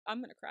like,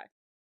 I'm gonna cry.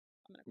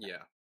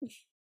 Yeah.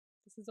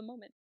 This is a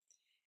moment.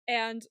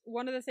 And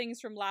one of the things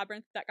from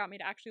Labyrinth that got me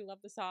to actually love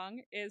the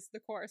song is the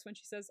chorus when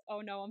she says, "Oh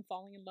no, I'm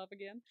falling in love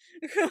again."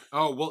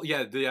 Oh, well,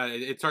 yeah,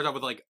 it starts off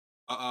with like,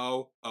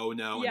 oh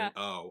no, and then,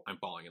 oh, I'm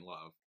falling in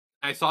love.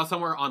 I saw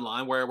somewhere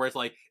online where it's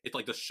like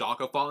the shock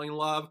of falling in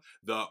love,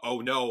 the oh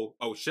no,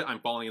 oh shit, I'm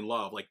falling in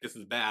love, like this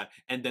is bad,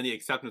 and then the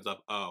acceptance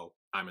of, oh,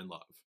 I'm in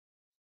love.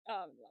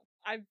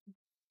 I'm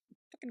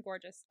fucking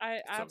gorgeous.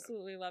 I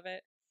absolutely love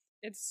it.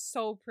 It's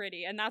so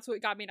pretty, and that's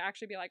what got me to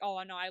actually be like,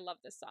 oh no, I love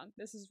this song.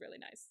 This is really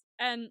nice.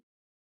 And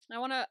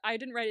I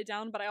didn't write it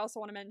down, but I also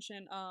want to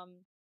mention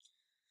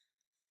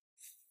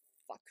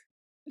fuck.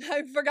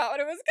 I forgot what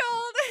it was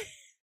called.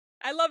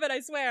 I love it,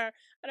 I swear.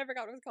 I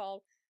forgot what it was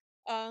called.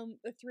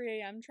 The 3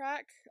 a.m.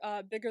 track,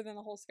 "Bigger Than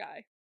the Whole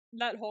Sky."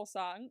 That whole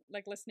song,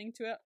 like listening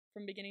to it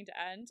from beginning to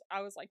end,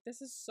 I was like,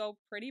 this is so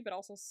pretty, but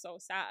also so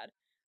sad.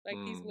 Like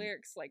these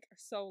lyrics, like are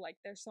so like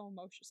there's so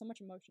much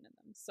emotion in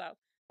them. So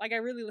like I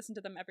really listen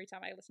to them every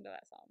time I listen to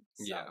that song.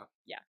 So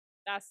yeah,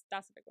 that's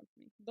a big one for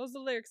me. Those are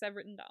the lyrics I've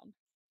written down.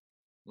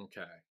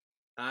 Okay,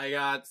 I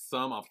got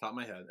some off the top of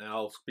my head, and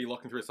I'll be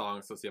looking through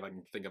songs to see if I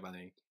can think of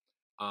any.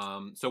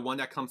 So one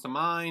that comes to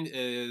mind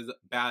is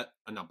not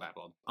Bad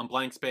Blood. On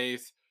Blank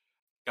Space,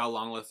 got a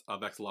long list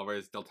of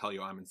ex-lovers. They'll tell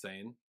you I'm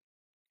insane.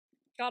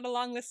 Got a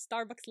long list.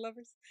 Starbucks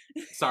lovers.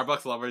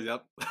 Starbucks lovers.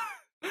 Yep.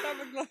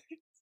 Starbucks lovers.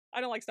 I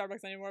don't like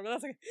Starbucks anymore, but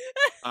that's okay.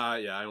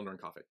 Yeah, I don't drink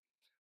coffee.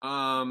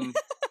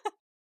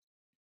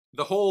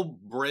 the whole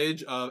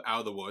bridge of Out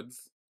of the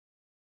Woods.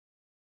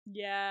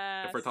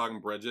 Yes. If we're talking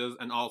bridges,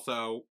 and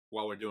also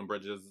while we're doing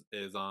bridges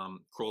is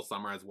Cruel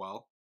Summer as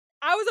well.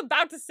 I was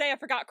about to say I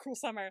forgot Cruel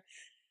Summer.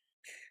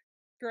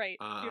 Great.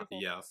 Beautiful.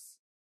 Yes.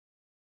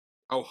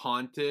 Oh,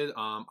 Haunted.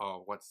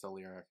 Oh, what's the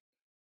lyric?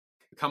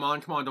 Come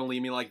on, don't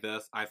leave me like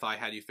this. I thought I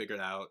had you figured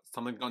out.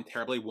 Something's gone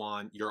terribly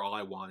wrong. You're all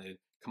I wanted.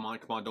 Come on,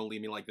 don't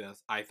leave me like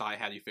this. I thought I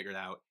had you figured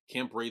out.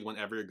 Can't breathe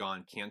whenever you're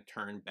gone. Can't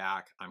turn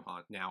back.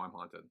 Now I'm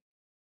haunted.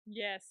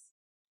 Yes.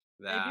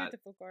 A That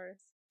beautiful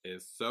chorus.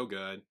 is so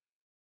good.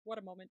 What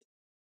a moment.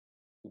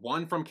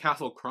 One from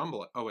Castle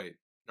Crumble. Oh wait,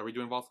 are we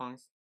doing vault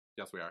songs?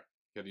 Yes, we are.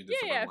 You did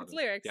Summer in If London. it's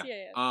lyrics.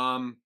 Yeah.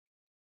 Yeah.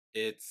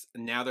 It's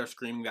Now They're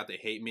Screaming That They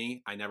Hate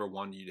Me. I Never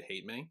Wanted You to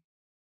Hate Me.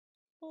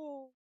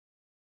 Oh.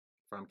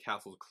 From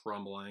Castles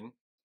Crumbling.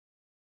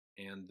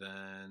 And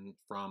then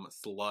from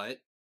Slut,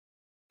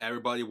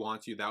 Everybody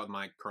Wants You, That Was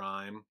My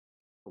Crime.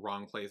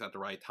 Wrong Place at the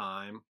Right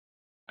Time.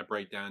 I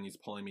break down, he's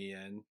pulling me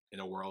in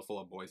a world full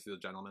of boys, he's a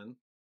gentleman.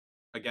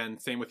 Again,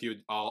 same with you,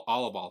 all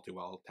of All Too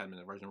Well,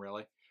 10-minute version,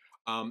 really.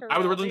 I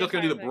was originally just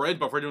going to do the bridge,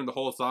 but if we're doing the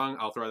whole song,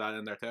 I'll throw that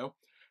in there too.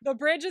 The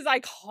bridge is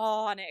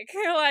iconic.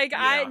 Like,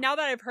 Yeah. now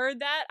that I've heard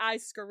that, I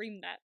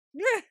scream that.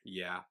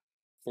 Yeah.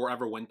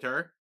 Forever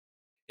Winter.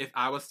 If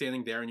I was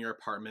standing there in your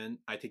apartment,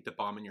 I'd take the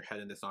bomb in your head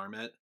and disarm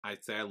it.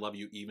 I'd say I love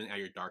you even at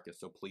your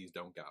darkest, so please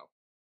don't go.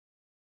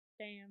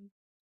 Damn.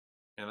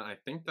 And I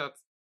think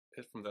that's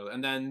it from those.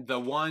 And then the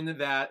one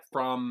that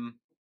from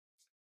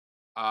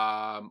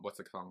what's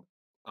the song?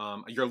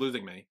 You're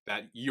Losing Me,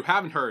 that you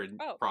haven't heard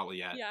probably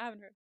yet. Yeah, I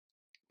haven't heard.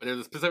 But there's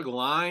a specific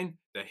line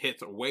that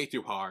hits way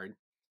too hard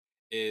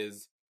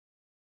is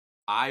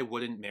I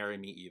wouldn't marry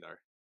me either.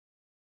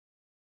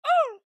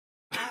 Oh!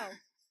 Ow.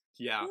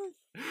 Yeah.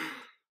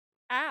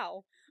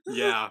 Ow.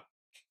 Yeah.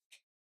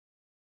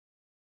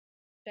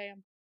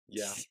 Damn.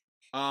 Yeah.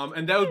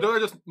 And those are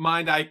just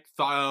mine that I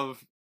thought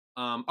of.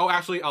 Oh,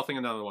 actually, I'll think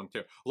of another one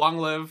too. Long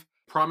Live.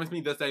 Promise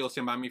me this day you'll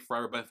stand by me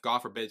forever, but if God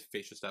forbid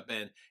fate should step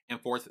in and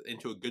force it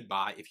into a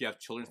goodbye, if you have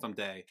children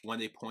someday, when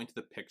they point to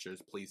the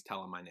pictures, please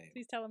tell them my name.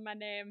 Please tell him my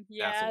name.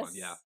 Yes. That's the one,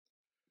 yeah.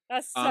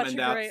 That's such and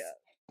a that's great...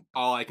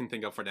 all I can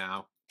think of for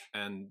now.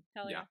 And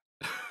Hell yeah.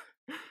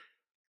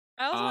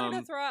 I also wanted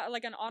to throw out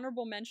like an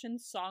honorable mention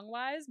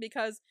song-wise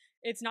because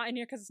it's not in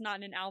here because it's not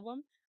in an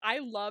album. I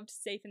loved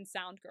Safe and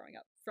Sound growing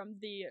up from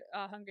the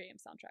Hunger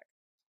Games soundtrack.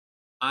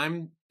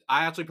 I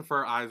actually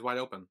prefer Eyes Wide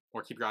Open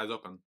or Keep Your Eyes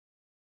Open.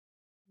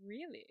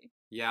 Really?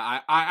 Yeah,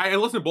 I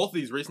listened to both of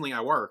these recently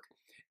at work,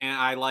 and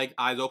I like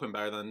Eyes Open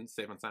better than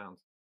Safe and Sound.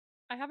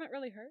 I haven't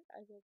really heard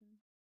Eyes Open.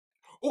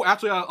 Oh,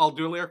 actually, I'll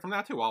do a lyric from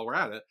that too while we're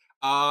at it.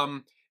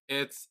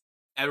 It's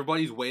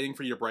everybody's waiting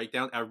for you to break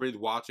down. Everybody's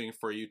watching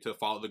for you to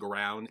fall to the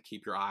ground.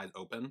 Keep your eyes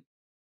open.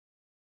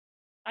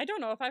 I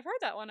don't know if I've heard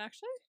that one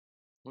actually.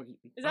 Well,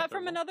 is that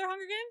from another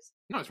Hunger Games?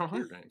 No, it's from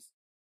Hunger Games.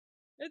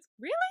 It's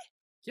really?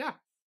 Yeah.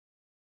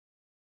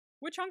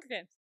 Which Hunger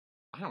Games?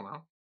 I don't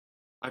know.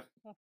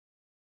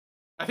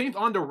 I think it's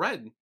on the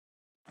Red.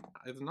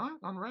 Is it not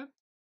on Red?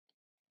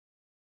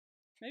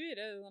 Maybe it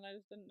is, and I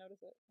just didn't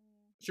notice it.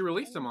 She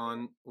released them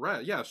on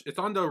Red. Yeah, it's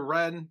on the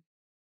Red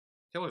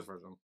Taylor's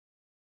version.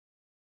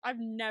 I've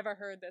never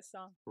heard this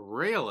song.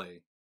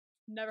 Really?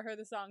 Never heard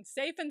the song.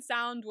 Safe and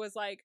Sound was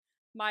like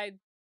my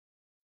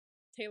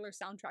Taylor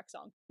soundtrack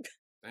song.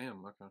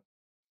 Damn, okay.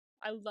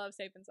 I love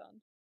Safe and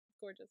Sound.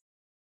 Gorgeous.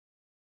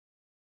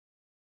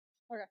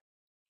 Okay.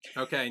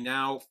 Okay,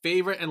 now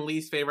favorite and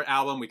least favorite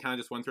album. We kind of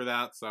just went through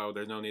that, so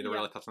there's no need to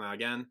really touch on that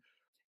again.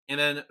 And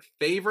then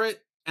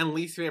favorite and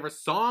least favorite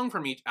song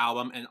from each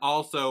album, and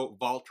also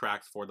vault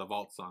tracks for the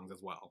vault songs as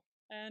well.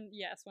 And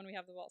yes, when we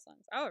have the vault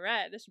songs. All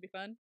right, this should be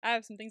fun. I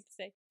have some things to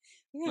say.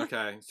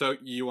 Okay, so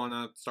you want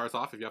to start us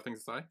off if you have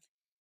things to say?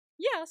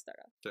 Yeah, I'll start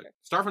off. Okay. Sure.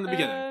 Start from the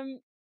beginning.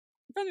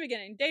 From the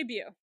beginning.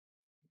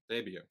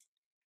 Debut.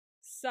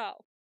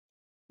 So,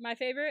 my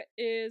favorite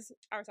is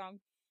our song.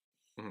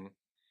 Mm-hmm.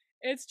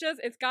 It's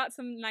got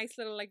some nice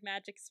little like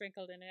magic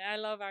sprinkled in it. I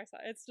love our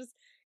song. It's just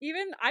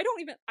I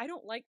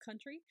don't like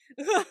country.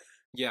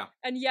 Yeah.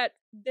 And yet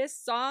this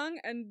song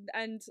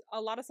and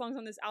a lot of songs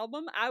on this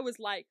album, I was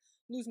like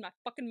losing my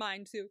fucking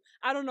mind too.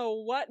 I don't know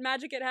what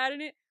magic it had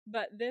in it,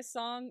 but this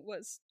song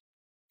was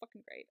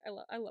fucking great.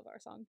 I love our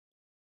song.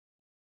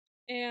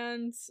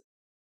 And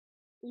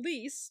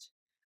least,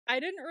 I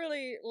didn't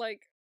really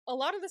like. A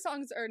lot of the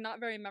songs are not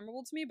very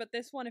memorable to me, but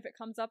this one, if it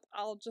comes up,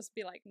 I'll just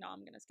be like, no,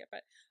 I'm gonna skip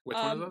it. Which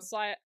one is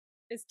this?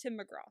 It's Tim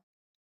McGraw.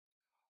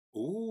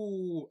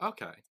 Ooh,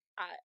 okay.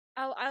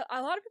 A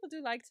lot of people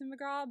do like Tim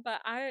McGraw, but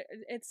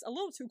it's a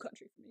little too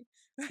country for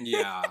me.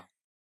 Yeah.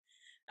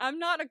 I'm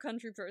not a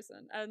country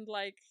person, and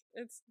like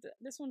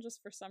this one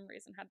just for some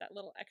reason had that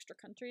little extra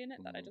country in it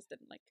that I just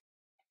didn't like.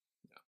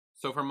 Yeah.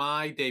 So for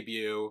my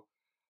debut,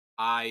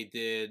 I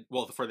did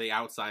for the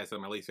Outside, so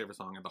my least favorite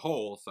song in the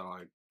whole. So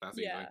that's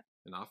easy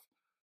enough.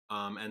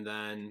 And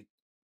then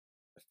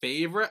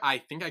favorite, I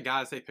think I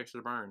gotta say Picture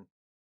to Burn.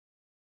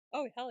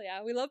 Oh hell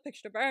yeah, we love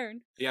Picture to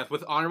Burn. Yes,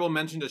 with honorable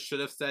mention to Should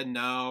Have Said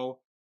No,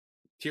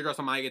 Teardrops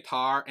on My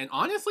Guitar, and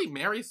honestly,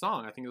 Mary's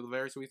song. I think it was a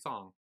very sweet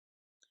song.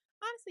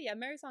 honestly, yeah,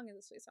 Merry Song is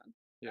a sweet song.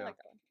 I Yeah. like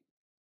that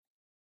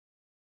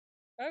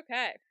one.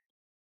 Okay.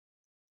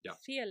 Yeah.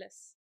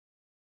 Fearless.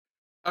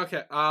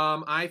 Okay.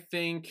 I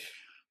think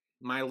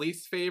my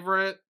least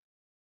favorite.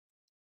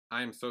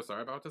 I am so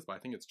sorry about this, but I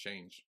think it's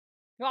Change.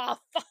 Oh,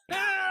 fuck.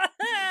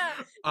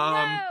 Um,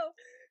 No!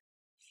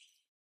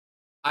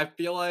 I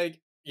feel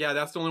like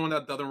that's the only one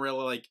that doesn't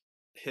really like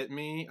hit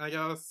me, I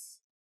guess.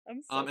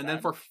 I'm so And then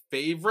sad. for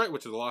favorite,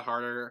 which is a lot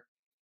harder,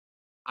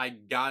 I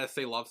gotta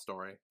say Love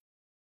Story.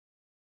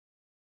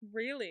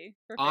 Really?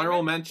 For Honorable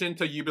favorite? mention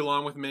to You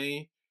Belong With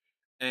Me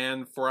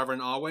and Forever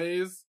and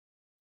Always.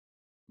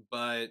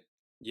 But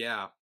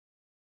yeah.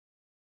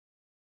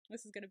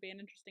 This is gonna be an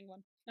interesting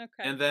one.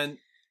 Okay. And then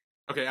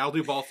okay, I'll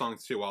do Vault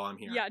songs too while I'm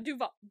here. Yeah, do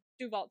vault.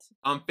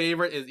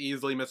 Favorite is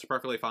easily Mr.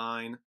 Perfectly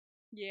Fine.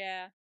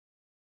 Yeah.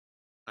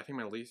 I think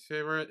my least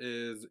favorite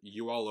is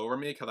You All Over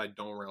Me because I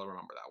don't really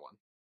remember that one.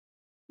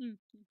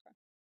 Okay.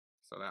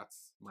 So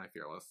that's my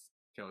Fearless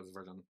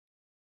version.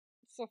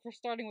 So if we're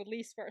starting with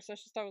least first, I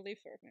should start with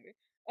least first, maybe.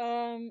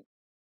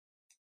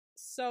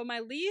 So my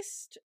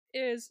least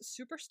is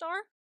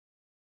Superstar.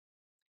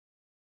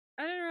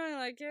 I didn't really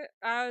like it.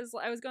 I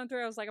was going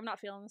through. I was like, I'm not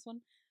feeling this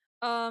one.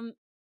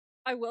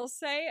 I will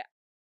say,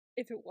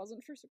 if it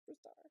wasn't for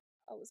Superstar,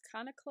 I was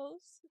kind of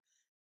close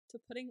to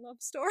putting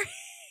Love Story.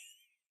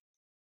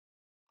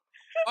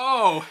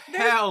 Oh,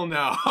 hell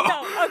no.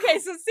 No, okay,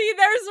 so see,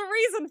 there's a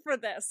reason for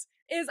this.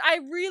 Is I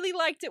really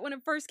liked it when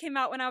it first came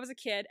out when I was a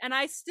kid, and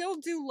I still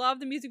do love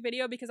the music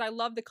video because I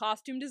love the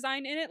costume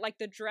design in it, like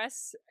the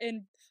dress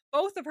in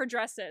both of her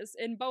dresses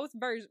in both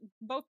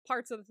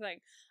parts of the thing.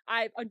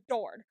 I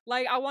adored.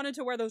 Like I wanted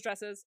to wear those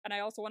dresses, and I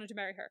also wanted to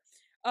marry her.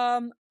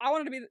 I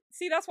wanted to be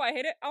that's why I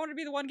hate it. I wanted to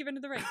be the one given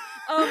to the ring.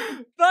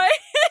 But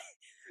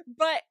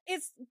but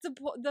it's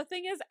the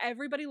thing is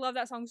everybody loved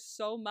that song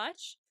so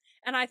much.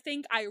 And I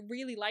think I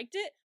really liked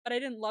it, but I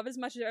didn't love as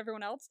much as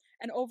everyone else.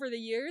 And over the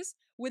years,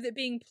 with it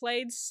being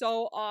played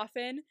so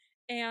often,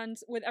 and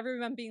with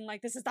everyone being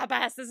like, this is the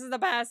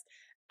best,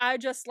 I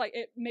just, like,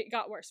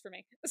 got worse for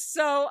me.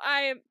 So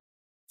I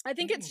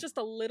think it's just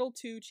a little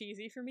too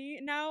cheesy for me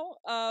now.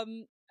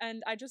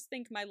 And I just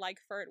think my like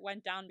for it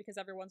went down because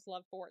everyone's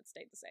love for it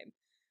stayed the same.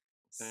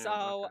 Damn,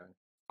 So... okay.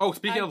 Oh,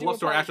 speaking of Love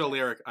Story, actual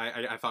apologize.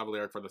 lyric, I thought of a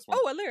lyric for this one.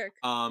 Oh, a lyric.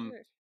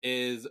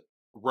 Is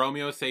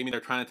Romeo saying they're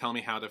trying to tell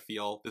me how to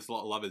feel. This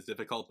love is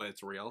difficult, but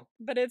it's real.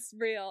 But it's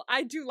real.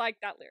 I do like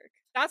that lyric.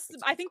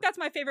 I think that's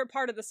my favorite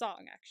part of the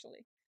song,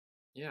 actually.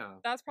 Yeah.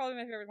 That's probably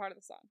my favorite part of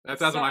the song. That's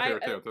my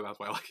favorite too, so that's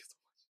why I like it so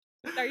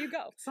much. There you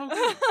go. So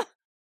good.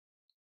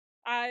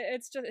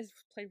 It's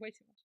played way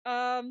too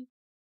much.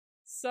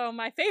 So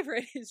my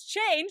favorite is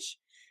Change.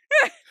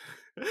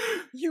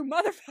 You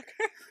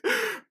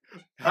motherfucker.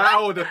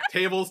 How the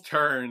tables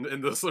turned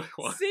in this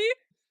one.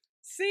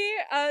 See,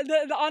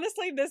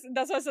 honestly,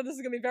 that's why I said this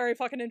is gonna be very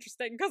fucking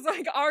interesting, because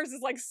like ours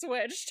is like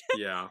switched.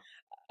 Yeah.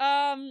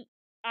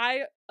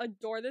 I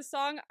adore this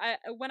song.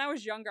 When I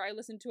was younger, I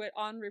listened to it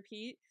on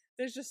repeat.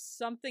 There's just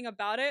something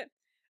about it,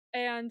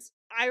 and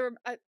I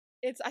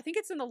think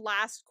it's in the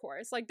last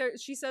chorus. Like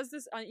she says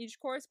this on each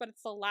chorus, but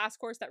it's the last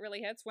chorus that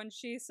really hits when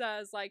she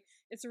says like,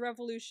 "It's a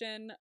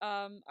revolution.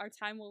 Our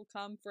time will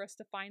come for us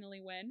to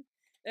finally win."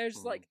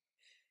 There's like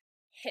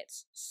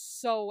hits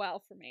so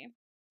well for me.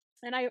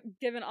 And I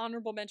give an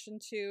honorable mention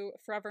to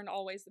Forever and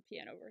Always, the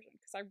piano version,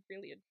 because I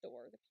really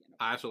adore the piano version.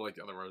 I actually like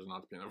the other version,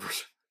 not the piano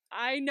version.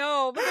 I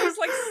know, but there's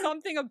like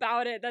something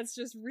about it that's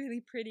just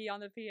really pretty on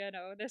the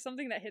piano. There's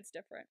something that hits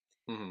different.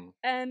 Mm-hmm.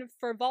 And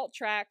for vault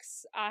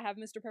tracks, I have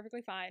Mr.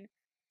 Perfectly Fine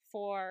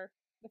for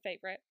the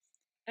favorite.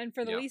 And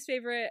for the least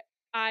favorite,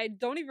 I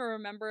don't even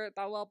remember it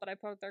that well, but I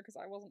put it there because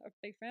I wasn't a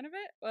big fan of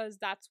it, was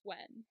That's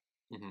When.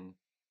 Mm-hmm.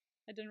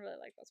 I didn't really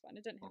like That's When.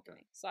 It didn't hit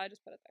me, so I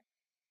just put it there.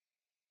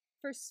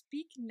 For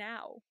Speak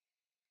Now.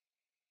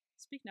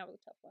 Speak Now was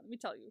a tough one. Let me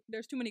tell you,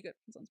 there's too many good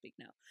ones on Speak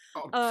Now.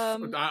 Oh,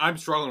 I'm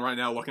struggling right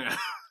now looking at it.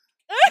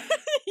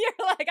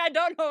 You're like, I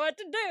don't know what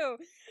to do.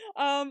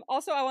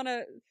 Also, I want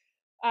to...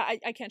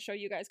 I can't show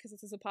you guys because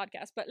this is a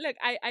podcast, but look,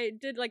 I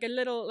did like a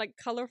little like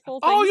colorful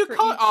thing.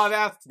 Oh, oh,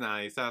 that's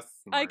nice. That's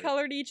smart. I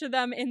colored each of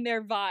them in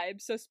their vibe.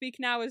 So Speak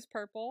Now is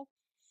purple.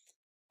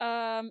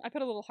 I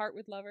put a little heart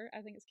with Lover.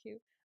 I think it's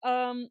cute.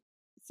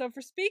 So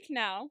for Speak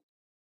Now,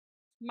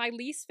 my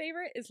least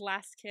favorite is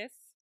Last Kiss.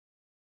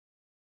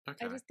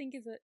 Okay. I just think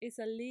it's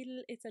a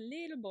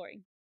little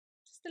boring,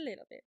 just a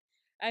little bit.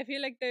 I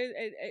feel like there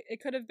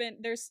could have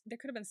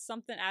been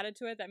something added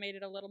to it that made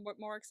it a little bit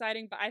more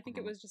exciting, but I think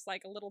it was just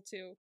like a little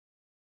too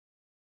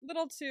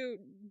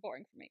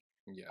boring for me.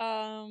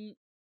 Yeah.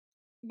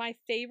 My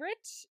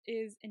favorite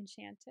is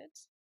Enchanted.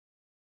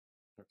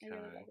 Okay. I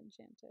really love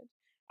Enchanted.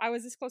 I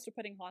was this close to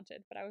putting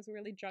Haunted, but I was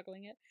really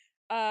juggling it.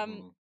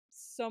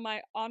 So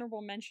my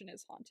honorable mention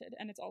is Haunted,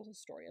 and it's also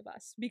Story of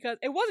Us, because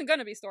it wasn't going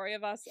to be Story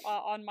of Us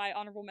on my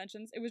honorable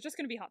mentions. It was just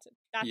going to be Haunted.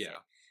 That's it.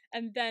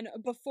 And then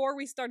before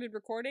we started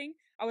recording,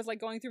 I was like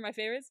going through my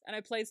favorites, and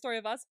I played Story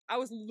of Us. I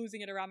was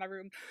losing it around my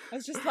room. I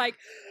was just like,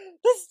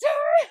 the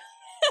story!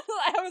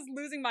 I was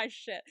losing my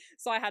shit,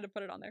 so I had to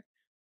put it on there.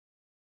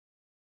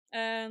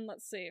 And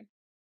let's see.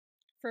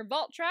 For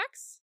vault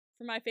tracks,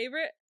 for my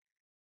favorite,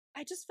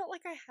 I just felt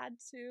like I had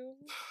to,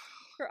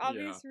 for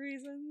obvious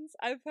reasons.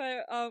 I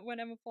put When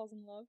Emma Falls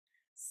in Love.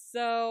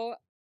 So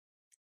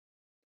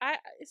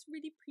it's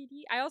really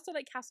pretty. I also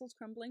like Castles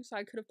Crumbling, so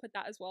I could have put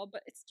that as well.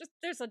 But it's just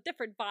there's a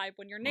different vibe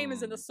when your name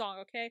is in the song.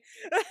 Okay.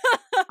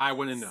 I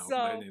wouldn't know. So,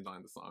 My name's not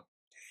in the song.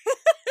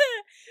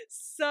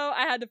 so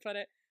I had to put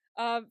it.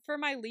 For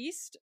my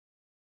least,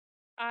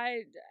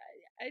 I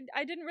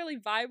didn't really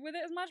vibe with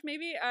it as much.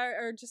 Maybe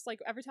or just like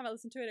every time I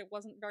listened to it, it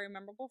wasn't very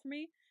memorable for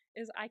me.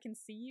 Is I Can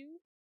See You.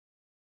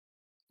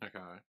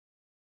 Okay.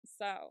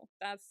 So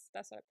that's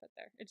what I put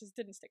there. It just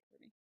didn't stick for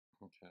me.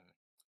 Okay.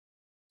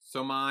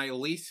 So my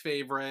least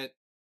favorite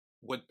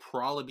would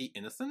probably be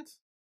Innocent.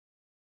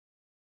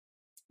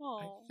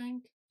 Oh. I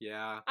think.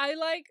 Yeah. I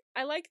like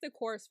the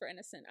chorus for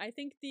Innocent. I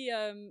think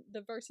the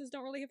verses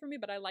don't really hit for me,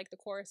 but I like the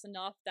chorus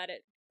enough that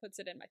it puts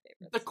it in my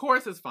favorites. The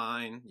chorus is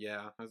fine.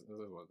 Yeah, this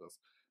is what it is.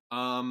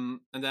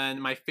 And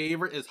then my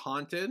favorite is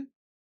Haunted,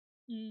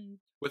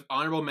 with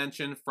honorable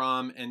mention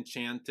from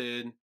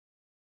Enchanted,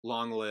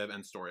 Long Live,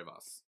 and Story of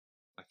Us.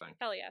 I think.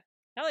 Hell yeah,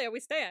 we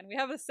stand. We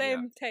have the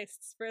same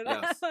tastes for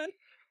that Yes. one.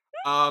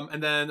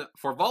 And then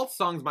for vault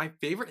songs, my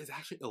favorite is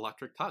actually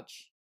Electric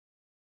Touch.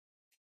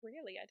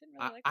 Really, I didn't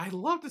really like. I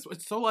love this.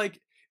 It's so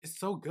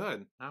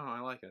good. I don't know. I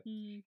like it.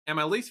 Mm. And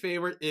my least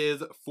favorite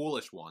is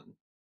Foolish One.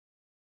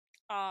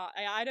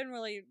 I didn't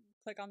really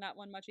click on that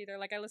one much either.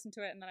 Like I listened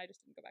to it and then I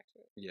just didn't go back to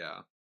it.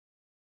 Yeah.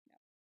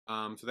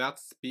 So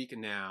that's Speak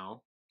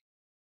Now.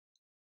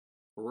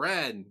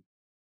 Red.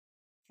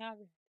 Not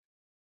really.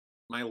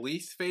 My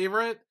least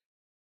favorite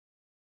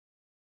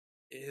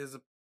is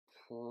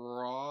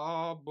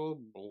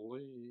probably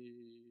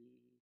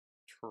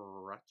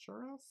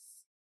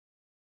Treacherous.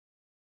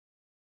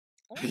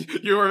 Oh.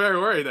 You were very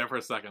worried there for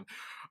a second.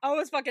 I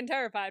was fucking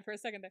terrified for a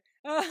second there.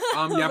 I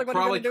Yeah, was like, what are you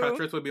probably gonna do?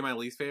 Treacherous would be my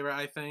least favorite,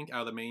 I think,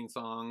 out of the main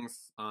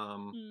songs. Yeah,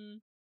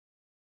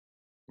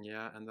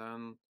 and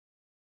then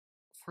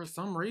for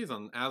some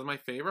reason, as my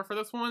favorite for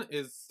this one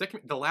is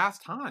The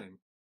Last Time.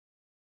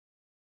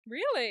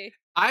 Really?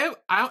 I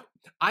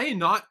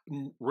not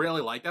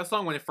really like that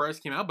song when it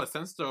first came out, but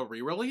since the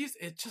re-release,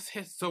 it just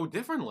hits so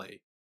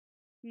differently.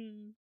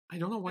 I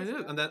don't know what it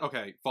is. And then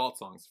okay, vault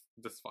songs.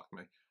 Just fuck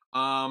me.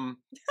 I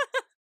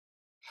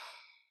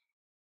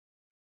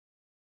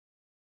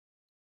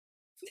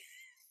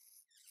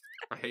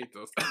hate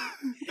this.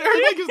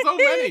 They're making so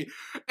many,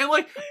 and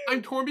like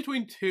I'm torn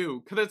between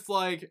two because it's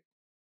like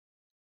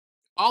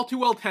All Too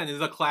Well 10 is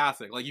a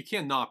classic. Like you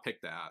can't not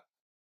pick that.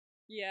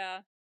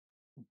 Yeah.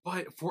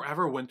 But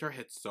Forever Winter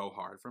hits so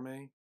hard for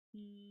me.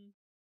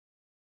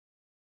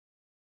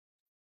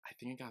 I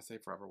think I gotta say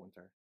Forever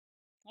Winter.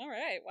 All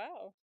right.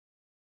 Wow.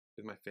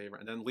 Is my favorite,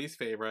 and then least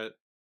favorite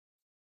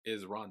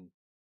is Run.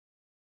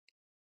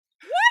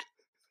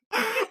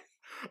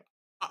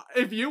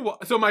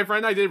 What? So my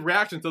friend and I did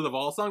reactions to the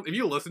Vault songs. If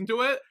you listen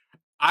to it,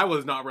 I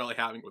was not really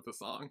having with the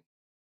song.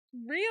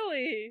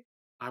 Really?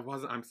 I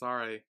wasn't. I'm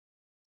sorry.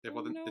 It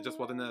wasn't. No it just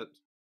wasn't way. it,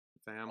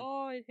 Sam.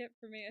 Oh, it hit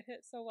for me. It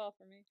hit so well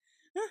for me.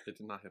 It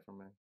did not hit for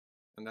me,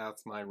 and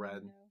that's my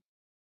red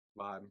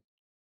vibe.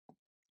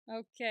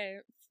 Okay,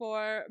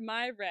 for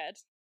my red,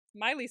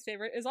 my least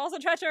favorite is also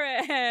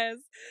Treacherous.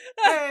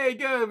 Hey,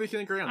 good. We can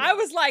agree on that. I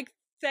was like,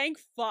 thank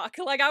fuck.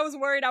 Like I was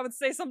worried I would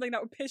say something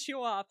that would piss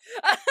you off.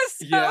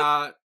 So,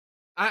 yeah.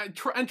 And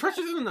Treacherous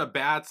isn't a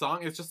bad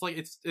song. It's just like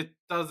it's kind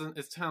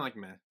of like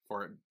meh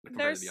for it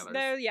compared to the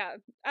others. Yeah,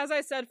 as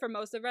I said for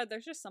most of red,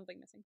 there's just something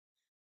missing.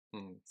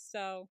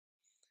 So,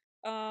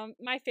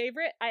 my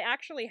favorite, I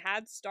actually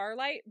had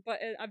Starlight, but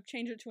I've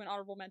changed it to an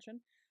honorable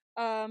mention.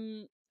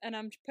 And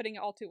I'm putting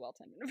All Too Well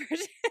 10-minute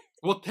version.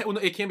 Well,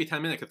 it can't be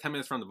 10 minutes because 10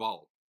 minutes from the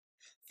vault.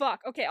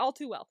 Fuck. Okay, All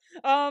Too Well.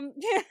 Okay,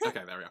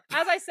 there we go.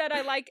 As I said,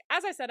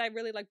 I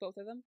really like both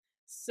of them.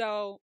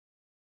 So,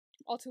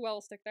 All Too Well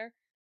will stick there.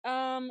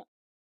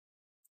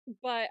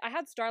 But I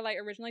had Starlight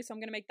originally, so I'm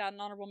gonna make that an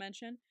honorable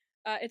mention.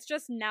 It's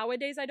just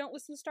nowadays I don't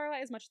listen to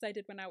Starlight as much as I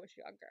did when I was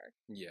younger.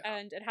 Yeah.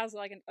 And it has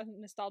like a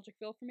nostalgic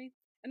feel for me.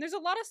 And there's a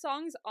lot of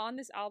songs on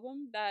this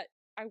album that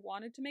I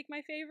wanted to make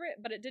my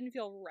favorite, but it didn't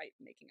feel right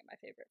making it my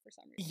favorite for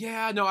some reason.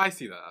 Yeah, no, I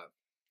see that.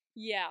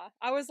 Yeah.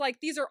 I was like,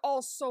 these are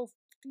all so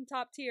fucking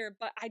top tier,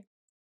 but I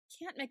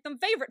can't make them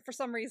favorite for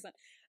some reason.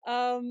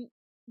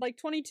 Like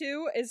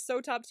 22 is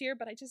so top tier,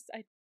 but I feel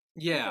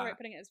right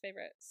putting it as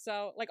favorite.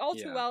 So like All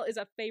Too Well is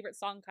a favorite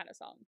song kind of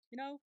song, you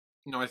know?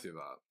 No, I see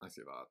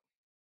that.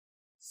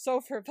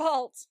 So for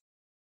Vault.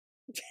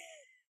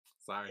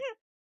 Sorry.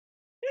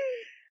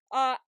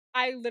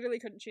 I literally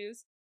couldn't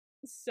choose.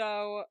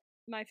 So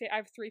I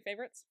have three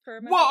favorites for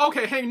my Well,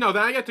 okay, hey, no,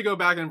 then I get to go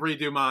back and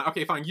redo mine.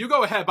 Okay, fine, you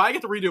go ahead, but I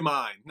get to redo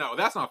mine. No,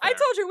 that's not fair. I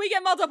told you we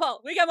get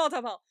multiple.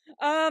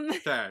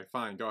 Okay,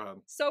 fine, go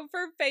ahead. So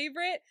for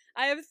favorite,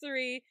 I have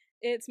three.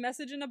 It's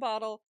Message in a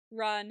Bottle,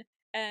 Run,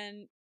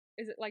 and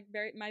is it like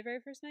my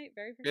very first night?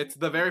 It's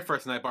the very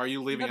first night, but are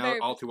you leaving out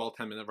All Too Well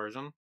 10-minute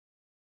version?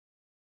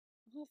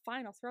 Oh,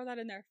 fine, I'll throw that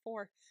in there.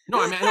 4. No,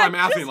 I'm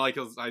asking, like,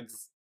 cause I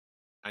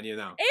need to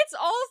know.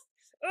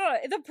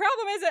 The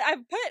problem is that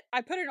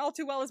I put in All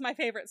Too Well as my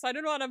favorite, so I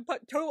didn't want to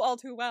put two All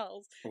Too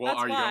Wells. Well, That's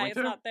are you why going it's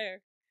to? not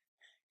there.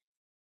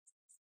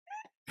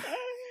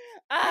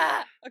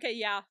 Okay,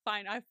 yeah,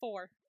 fine. I have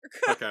 4.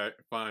 Okay,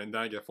 fine.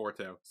 Then I get 4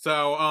 too.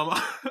 So,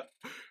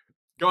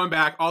 going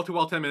back, All Too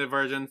Well 10-minute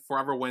version,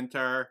 Forever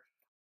Winter,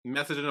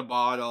 Message in a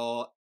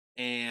Bottle,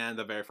 and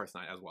The Very First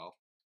Night as well.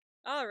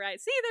 All right.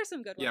 See, there's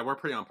some good ones. Yeah, we're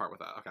pretty on par with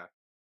that. Okay.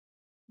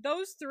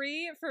 Those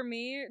 3 for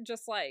me,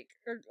 just like,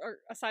 or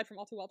aside from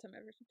All Too Well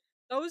 10-minute version,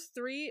 those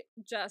 3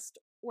 just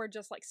were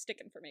just like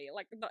sticking for me.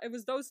 Like it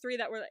was those 3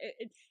 that were.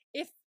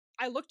 If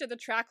I looked at the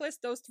track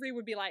list, those 3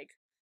 would be like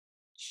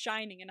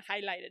shining and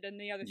highlighted, and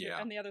the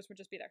others would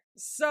just be there.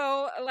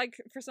 So like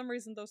for some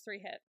reason those 3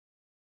 hit.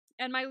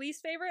 And my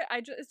least favorite,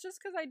 it's just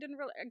because I didn't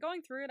really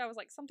going through it. I was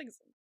like, something's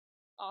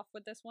off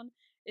with this one.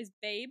 Is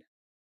Babe.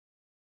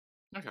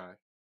 Okay.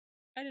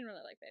 I didn't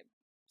really like Babe.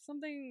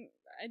 Something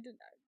I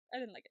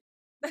didn't like it.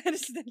 I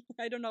just didn't.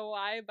 I don't know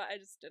why, but I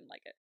just didn't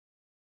like it.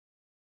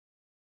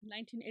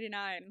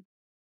 1989.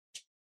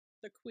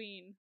 The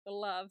Queen, the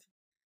love,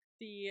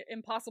 the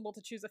impossible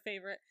to choose a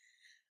favorite.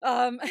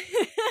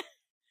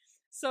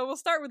 So we'll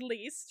start with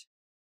least.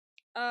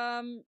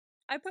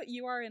 I put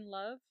You Are in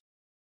Love.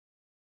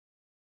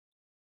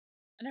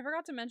 And I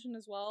forgot to mention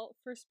as well,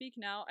 for Speak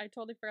Now, I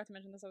totally forgot to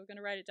mention this, I was going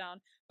to write it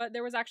down, but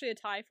there was actually a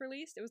tie for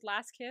least. It was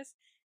Last Kiss,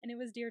 and it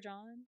was Dear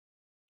John.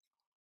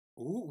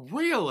 Ooh,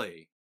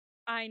 really?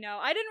 I know.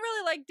 I didn't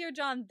really like Dear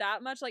John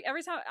that much. Like,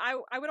 every time,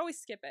 I would always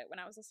skip it when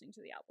I was listening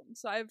to the album,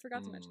 so I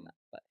forgot to mention that,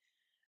 but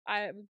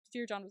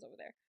Dear John was over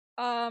there.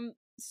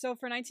 So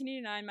for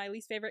 1989, my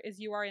least favorite is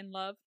You Are in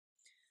Love,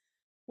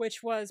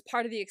 which was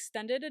part of the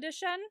extended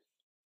edition.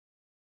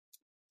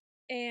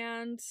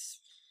 And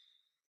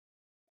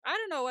I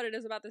don't know what it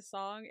is about this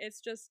song. It's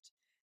just,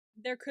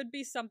 there could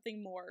be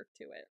something more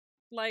to it.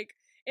 Like,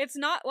 it's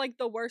not like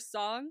the worst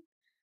song,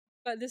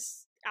 but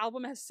this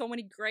album has so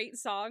many great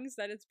songs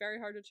that it's very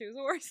hard to choose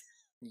a worst.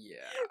 Yeah.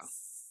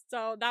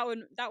 So that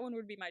one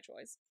would be my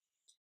choice.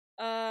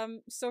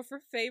 So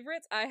for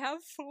favorites, I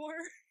have 4.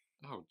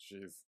 Oh,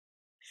 jeez.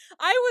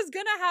 I was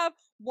gonna have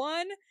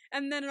 1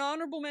 and then an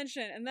honorable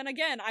mention, and then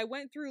again, I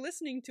went through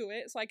listening to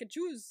it so I could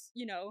choose,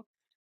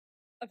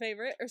 a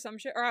favorite or some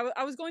shit. Or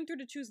I was going through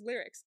to choose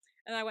lyrics,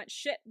 and I went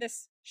shit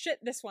this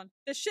one,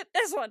 this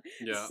one.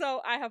 Yeah.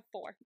 So I have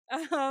 4.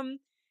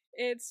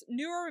 It's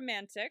Newer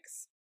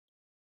Romantics,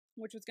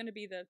 which was gonna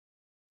be the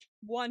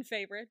one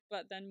favorite,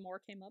 but then more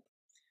came up.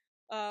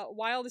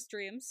 Wildest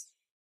Dreams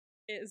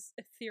is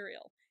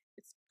ethereal.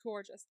 It's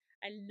gorgeous.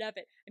 I love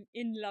it. I'm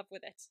in love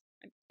with it.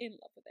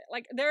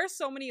 Like, there are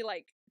so many,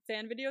 like,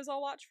 fan videos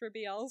I'll watch for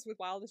BLs with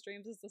Wildest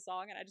Dreams as the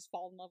song, and I just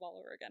fall in love all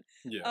over again.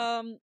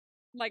 Yeah.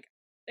 Like,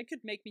 it could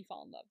make me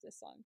fall in love, this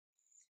song.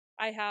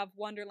 I have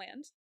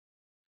Wonderland.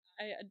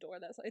 I adore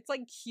that song. It's,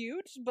 like,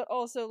 cute, but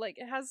also, like,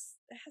 it has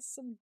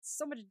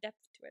so much depth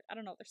to it. I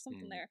don't know, there's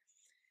something there.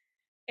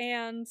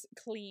 And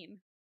Clean.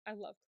 I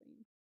love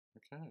Clean.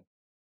 Okay.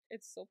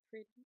 It's so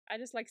pretty. I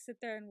just like sit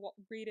there and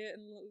read it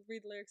and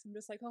read lyrics. I'm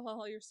just like,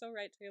 oh, you're so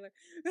right, Taylor.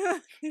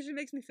 She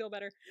makes me feel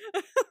better.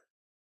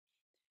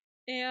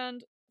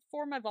 And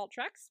for my vault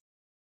tracks,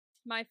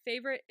 my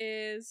favorite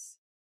is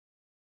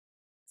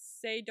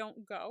Say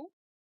Don't Go.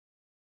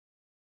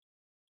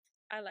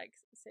 I like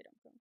Say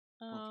Don't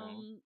Go.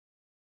 Okay.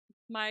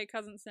 My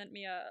cousin sent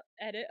me a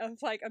edit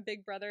of like a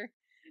Big Brother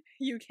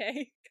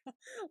UK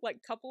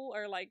like couple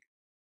or like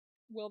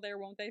will there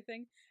won't they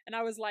thing, and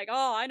I was like,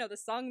 oh, I know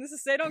this song, this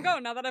is Say Don't Go,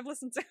 now that I've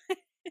listened to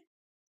it.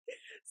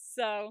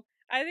 So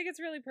I think it's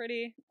really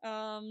pretty.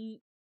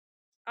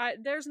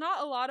 There's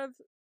not a lot of,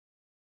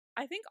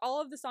 I think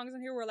all of the songs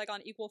in here were like on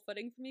equal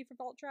footing for me for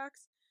vault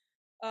tracks.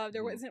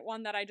 There isn't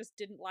one that I just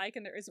didn't like,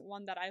 and there isn't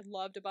one that I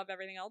loved above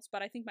everything else,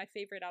 but I think my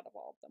favorite out of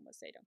all of them was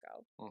Say Don't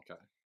Go. Okay.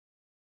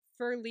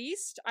 For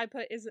least, I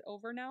put Is It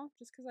Over Now,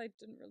 just because I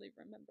didn't really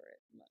remember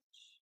it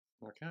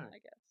much. Okay. I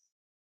guess.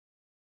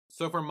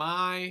 So for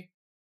my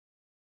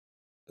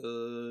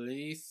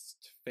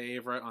least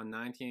favorite on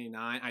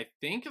 1989, I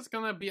think it's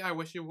gonna be I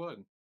Wish You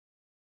Would.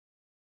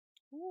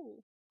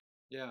 Ooh.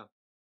 Yeah.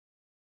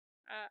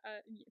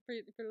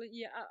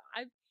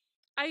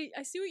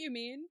 I see what you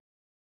mean.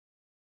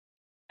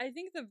 I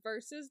think the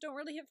verses don't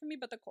really hit for me,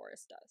 but the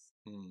chorus does.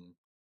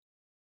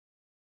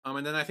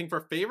 And then I think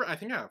for favorite, I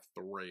think I have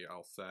 3,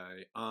 I'll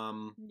say.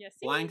 Yes.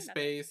 Blank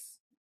Space,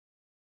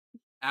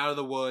 Out of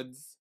the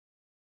Woods,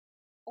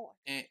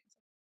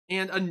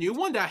 and a new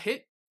one that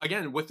hit,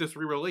 again, with this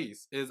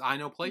re-release is I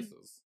Know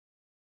Places.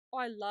 Oh,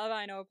 I love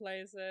I Know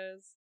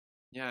Places.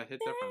 Yeah, it hit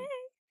different.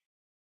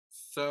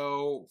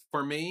 So,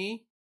 for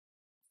me,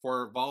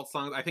 for vault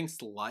songs, I think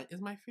Slut is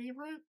my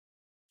favorite.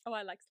 Oh,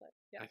 I like Slut.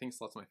 Yeah. I think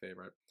Slut's my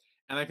favorite.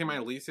 And I think my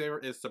least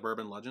favorite is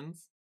Suburban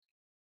Legends.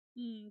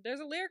 There's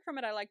a lyric from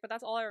it I like, but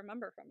that's all I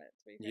remember from it.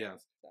 To be fair,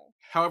 yes. So.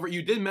 However,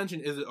 you did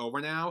mention Is It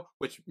Over Now,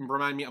 which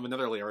reminded me of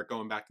another lyric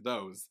going back to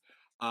those.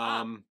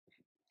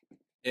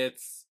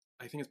 It's,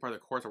 I think it's part of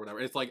the chorus or whatever.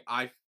 It's like,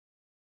 I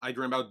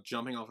dream about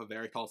jumping off a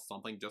very tall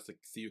something just to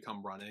see you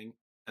come running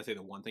and say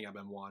the one thing I've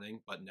been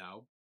wanting, but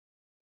no.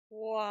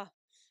 Wow.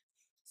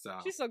 So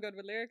She's so good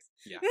with lyrics.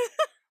 Yeah.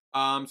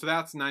 So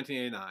that's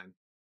 1989.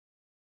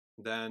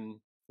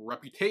 Then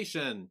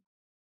Reputation.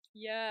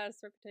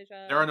 Yes,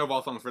 Reputation. There are no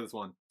vault songs for this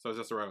one, so it's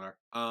just a regular.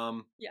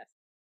 Yes.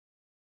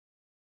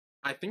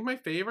 I think my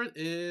favorite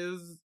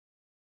is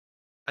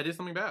I Did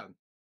Something Bad.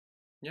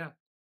 Yeah.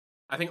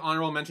 I think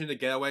honorable mention to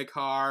Getaway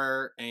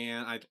Car,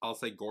 and I'll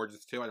say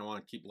Gorgeous too. I don't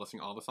want to keep listing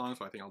all the songs,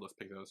 so I think I'll just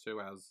pick those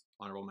two as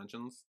honorable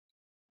mentions.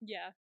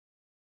 Yeah.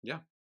 Yeah.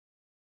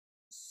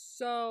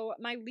 So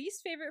my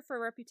least favorite for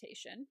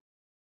Reputation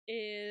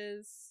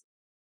is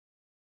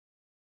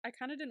I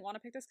kind of didn't want to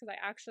pick this because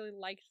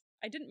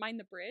I didn't mind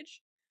the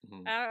bridge.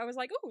 Mhm. I was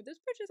like, oh, this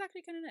bridge is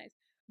actually kind of nice.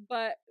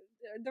 But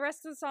the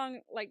rest of the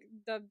song, like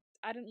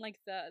I didn't like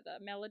the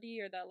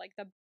melody or the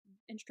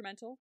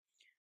instrumental.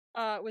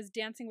 Was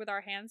Dancing with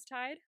Our Hands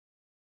Tied.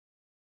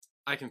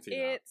 I can see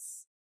that.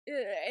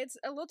 It's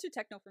a little too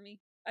techno for me.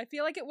 I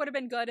feel like it would have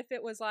been good if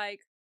it was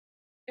like.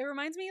 It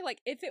reminds me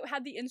like if it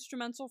had the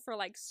instrumental for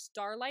like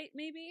Starlight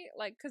maybe,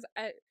 like because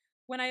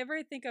whenever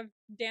I think of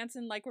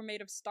Dancing Like We're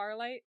Made of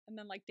Starlight and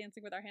then like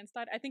Dancing with Our Hands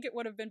Tied, I think it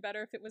would have been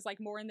better if it was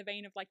like more in the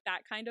vein of like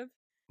that kind of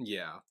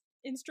Yeah.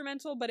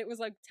 instrumental, but it was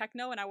like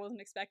techno and I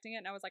wasn't expecting it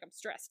and I was like, I'm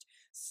stressed.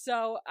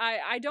 So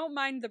I don't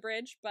mind the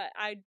bridge, but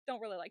I don't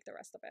really like the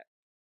rest of it.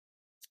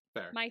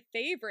 Fair. My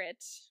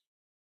favorite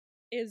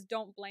is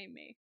Don't Blame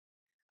Me.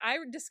 I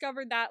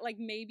discovered that like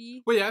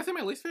maybe. Wait, yeah, I say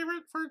my least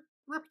favorite for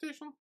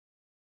Reputation.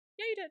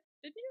 Yeah, you did.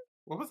 Didn't you?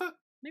 What was that?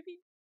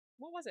 Maybe.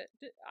 What was it?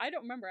 I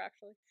don't remember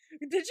actually.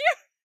 Did you?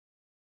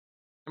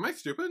 Am I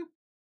stupid?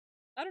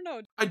 I don't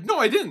know. No,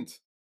 I didn't.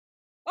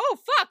 Oh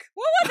fuck!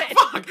 What was it?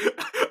 Fuck!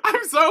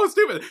 I'm so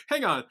stupid.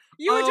 Hang on.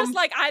 You were just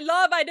like,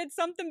 I did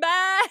something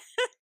bad.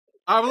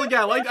 I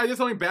did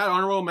something bad.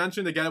 Honorable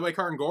mention to Getaway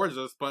Car and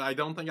Gorgeous, but I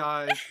don't think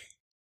I.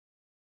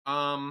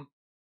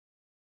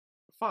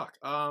 Fuck.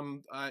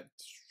 I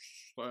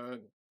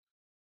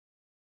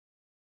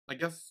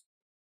guess.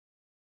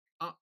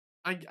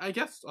 I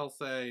guess I'll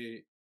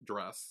say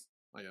Dress.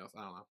 I guess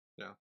I don't know.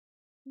 Yeah.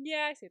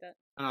 Yeah, I see that.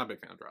 I'm not a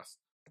big fan of Dress.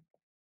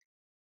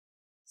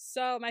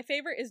 So my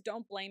favorite is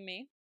Don't Blame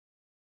Me.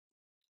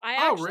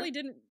 I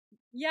didn't.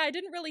 Yeah, I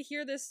didn't really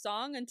hear this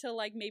song until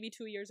like maybe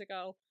 2 years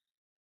ago.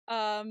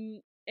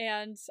 And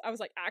I was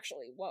like,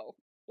 actually, whoa,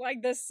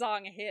 like this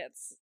song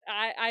hits.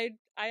 I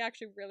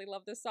actually really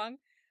love this song.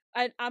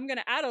 I'm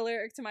gonna add a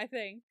lyric to my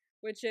thing,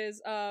 which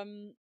is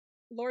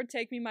Lord,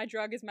 take me, my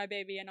drug is my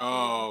baby, and I'll be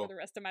with you for the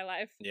rest of my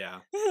life.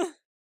 Yeah.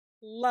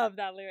 Love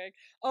that lyric.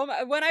 Oh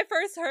my, when I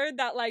first heard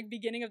that like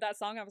beginning of that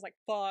song, I was like,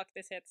 fuck,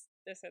 this hits.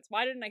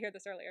 Why didn't I hear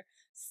this earlier?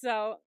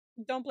 So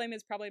Don't Blame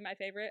is probably my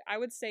favorite. I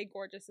would say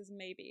Gorgeous is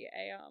maybe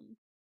a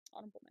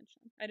honorable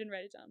mention. I didn't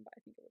write it down, but I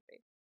think it would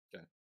be.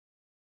 Okay.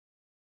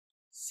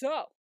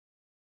 So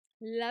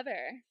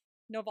Lover.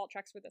 No vault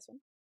tracks for this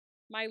one.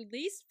 My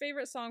least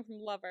favorite song from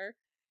Lover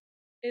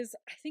is,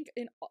 I think,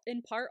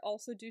 in part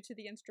also due to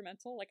the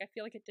instrumental. Like I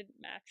feel like it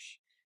didn't match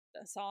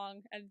the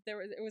song, and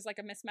it was like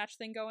a mismatch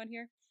thing going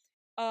here.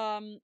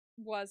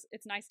 Was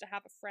It's Nice to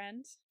Have a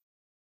Friend.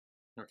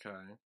 Okay.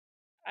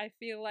 I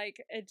feel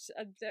like I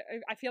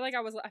felt like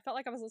I was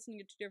listening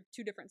to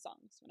two different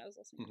songs when I was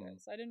listening to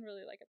it, so I didn't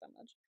really like it that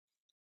much.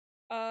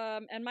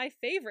 And my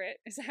favorite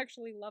is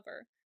actually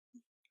Lover.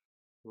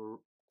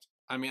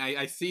 I mean,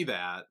 I see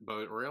that,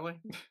 but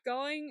really?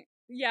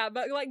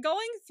 But like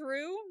going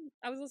through,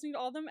 I was listening to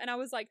all of them, and I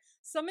was like,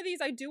 some of these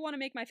I do want to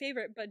make my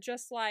favorite, but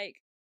just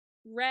like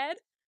Red,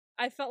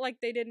 I felt like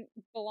they didn't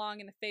belong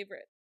in the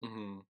favorite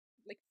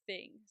like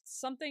thing.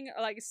 Something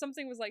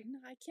was like, no,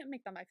 I can't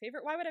make that my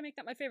favorite. Why would I make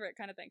that my favorite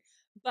kind of thing?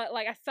 But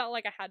like I felt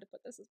like I had to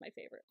put this as my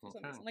favorite for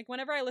some reason. Like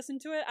whenever I listen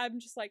to it, I'm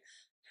just like,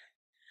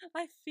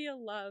 I feel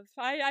love.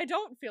 I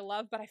don't feel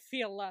love, but I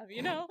feel love,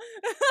 you know?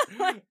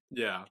 Like,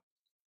 yeah.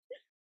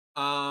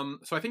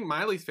 So I think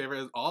my least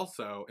favorite is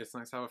also It's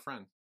Nice to Have a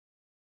Friend.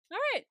 All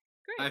right,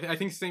 great. I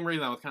think same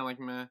reason. I was kind of like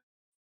meh.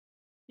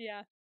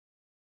 Yeah.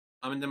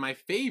 And then my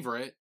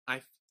favorite,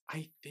 I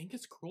think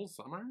it's Cruel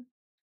Summer.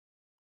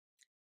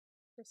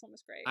 Cruel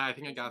Summer's great. I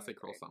think I gotta say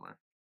Cruel Summer.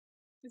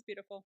 It's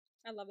beautiful.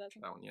 I love that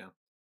song. That one, yeah.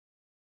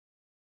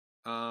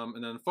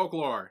 And then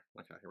Folklore.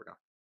 Okay, here we go.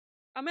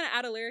 I'm gonna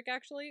add a lyric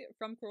actually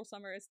from Cruel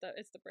Summer. It's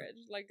the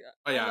bridge. Like,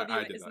 oh yeah,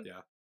 I did that.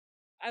 Yeah.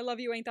 I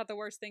love you, ain't that the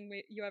worst thing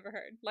you ever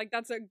heard? Like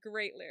that's a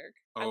great lyric.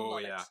 I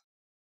love yeah.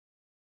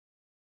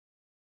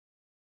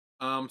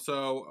 it.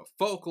 So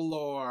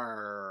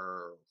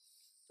Folklore.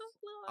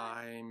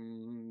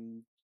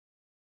 I'm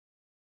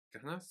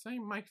gonna say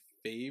my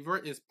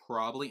favorite is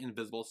probably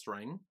Invisible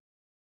String.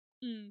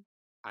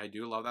 I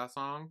do love that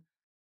song.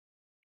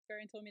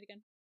 Very Until We Meet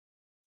Again.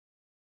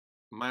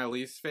 My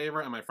least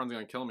favorite, and my friend's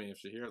gonna kill me if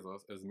she hears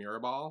this, is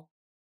Mirrorball.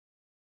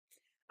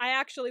 I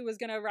actually was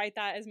gonna write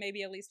that as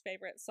maybe a least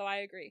favorite, so I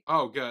agree.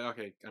 Oh, good.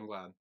 Okay, I'm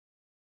glad.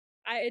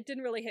 It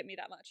didn't really hit me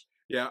that much.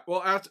 Yeah,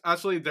 well,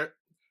 actually,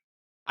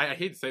 I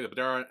hate to say that, but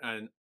there are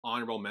an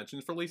honorable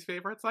mentions for least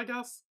favorites, I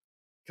guess,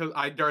 because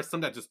there are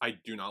some that just I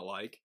do not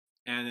like,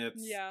 and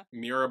it's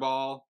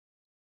Mirrorball,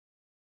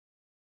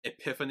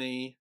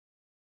 Epiphany,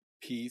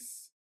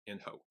 Peace,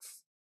 and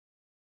Hoax.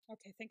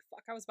 Okay, thank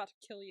fuck. I was about to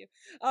kill you.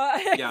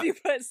 Yeah. If you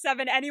put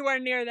 7 anywhere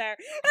near there.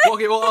 Well,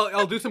 okay, well,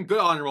 I'll do some good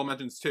honorable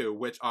mentions too,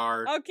 which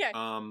are Okay.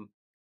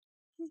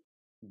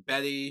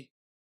 Betty,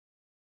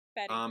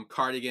 Betty.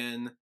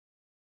 Cardigan,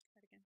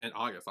 and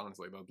August.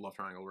 Honestly, the Love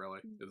Triangle really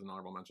is an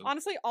honorable mention.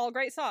 Honestly, all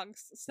great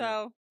songs.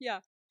 So yeah.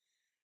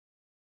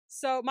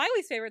 So my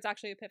least favorite's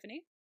actually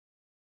Epiphany.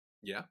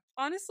 Yeah.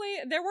 Honestly,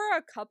 there were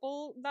a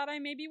couple that I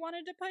maybe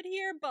wanted to put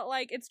here, but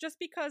like it's just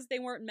because they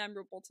weren't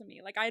memorable to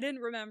me. Like I didn't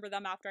remember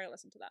them after I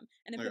listened to them,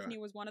 and Epiphany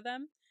was one of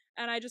them.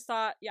 And I just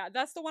thought, yeah,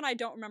 that's the one I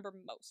don't remember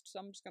most, so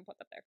I'm just gonna put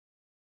that there.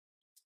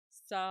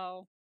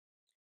 So,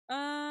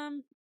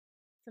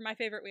 for my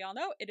favorite, we all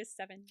know it is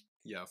 7.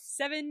 Yes.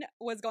 7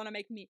 was gonna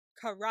make me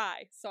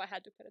cry, so I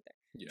had to put it there.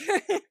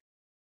 Yeah.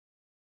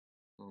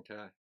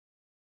 Okay.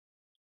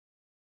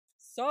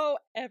 So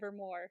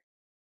Evermore.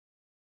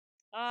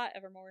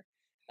 Evermore.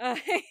 I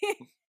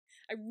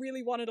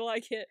really wanted to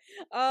like it.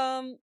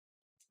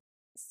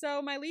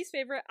 So my least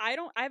favorite, I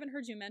haven't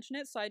heard you mention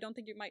it, so I don't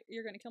think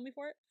you're gonna kill me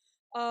for it.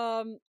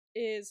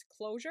 Is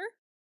Closure.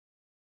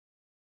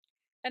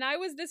 And I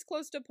was this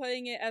close to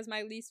putting it as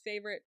my least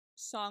favorite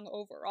song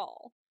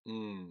overall.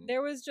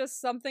 There was just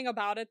something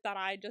about it that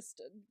I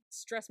just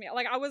stressed me out.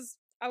 Like I was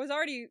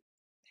already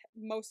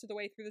most of the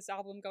way through this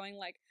album going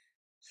like,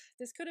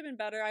 this could have been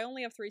better. I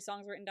only have 3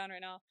 songs written down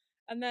right now.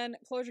 And then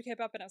Closure came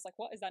up and I was like,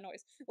 what is that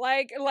noise?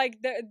 Like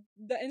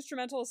the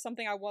instrumental is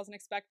something I wasn't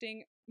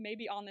expecting,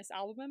 maybe on this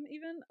album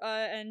even.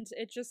 And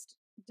it just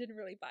didn't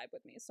really vibe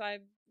with me. So I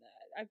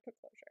put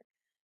Closure.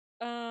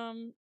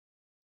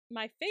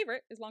 My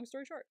favorite is Long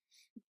Story Short.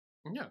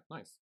 Yeah,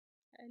 nice.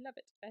 I love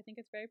it. I think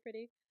it's very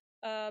pretty.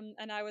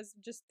 And I was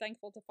just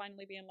thankful to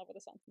finally be in love with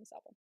a song from this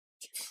album.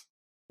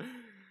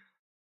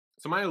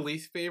 So my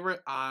least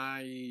favorite,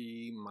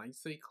 I might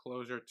say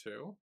Closure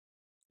too.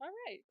 All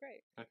right,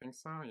 great. I think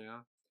so, yeah.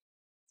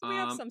 So we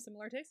have some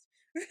similar taste.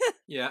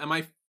 Yeah, and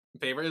my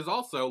favorite is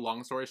also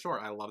Long Story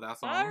Short. I love that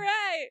song. All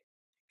right,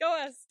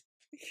 go us.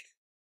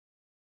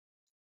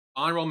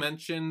 Honorable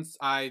mentions,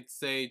 I'd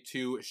say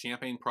to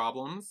Champagne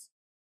Problems,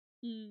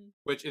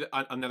 which is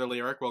another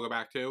lyric we'll go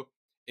back to,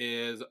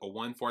 is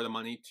 1 for the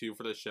money, 2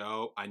 for the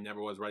show. I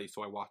never was ready,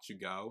 so I watched you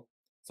go.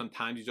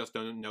 Sometimes you just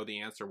don't know the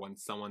answer when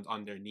someone's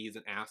on their knees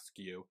and asks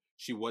you.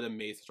 She would have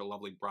made such a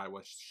lovely bride.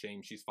 What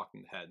shame she's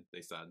fucking dead,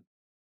 they said.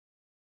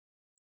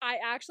 I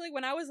actually,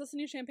 when I was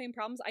listening to Champagne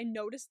Problems, I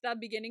noticed that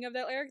beginning of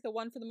that lyric, the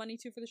 1 for the money,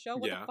 2 for the show.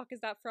 What the fuck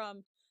is that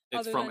from? It's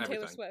other from than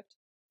everything. Taylor Swift.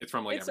 It's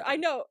from like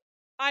everything.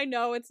 I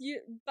know it's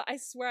you, but I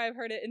swear I've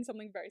heard it in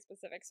something very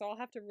specific, so I'll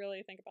have to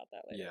really think about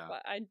that later. Yeah.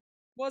 But I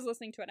was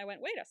listening to it and I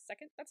went, wait a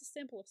second, that's a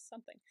sample of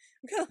something.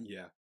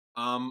 Yeah.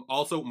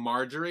 Also,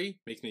 Marjorie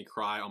makes me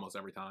cry almost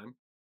every time.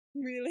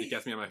 Really? It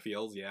gets me on my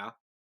feels, yeah.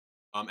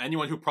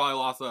 Anyone who probably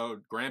lost a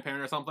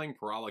grandparent or something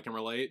probably can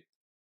relate.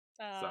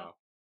 So,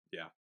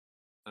 yeah.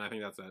 And I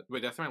think that's it.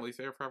 Wait, that's my least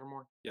favorite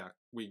Forevermore? Yeah,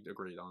 we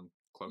agreed on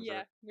Closure.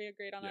 Yeah, we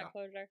agreed on that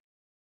Closure.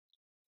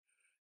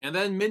 And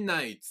then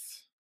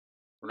Midnights.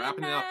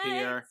 Wrapping it up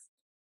here.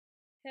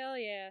 Hell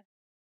yeah.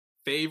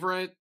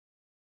 Favorite,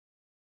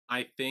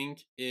 I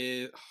think,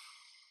 is...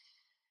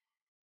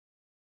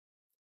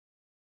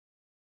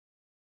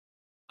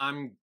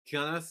 I'm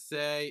gonna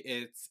say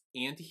it's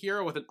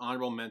Antihero with an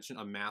honorable mention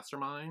of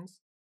Masterminds.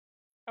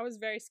 I was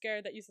very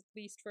scared that you said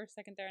least for a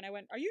second there, and I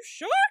went, are you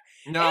sure?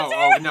 No,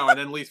 no, and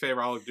then least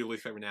favorite, I'll do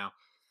least favorite now.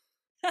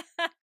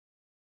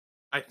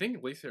 I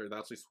think least favorite is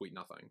actually Sweet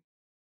Nothing.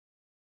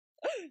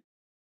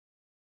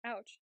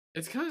 Ouch.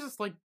 It's kind of just,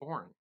 like,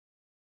 boring.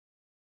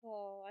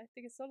 Oh, I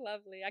think it's so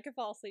lovely. I could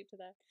fall asleep to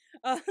that.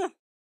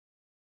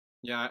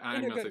 Yeah,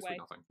 I'm gonna say Sweet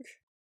Nothing.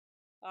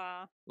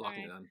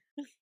 Locking it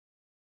in.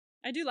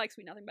 I do like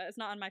Sweet Nothing, but it's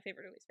not on my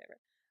favorite or least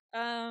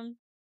favorite.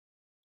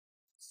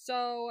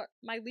 So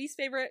my least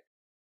favorite,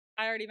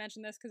 I already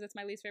mentioned this because it's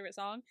my least favorite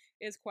song,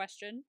 is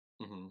Question.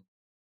 Mm-hmm.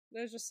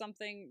 There's just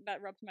something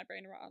that rubs my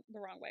brain the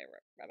wrong way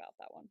about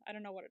that one. I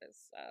don't know what it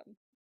is,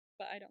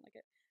 but I don't like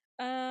it.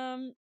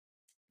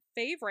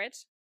 Favorite,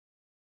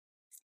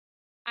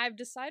 I've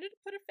decided to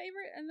put a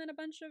favorite and then a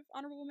bunch of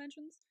honorable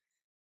mentions.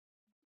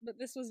 But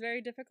this was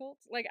very difficult.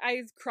 Like,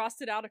 I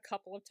crossed it out a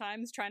couple of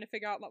times trying to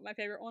figure out what my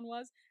favorite one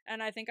was.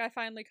 And I think I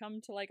finally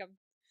come to, like, a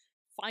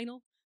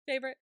final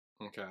favorite.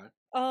 Okay.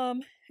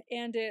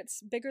 And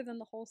it's Bigger Than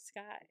the Whole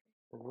Sky.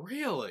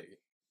 Really?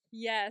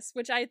 Yes,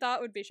 which I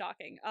thought would be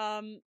shocking.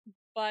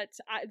 But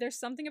there's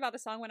something about the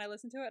song when I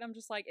listen to it, I'm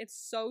just like, it's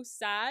so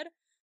sad,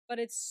 but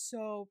it's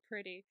so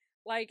pretty.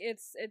 Like,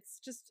 it's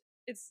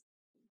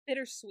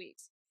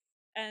bittersweet.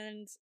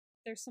 And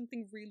there's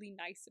something really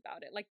nice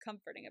about it, like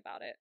comforting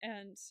about it,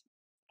 and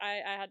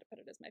I had to put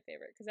it as my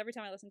favorite because every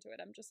time I listen to it,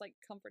 I'm just like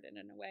comforted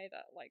in a way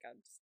that like I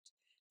just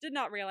did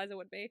not realize it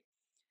would be.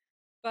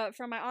 But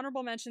from my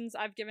honorable mentions,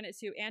 I've given it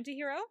to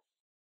Antihero,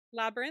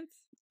 Labyrinth,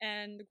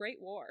 and The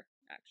Great War.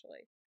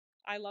 Actually,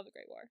 I love The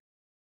Great War.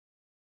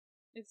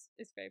 It's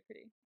very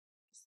pretty.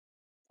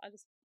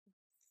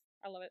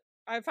 I love it.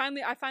 I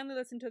finally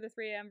listened to the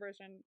 3 a.m.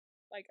 version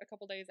like a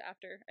couple days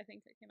after I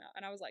think it came out,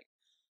 and I was like,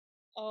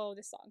 oh,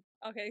 this song.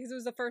 Okay, because it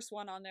was the first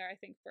one on there, I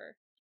think, for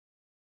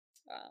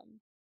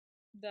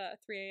the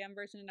 3 a.m.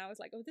 version, and I was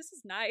like, oh, this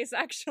is nice,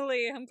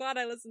 actually. I'm glad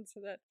I listened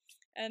to that.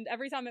 And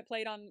every time it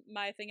played on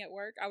my thing at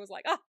work, I was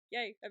like, oh,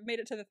 yay, I've made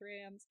it to the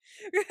 3 a.m.s.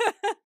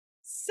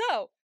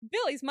 So,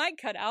 Billy's mic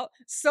cut out,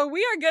 so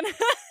we are gonna,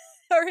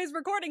 or his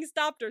recording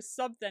stopped or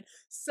something.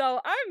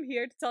 So I'm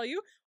here to tell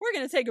you, we're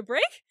gonna take a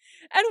break,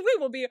 and we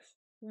will be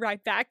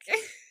right back.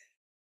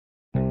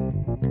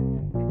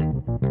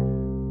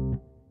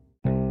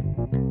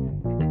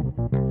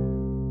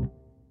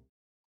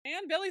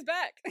 And Billy's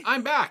back.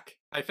 I'm back.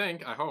 I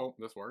think. I hope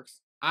this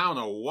works. I don't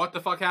know what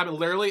the fuck happened.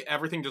 Literally,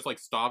 everything just like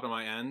stopped on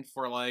my end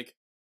for like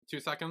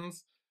 2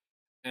 seconds,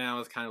 and I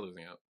was kind of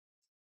losing it.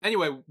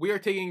 Anyway, we are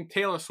taking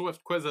Taylor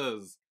Swift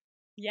quizzes.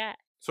 Yeah.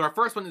 So our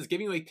first one is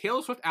giving you a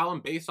Taylor Swift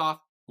album based off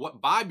what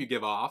vibe you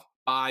give off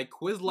by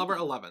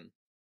QuizLover11.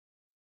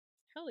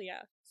 Hell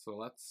yeah. So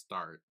let's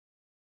start.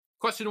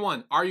 Question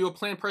 1. Are you a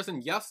plant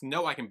person? Yes,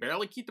 no, I can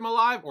barely keep them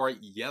alive, or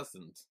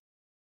yesn't?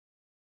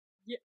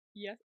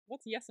 Yeah.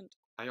 What's yesn't?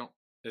 I don't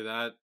know. Is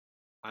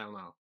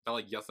that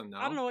like yes and no?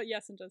 I don't know what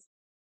yesent is.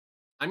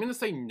 I'm gonna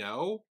say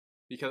no,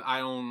 because I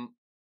don't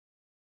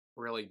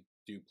really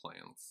do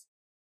plants.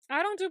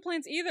 I don't do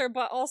plants either,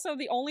 but also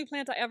the only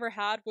plant I ever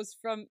had was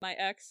from my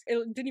ex.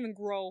 It didn't even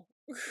grow.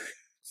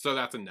 So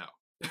that's a no.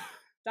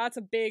 That's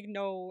a big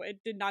no. It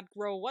did not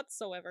grow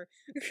whatsoever.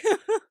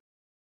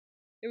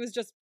 It was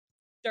just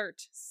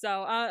dirt.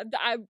 So,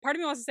 part of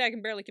me wants to say I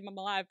can barely keep them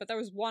alive, but there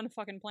was one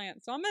fucking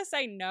plant. So I'm gonna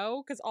say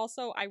no, because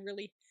also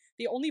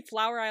the only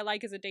flower I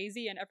like is a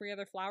daisy, and every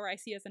other flower I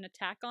see as an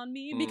attack on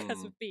me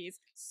because of bees.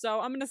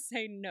 So I'm gonna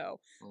say no.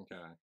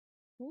 Okay.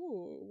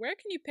 Ooh, where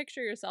can you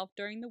picture yourself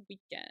during the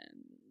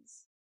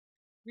weekends?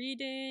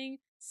 Reading,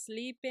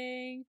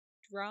 sleeping,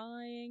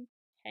 drawing,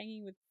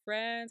 hanging with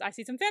friends. I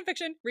see some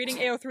fanfiction. Reading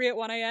AO3 at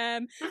 1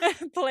 a.m.,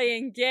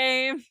 playing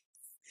games,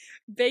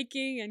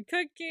 baking and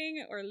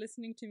cooking, or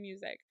listening to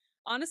music.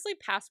 Honestly,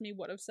 past me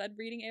would have said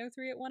reading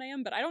AO3 at 1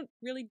 a.m., but I don't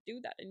really do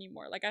that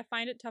anymore. Like, I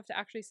find it tough to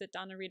actually sit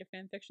down and read a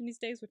fanfiction these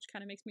days, which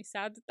kind of makes me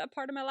sad that that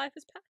part of my life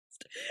is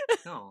past.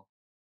 No.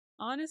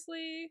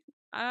 Honestly,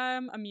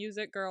 I'm a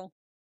music girl.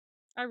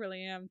 I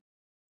really am.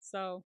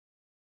 So,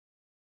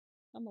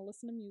 I'm gonna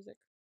listen to music.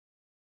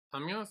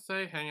 I'm gonna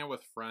say hang out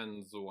with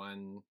friends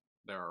when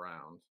they're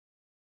around.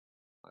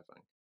 I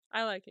think.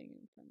 I like hanging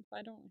with friends.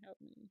 I don't have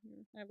many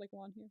here. I have like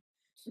one here.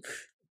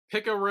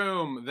 Pick a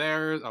room.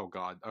 There's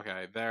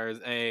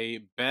a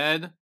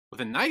bed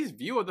with a nice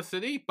view of the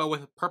city, but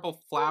with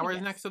purple flowers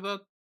yes. next to the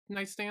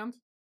nightstand.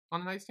 On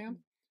the nightstand.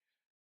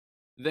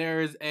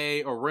 There's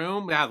a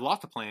room that has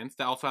lots of plants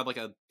that also have like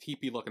a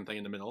teepee looking thing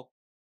in the middle.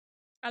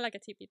 I like a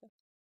teepee though.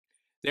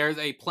 There's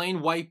a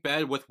plain white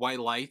bed with white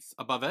lights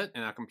above it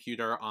and a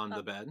computer on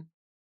the bed.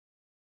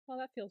 Well,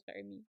 that feels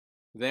very me.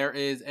 There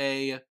is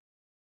a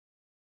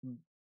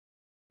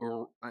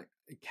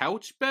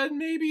couch bed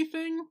maybe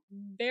thing.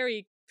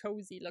 Very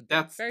cozy looking.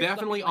 That's very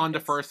definitely on the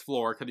blankets. first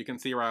floor because you can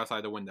see right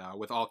outside the window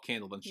with all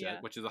candles and shit,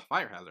 Yeah. which is a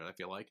fire hazard. I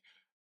feel like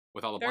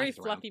with all the Very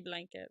blankets fluffy around.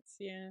 blankets.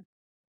 Yeah.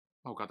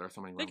 Oh god, there are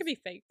so many rooms. They could be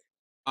fake.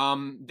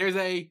 There's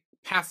a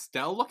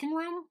pastel looking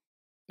room.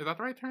 Is that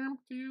the right term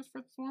to use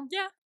for this one?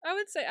 Yeah, I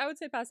would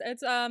say pastel.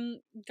 It's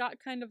got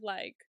kind of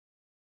like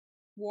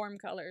warm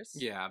colors.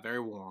 Yeah, very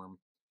warm.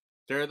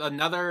 There's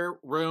another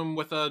room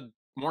with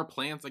more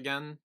plants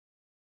again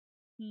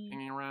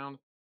hanging around.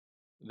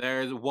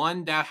 There's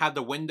one that had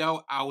the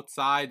window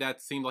outside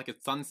that seemed like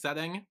it's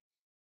sunsetting.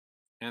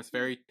 And it's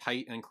very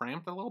tight and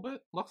cramped a little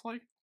bit, looks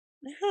like.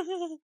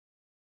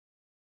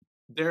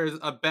 There's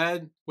a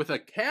bed with a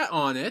cat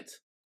on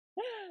it.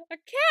 A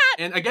cat!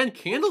 And again,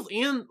 candles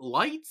and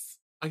lights.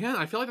 Again,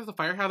 I feel like there's a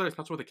fire hazard,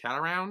 especially with a cat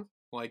around.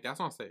 Like, that's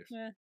not safe.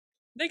 Yeah.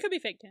 They could be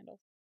fake candles.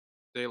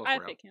 They look I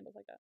have real. fake candles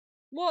like that.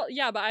 Well,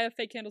 yeah, but I have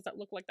fake candles that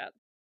look like that.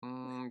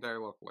 They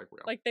look like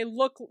real. Like they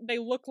look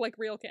like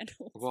real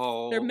candles.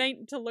 Well, They're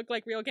meant to look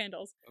like real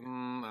candles. I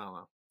don't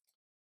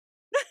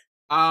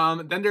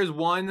know. Then there's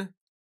one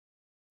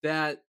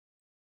that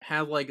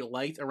has like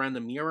lights around the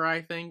mirror,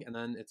 I think, and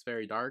then it's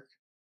very dark.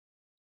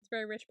 It's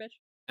very rich bitch.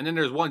 And then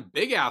there's one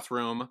big ass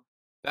room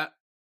that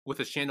with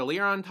a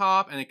chandelier on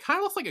top, and it kind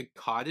of looks like a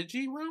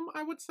cottagey room,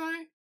 I would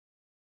say.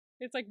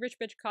 It's like rich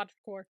bitch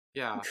cottagecore.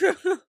 Yeah.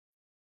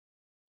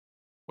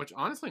 Which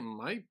honestly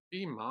might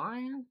be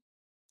mine.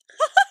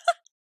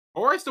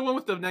 Or it's the one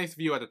with the nice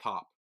view at the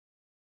top.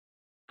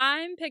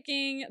 I'm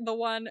picking the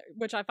one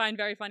which I find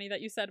very funny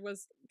that you said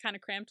was kind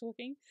of cramped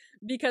looking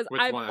because Which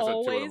I've one? I said two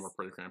of them always were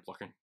pretty cramped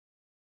looking.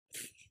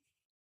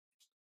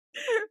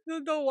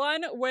 the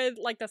one with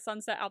like the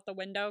sunset out the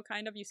window,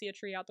 kind of. You see a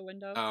tree out the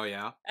window. Oh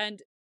yeah.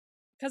 And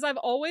because I've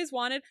always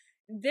wanted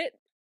that.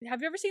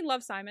 Have you ever seen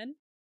Love, Simon?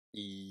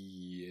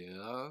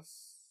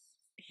 Yes.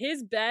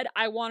 His bed,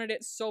 I wanted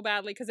it so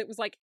badly because it was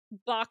like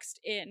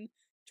boxed in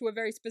to a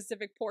very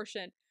specific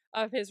portion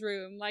of his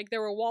room. Like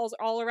there were walls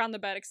all around the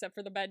bed except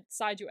for the bed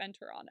side you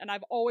enter on. And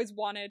I've always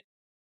wanted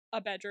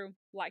a bedroom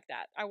like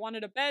that. I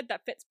wanted a bed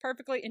that fits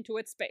perfectly into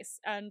its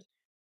space. And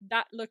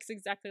that looks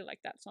exactly like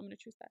that. So I'm going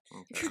to choose that.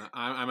 Okay.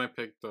 I might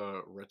pick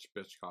the rich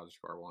bitch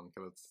cottagecore one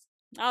because it's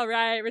All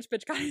right, rich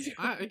bitch Connie's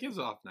girl. It gives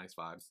off nice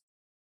vibes.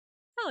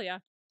 Hell yeah.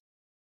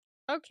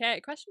 Okay,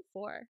 question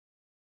 4.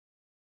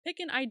 Pick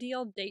an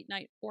ideal date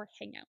night or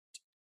hangout.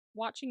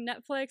 Watching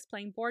Netflix,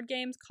 playing board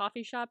games,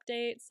 coffee shop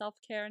date,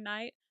 self-care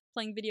night,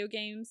 playing video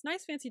games,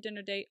 nice fancy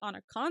dinner date, on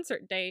a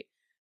concert date,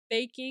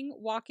 baking,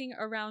 walking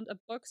around a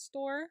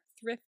bookstore,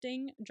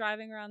 thrifting,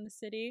 driving around the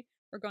city,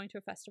 or going to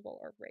a festival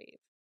or rave.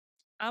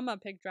 I'm gonna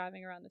pick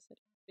driving around the city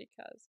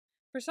because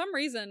for some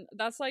reason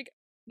those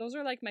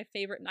are like my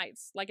favorite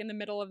nights. Like in the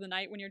middle of the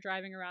night when you're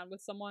driving around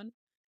with someone,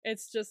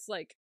 it's just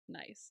like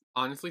nice.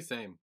 Honestly,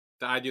 same.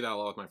 I do that a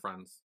lot with my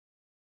friends.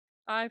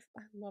 I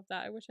love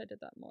that. I wish I did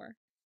that more.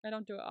 I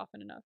don't do it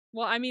often enough.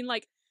 Well, I mean,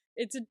 like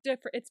it's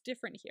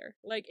different here.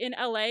 Like in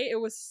LA, it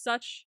was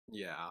such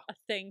Yeah. a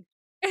thing.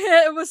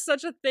 It was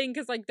such a thing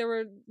because like there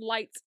were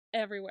lights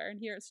everywhere, and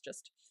here it's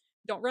just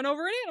don't run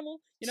over an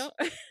animal, you know.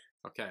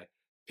 Okay.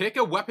 Pick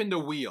a weapon to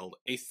wield.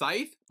 A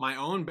scythe, my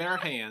own bare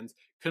hands.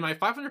 Could my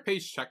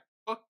 500-page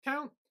checkbook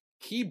count?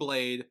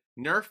 Keyblade,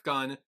 Nerf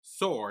gun,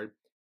 sword.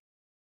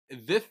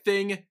 This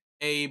thing,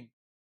 a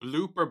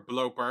blooper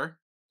bloper.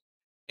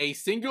 A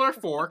singular What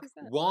the fuck fork, is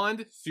that?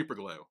 wand, super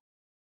glue.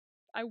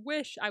 I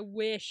wish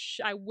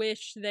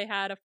they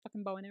had a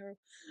fucking bow and arrow.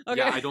 Okay.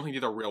 Yeah, I don't think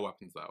these are real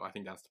weapons though. I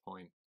think that's the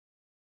point.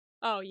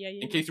 Oh yeah.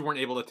 In case you weren't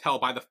able to tell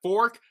by the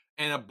fork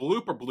and a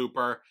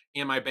blooper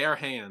and my bare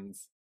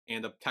hands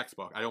and a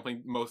textbook. I don't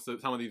think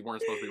some of these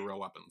weren't supposed to be real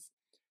weapons.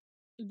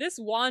 This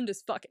wand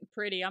is fucking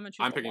pretty. I'm gonna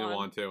choose. I'm picking the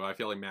wand too. I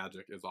feel like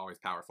magic is always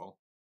powerful.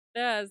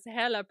 That's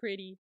hella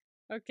pretty.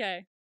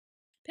 Okay.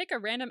 Pick a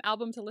random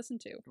album to listen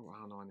to. Oh, I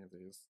don't know any of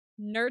these.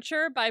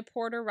 Nurture by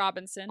Porter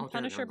Robinson. Oh, dude,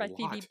 Punisher by there's a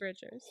Phoebe lot.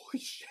 Bridgers.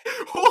 Holy shit!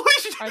 Holy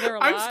shit! Are there a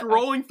I'm lot?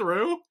 scrolling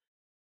through.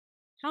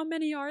 How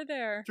many are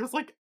there? There's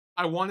like,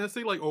 I want to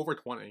say like over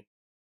 20.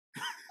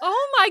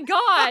 Oh my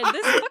god,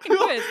 this is fucking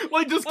quiz.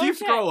 Like, just keep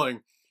Okay.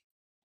 scrolling.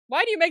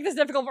 Why do you make this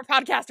difficult for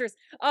podcasters?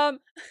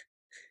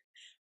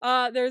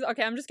 There's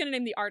okay, I'm just gonna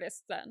name the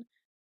artists then.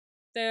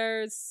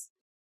 There's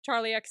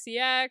Charlie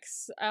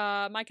XCX,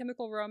 My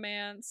Chemical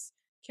Romance,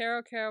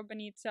 Caro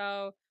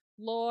Bonito,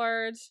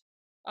 Lord,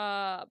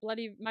 My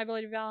Bloody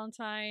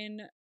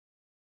Valentine,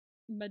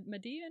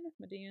 Median,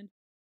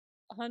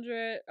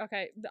 100.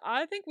 Okay,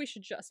 I think we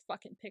should just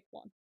fucking pick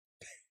one.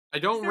 I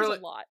don't There's really.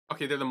 a lot.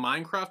 Okay, there's a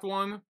Minecraft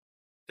one.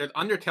 There's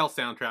Undertale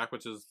soundtrack,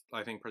 which is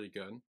I think pretty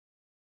good.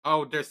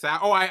 Oh, there's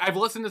I've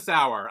listened to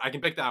Sour. I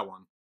can pick that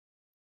one.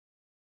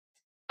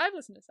 I've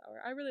listened to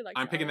Sour. I really like.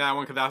 I'm picking Sour. that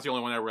one because that's the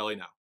only one I really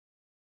know.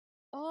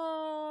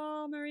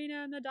 Oh,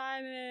 Marina and the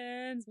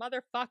Diamonds,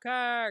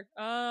 motherfucker.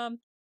 I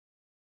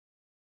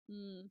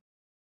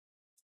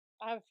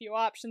have a few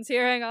options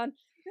here. Hang on.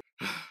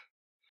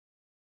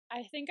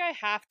 I think I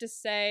have to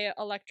say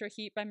Electra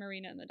Heat by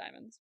Marina and the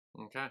Diamonds.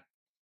 Okay.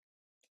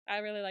 I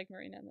really like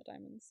Marina and the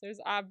Diamonds.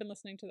 I've been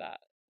listening to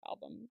that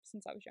album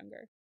since I was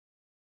younger.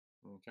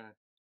 Okay.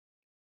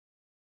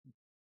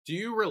 Do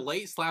you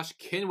relate /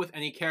 kin with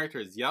any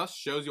characters? Yes,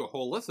 shows you a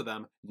whole list of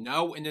them.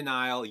 No, in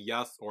denial,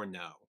 yes or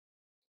no.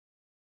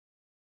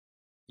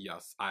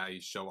 Yes, I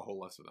show a whole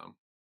list of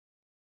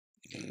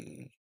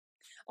them.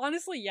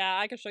 Honestly, yeah,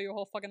 I could show you a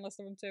whole fucking list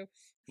of them too.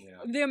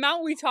 Yeah. The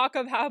amount we talk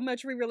of how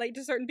much we relate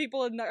to certain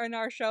people in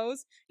our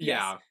shows.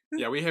 Yeah.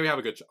 Yes. Yeah, we have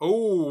a good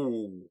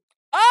Oh!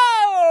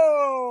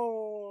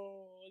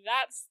 Oh!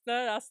 That's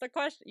the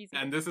question. Easy.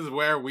 And this is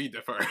where we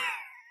differ.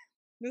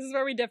 This is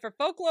where we differ.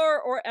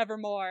 Folklore or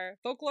Evermore?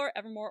 Folklore,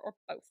 Evermore, or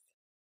both?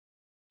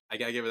 I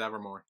gotta give it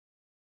Evermore.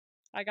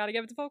 I gotta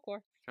give it to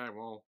Folklore. Okay,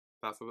 well,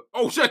 that's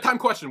oh shit! Time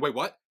question. Wait,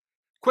 what?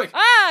 Quick!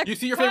 Ah! You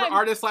see your time. favorite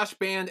artist /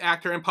 band,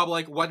 actor in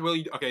public. What will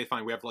you do? Okay,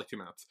 fine. We have like 2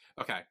 minutes.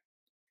 Okay.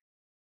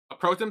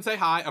 Approach them, say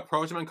hi.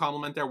 Approach them and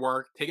compliment their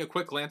work. Take a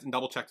quick glance and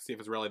double check to see if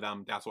it's really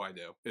them. That's what I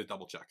do. Is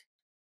double check.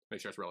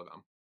 Make sure it's really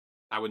them.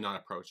 I would not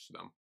approach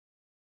them.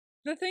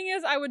 The thing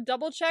is, I would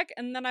double check,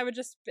 and then I would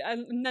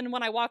and then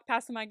when I walk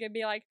past them, I could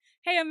be like,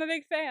 "Hey, I'm a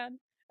big fan,"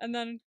 and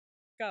then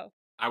go.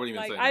 I wouldn't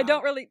even Like, say I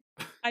that.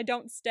 I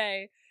don't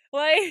stay.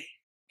 Like,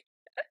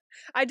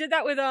 I did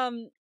that with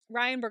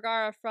Ryan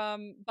Bergara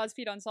from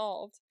BuzzFeed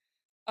Unsolved,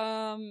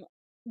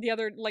 the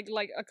other like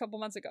a couple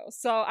months ago.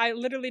 So I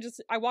literally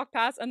I walk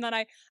past, and then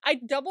I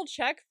double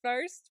check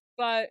first,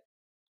 but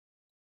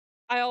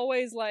I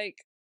always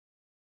like.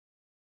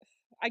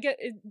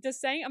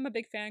 Does saying I'm a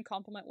big fan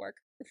compliment work?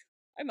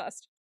 I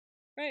must,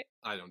 right?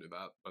 I don't do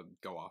that, but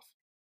go off.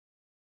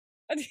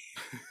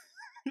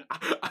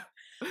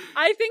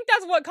 I think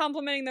that's what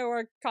complimenting their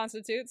work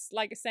constitutes,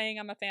 like saying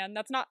I'm a fan.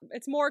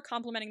 It's more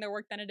complimenting their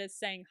work than it is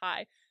saying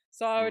hi.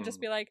 So I would just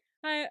be like,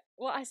 hi,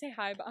 well, I say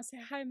hi, but I'll say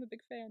hi, I'm a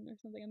big fan or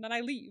something, and then I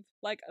leave.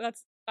 Like,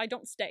 I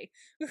don't stay.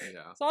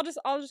 Yeah. So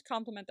I'll just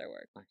compliment their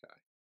work. Okay.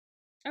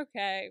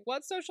 Okay,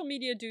 what social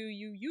media do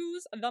you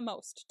use the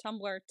most?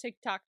 Tumblr,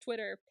 TikTok,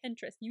 Twitter,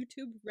 Pinterest,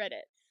 YouTube,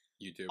 Reddit.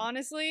 YouTube.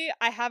 Honestly,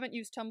 I haven't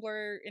used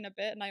Tumblr in a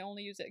bit, and I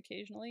only use it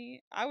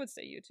occasionally. I would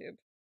say YouTube.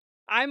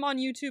 I'm on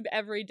YouTube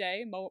every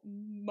day,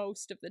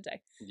 most of the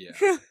day.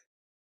 Yeah.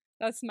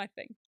 That's my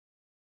thing.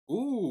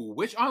 Ooh,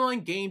 which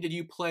online game did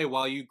you play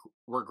while you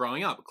were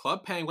growing up?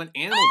 Club Penguin,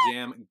 Animal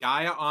Jam,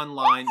 Gaia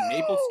Online,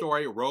 Maple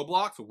Story,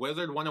 Roblox,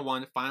 Wizard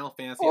 101, Final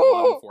Fantasy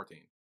 11, 14.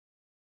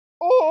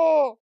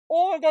 Oh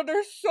my god,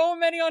 there's so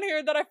many on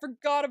here that I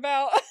forgot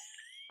about.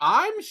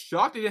 I'm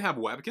shocked they didn't have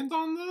Webkins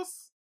on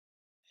this.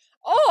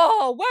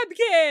 Oh,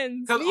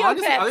 Webkins! Because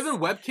honestly, Neopets! other than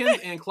Webkins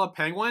and Club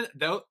Penguin,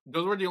 those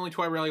were the only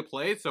two I really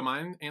played, so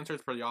my answer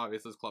is pretty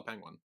obvious, is Club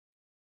Penguin.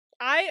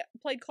 I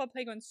played Club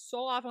Penguin so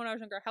often when I was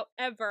younger.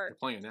 However, You're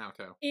playing it now,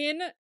 too.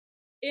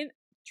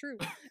 True.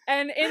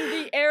 And in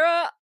the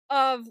era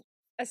of,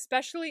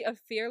 especially of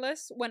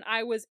Fearless, when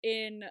I was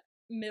in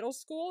middle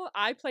school,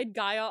 I played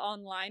Gaia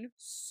Online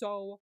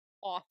so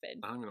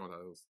often. I don't even know what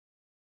that is.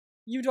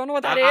 You don't know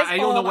what that is? I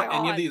don't know Oh my what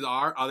any of God. these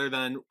are, other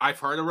than I've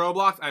heard of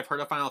Roblox, I've heard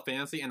of Final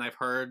Fantasy, and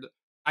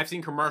I've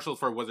seen commercials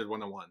for Wizard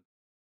 101.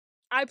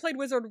 I played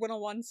Wizard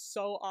 101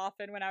 so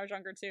often when I was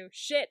younger too.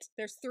 Shit,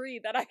 there's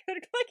 3 that I could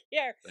click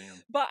here.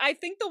 Damn. But I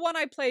think the one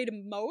I played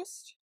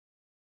most,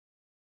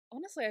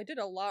 honestly, I did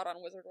a lot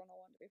on Wizard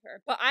 101 to be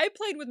fair. But I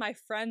played with my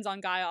friends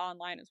on Gaia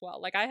Online as well.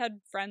 Like I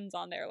had friends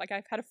on there. Like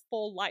I've had a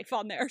full life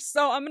on there.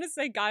 So I'm gonna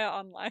say Gaia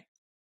Online.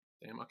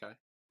 Damn, okay.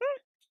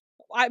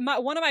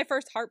 One of my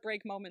first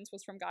heartbreak moments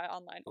was from Gaia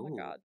Online. Oh my Ooh.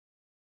 god.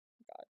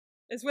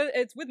 It's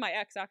with my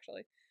ex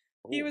actually.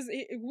 He Ooh. was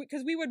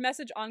because we would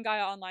message on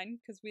Gaia Online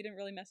because we didn't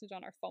really message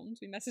on our phones.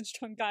 We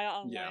messaged on Gaia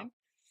Online. Yeah.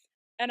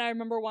 And I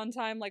remember one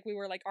time like we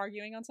were like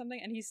arguing on something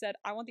and he said,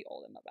 "I want the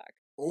old Emma back."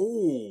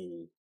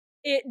 Oh.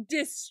 It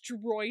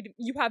destroyed.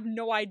 You have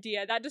no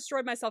idea. That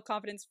destroyed my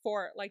self-confidence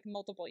for like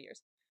multiple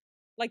years.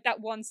 Like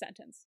that one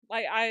sentence.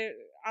 Like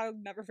I'll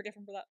never forgive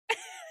him for that.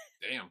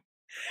 Damn.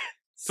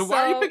 So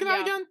why are you picking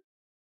that yeah. again?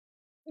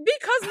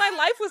 Because my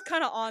life was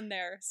kind of on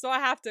there, so I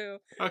have to.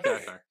 Okay,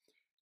 fair.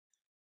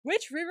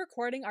 Which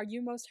re-recording are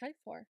you most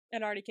hyped for?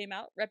 It already came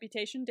out.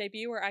 Reputation,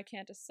 debut, or I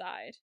Can't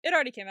Decide. It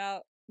already came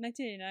out.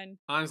 1989.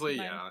 Honestly,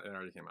 Mine. yeah, it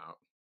already came out.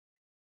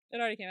 It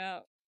already came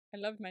out. I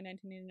loved my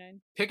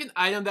 1989. Pick an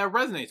item that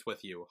resonates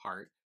with you,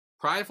 Heart.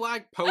 Pride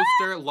flag,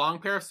 poster, long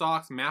pair of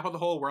socks, map of the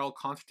whole world,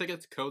 concert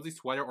tickets, cozy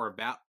sweater, or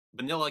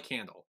vanilla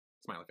candle.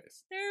 Smiley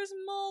face. There's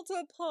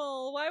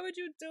multiple. Why would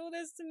you do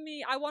this to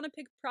me? I want to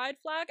pick Pride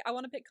flag, I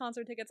want to pick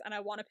concert tickets, and I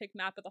want to pick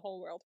map of the whole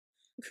world.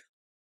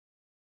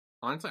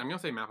 Honestly, I'm gonna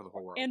say map of the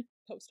whole world. And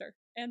poster.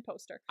 And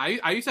poster.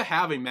 I used to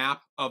have a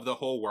map of the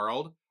whole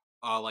world,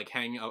 like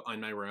hanging up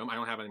in my room. I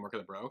don't have it anymore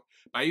because it broke.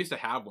 But I used to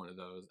have one of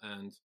those,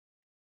 and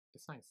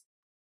it's nice.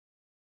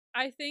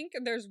 I think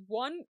there's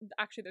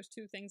there's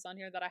 2 things on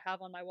here that I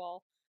have on my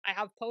wall. I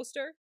have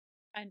poster,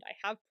 and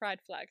I have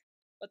Pride flag.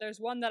 But there's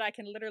one that I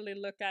can literally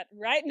look at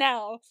right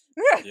now.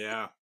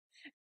 Yeah.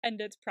 And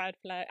it's Pride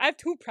flag. I have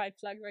 2 Pride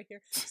flags right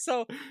here.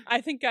 So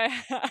I think I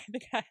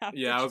have.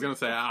 Yeah, I was gonna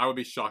say I would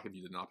be shocked if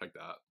you did not pick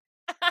that.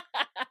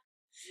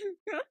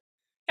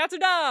 Cats or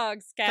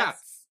dogs?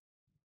 Cats.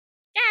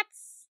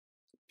 Cats.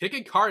 Pick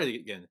a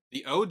cardigan.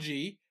 The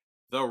OG,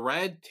 the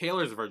red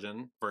Taylor's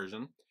version,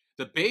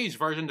 the beige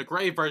version, the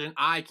gray version.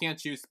 I can't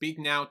choose. Speak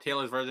now.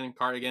 Taylor's version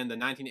cardigan. The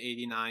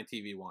 1989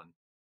 TV one.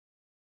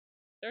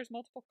 There's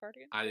multiple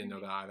cardigans. I didn't know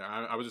that either.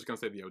 I was just gonna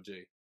say the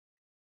OG.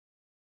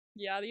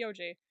 Yeah, the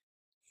OG.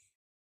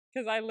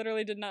 Because I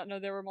literally did not know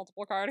there were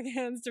multiple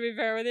cardigans, to be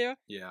fair with you.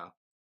 Yeah.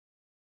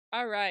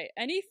 Alright,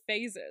 any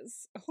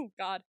phases? Oh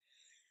god.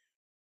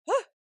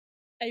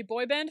 A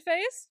boy band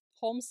phase?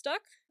 Homestuck?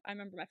 I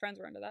remember my friends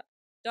were into that.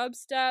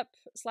 Dubstep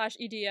 /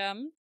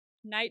 EDM.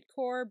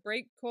 Nightcore,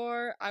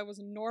 breakcore, I was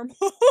normal.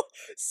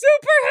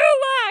 Super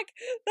Hulak!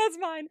 That's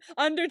mine.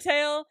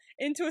 Undertale,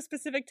 into a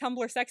specific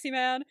Tumblr sexy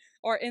man,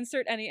 or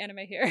insert any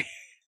anime here.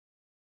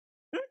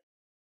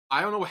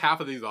 I don't know what half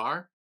of these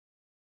are.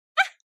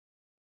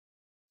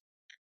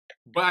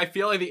 But I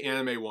feel like the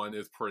anime one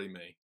is pretty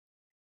me.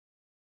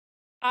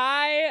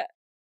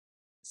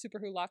 Super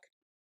Hulak.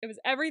 It was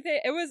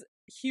everything. It was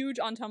huge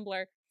on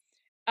Tumblr.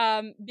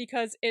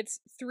 Because it's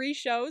 3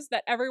 shows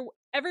that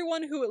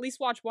everyone who at least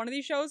watched one of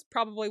these shows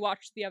probably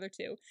watched the other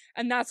 2.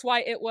 And that's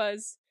why it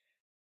was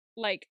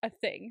like a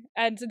thing.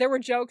 And there were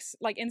jokes,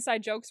 like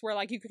inside jokes where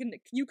like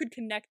you could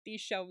connect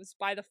these shows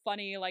by the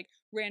funny like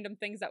random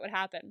things that would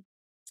happen.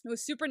 It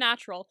was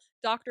Supernatural,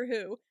 Doctor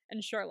Who,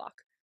 and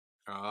Sherlock.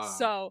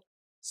 So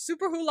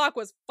Super Hulak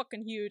was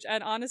fucking huge,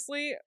 and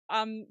honestly,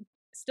 I'm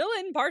still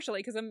in partially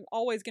because I'm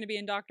always gonna be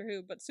in Doctor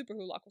Who, but Super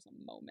Hulak was a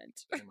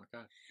moment. Oh my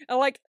god. And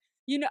like,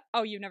 you know,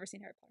 oh, you've never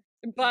seen Harry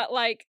Potter, but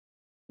like,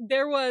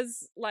 there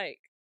was like,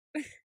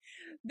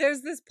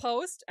 there's this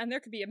post, and there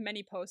could be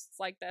many posts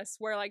like this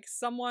where like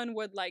someone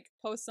would like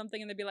post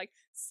something and they'd be like,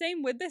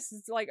 same with this,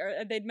 it's like,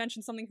 or they'd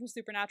mention something from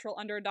Supernatural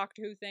under a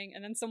Doctor Who thing,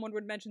 and then someone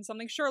would mention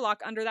something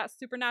Sherlock under that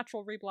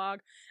Supernatural reblog,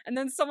 and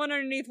then someone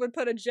underneath would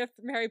put a gif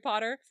from Harry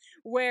Potter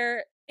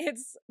where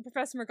it's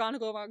Professor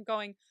McGonagall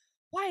going,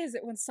 why is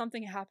it when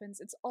something happens,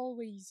 it's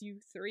always you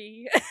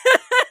 3?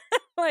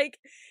 Like,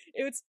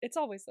 it's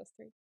always those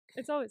 3.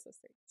 It's always those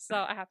 3.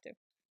 So I have to.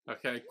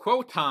 Okay,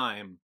 quote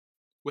time.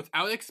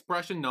 Without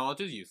expression, knowledge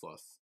is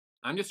useless.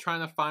 I'm just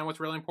trying to find what's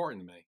really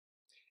important to me.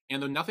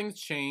 And though nothing's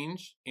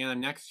changed and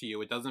I'm next to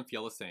you, it doesn't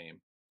feel the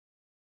same.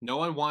 No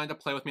one wanted to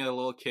play with me as a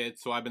little kid,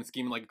 so I've been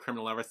scheming like a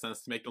criminal ever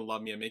since to make them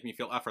love me and make me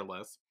feel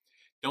effortless.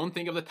 Don't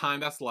think of the time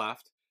that's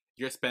left.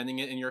 You're spending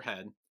it in your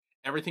head.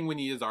 Everything we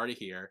need is already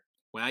here.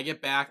 When I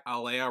get back,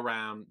 I'll lay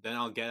around, then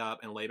I'll get up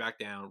and lay back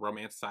down,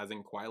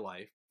 romanticizing quiet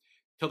life.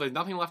 Till there's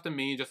nothing left of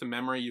me, just a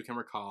memory you can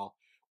recall.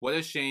 What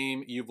a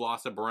shame you've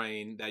lost a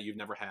brain that you've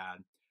never had.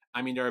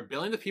 I mean, there are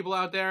billions of people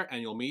out there,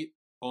 and you'll meet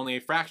only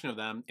a fraction of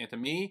them. And to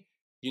me,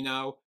 you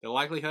know, the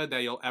likelihood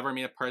that you'll ever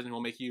meet a person who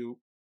will make you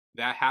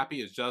that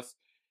happy is just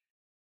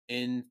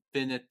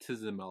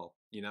infinitesimal,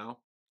 you know?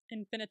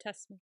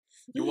 Infinitesimal.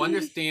 You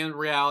understand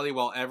reality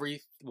while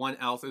everyone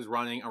else is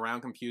running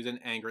around confused and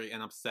angry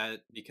and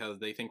upset because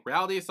they think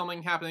reality is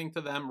something happening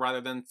to them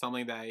rather than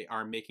something they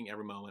are making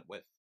every moment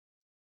with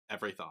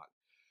every thought.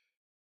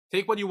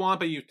 Take what you want,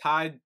 but you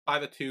tied by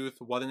the tooth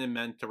wasn't it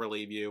meant to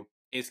relieve you.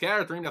 A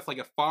scattered dream that's like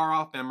a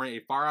far-off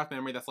memory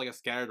that's like a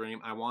scattered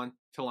dream. I want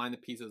to line the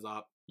pieces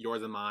up,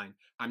 yours and mine.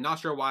 I'm not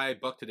sure why I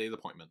booked today's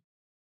appointment.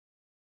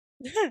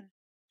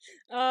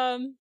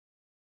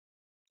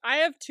 I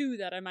have two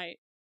that I might.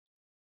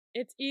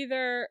 It's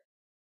either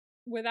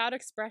without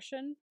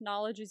expression,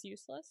 knowledge is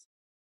useless,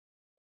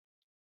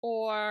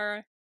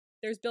 or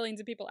there's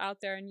billions of people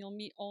out there and you'll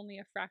meet only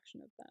a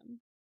fraction of them.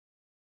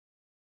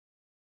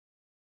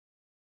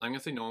 I'm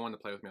gonna say no one wanted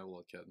to play with me as a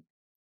little kid.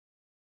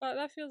 But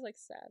that feels like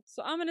sad.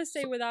 So I'm gonna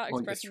say without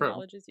well, it's expression, true.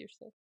 knowledge is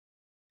useless.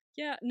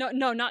 Yeah,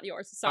 no, not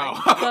yours. Sorry.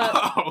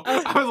 Oh.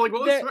 I was like,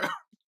 well, it's true.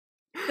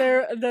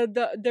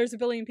 There's a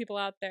billion people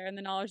out there, and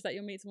the knowledge that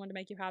you'll meet someone to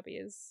make you happy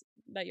is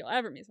that you'll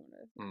ever meet someone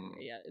to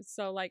yeah.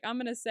 So like I'm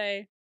gonna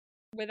say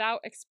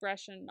without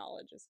expression,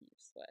 knowledge is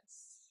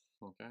useless.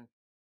 Okay.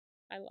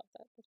 I love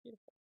that. That's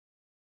beautiful.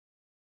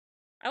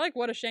 I like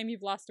what a shame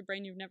you've lost a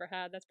brain you've never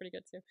had. That's pretty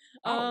good too.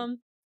 Oh.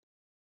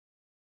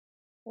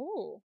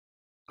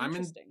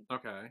 Interesting.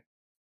 Okay.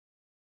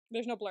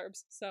 There's no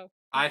blurbs, so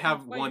I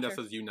have one that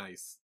says you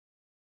nice.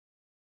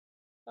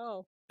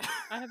 Oh.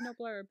 I have no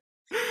blurb.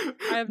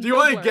 Do you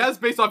want to guess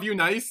based off you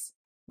nice?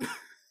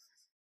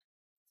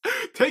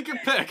 Take your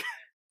pick.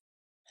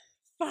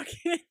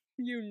 Fucking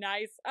you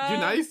nice. You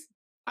nice?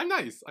 I'm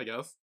nice, I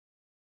guess.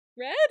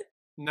 Red?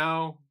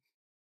 No.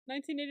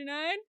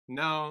 1989?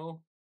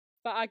 No.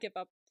 But I give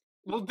up.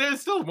 Well,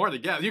 there's still more to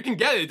guess. You can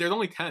get it. There's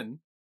only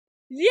 10.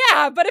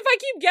 Yeah, but if I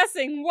keep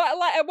guessing,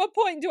 at what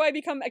point do I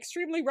become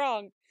extremely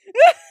wrong?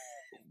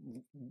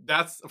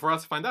 That's for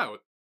us to find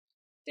out.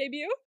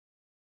 Debut?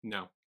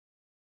 No.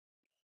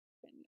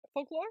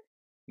 Folklore?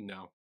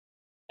 No.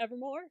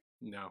 Evermore?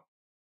 No.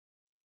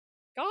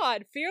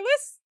 God,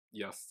 Fearless?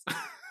 Yes.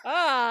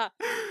 Ah.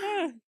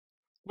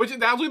 Which is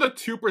actually the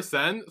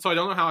 2%, so I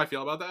don't know how I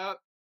feel about that.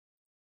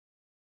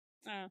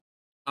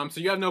 So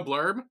you have no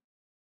blurb?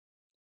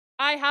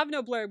 I have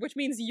no blurb, which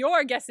means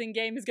your guessing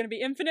game is going to be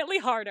infinitely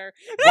harder.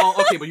 Well,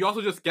 okay, but you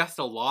also just guessed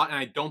a lot, and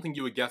I don't think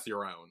you would guess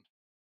your own.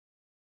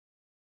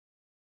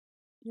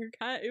 You're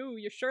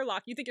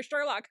Sherlock. You think you're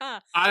Sherlock,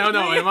 huh? I don't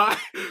know, am I?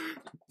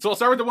 So I'll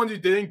start with the ones you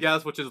didn't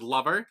guess, which is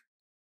Lover.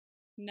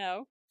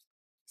 No.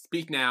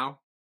 Speak Now.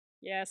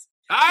 Yes.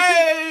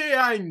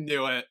 I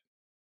knew it.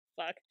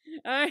 Fuck.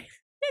 Yes,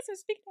 so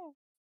Speak Now.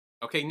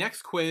 Okay,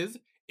 next quiz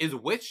is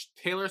which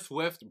Taylor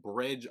Swift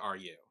bridge are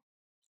you?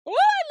 Oh,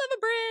 I love a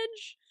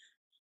bridge.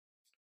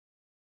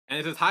 And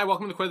it says, hi,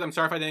 welcome to the quiz. I'm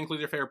sorry if I didn't include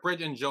your favorite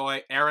bridge.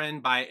 Enjoy.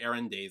 Aaron by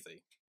Aaron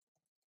Daisy.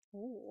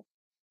 Ooh.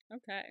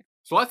 Okay.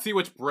 So let's see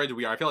which bridge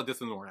we are. I feel like this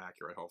is more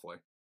accurate, hopefully.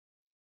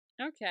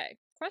 Okay.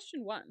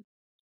 Question 1.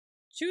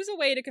 Choose a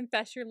way to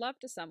confess your love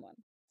to someone.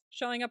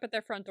 Showing up at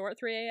their front door at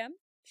 3 a.m.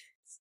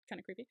 It's kind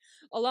of creepy.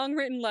 A long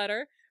written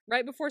letter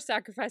right before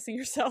sacrificing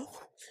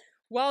yourself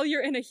while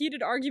you're in a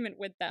heated argument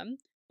with them.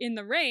 In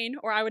the rain,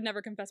 or I would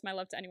never confess my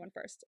love to anyone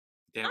first.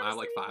 Damn,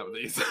 honestly, I have like 5 of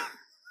these.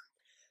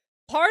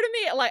 Part of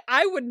me, like,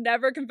 I would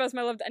never confess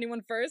my love to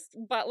anyone first,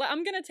 but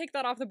I'm gonna take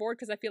that off the board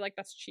because I feel like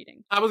that's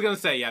cheating. I was gonna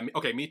say, yeah,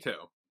 okay, me too.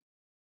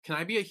 Can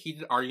I be a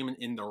heated argument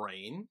in the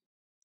rain?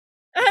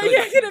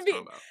 Yeah, gonna be.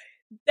 Combo.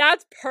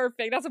 That's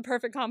perfect. That's a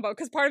perfect combo.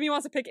 Because part of me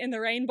wants to pick in the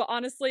rain, but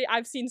honestly,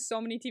 I've seen so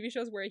many TV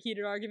shows where a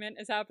heated argument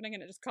is happening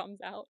and it just comes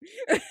out.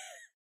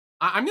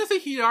 I'm gonna say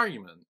heated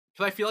argument.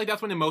 Because I feel like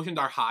that's when emotions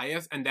are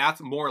highest, and that's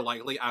more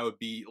likely I would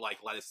be, like,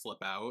 let it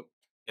slip out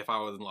if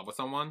I was in love with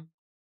someone.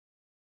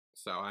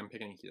 So I'm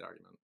picking a heated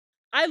argument.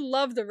 I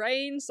love the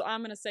rain, so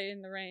I'm gonna say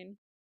in the rain.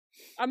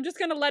 I'm just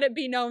gonna let it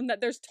be known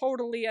that there's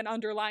totally an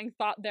underlying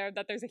thought there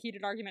that there's a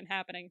heated argument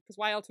happening. Because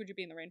why else would you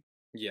be in the rain?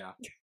 Yeah.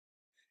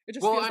 It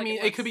just well, feels I like mean,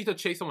 it could be to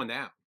chase someone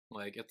down.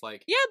 Like, it's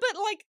like... Yeah, but,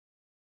 like...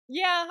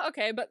 Yeah,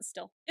 okay, but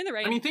still. In the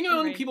rain. I mean, think of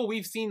how many people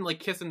we've seen, like,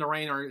 kiss in the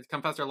rain or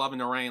confess their love in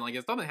the rain. Like,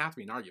 it doesn't have to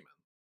be an argument.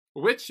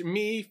 Which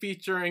me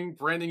featuring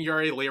Brandon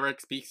Urie lyric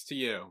speaks to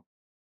you?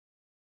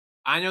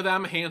 I know that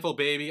I'm a handful,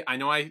 baby. I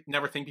know I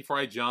never think before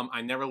I jump.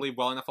 I never leave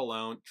well enough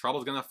alone.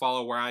 Trouble's gonna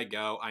follow where I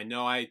go. I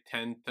know I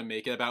tend to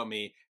make it about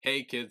me.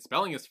 Hey, kids,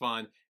 spelling is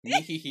fun.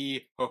 Me hee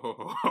hee. Ho ho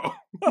ho ho.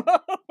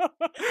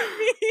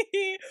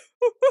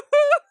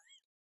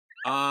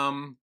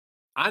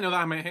 I know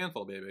that I'm a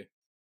handful, baby.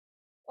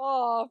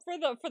 Oh, for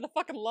the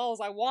fucking lulz,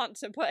 I want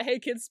to put "Hey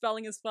Kids,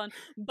 spelling is fun,"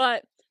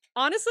 but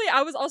honestly,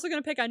 I was also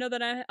gonna pick "I Know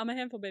That I'm a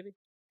Handful, Baby,"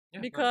 Yeah,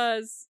 nice.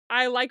 because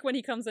I like when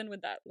he comes in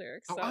with that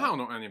lyric. Oh, So I don't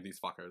know any of these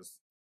fuckers.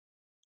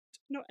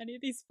 know any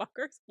of these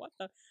fuckers? What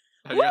the?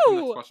 Have you got the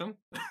next Woo! question?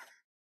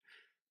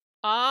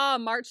 Ah,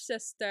 March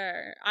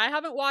Sister. I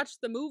haven't watched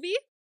the movie,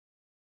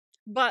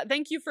 but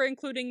thank you for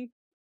including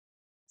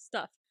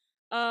stuff.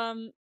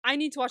 I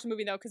need to watch the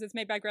movie though because it's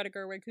made by Greta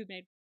Gerwig, who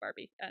made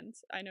Barbie, and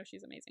I know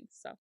she's amazing.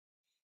 So,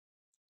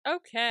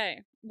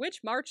 okay,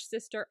 which March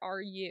Sister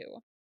are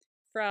you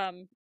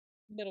from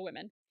Little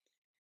Women?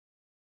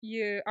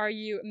 Are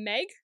you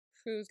Meg,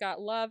 who's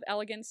got love,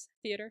 elegance,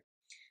 theater?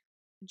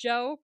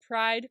 Jo,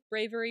 pride,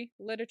 bravery,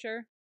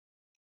 literature?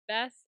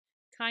 Beth,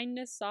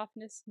 kindness,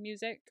 softness,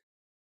 music?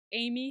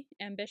 Amy,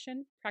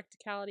 ambition,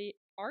 practicality,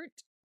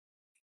 art?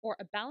 Or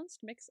a balanced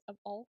mix of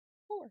all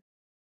four?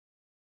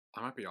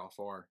 I might be all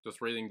four.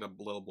 Just reading the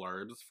little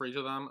blurbs for each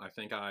of them, I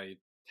think I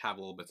have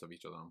little bits of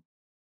each of them.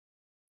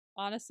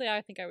 Honestly,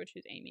 I think I would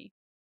choose Amy.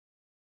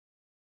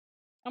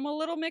 I'm a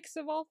little mix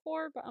of all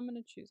four, but I'm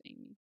gonna choose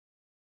Amy.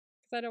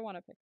 Because I don't want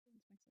to pick.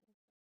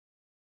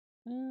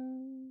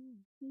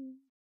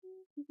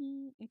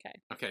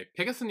 Okay. Okay,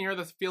 pick a scenario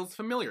that feels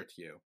familiar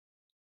to you.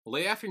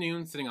 Late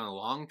afternoon, sitting on a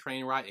long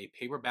train ride, a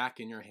paperback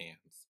in your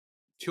hands.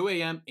 2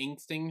 a.m.,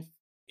 ink-stained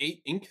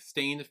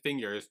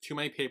fingers, too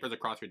many papers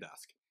across your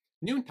desk.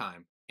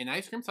 Noontime, an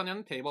ice cream sundae on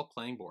the table,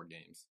 playing board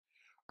games.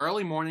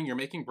 Early morning, you're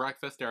making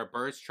breakfast, there are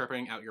birds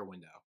chirping out your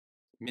window.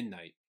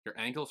 Midnight, your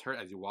ankles hurt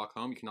as you walk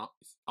home, you can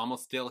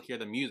almost still hear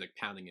the music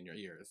pounding in your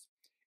ears.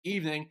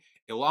 Evening,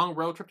 a long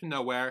road trip to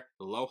nowhere,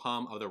 the low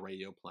hum of the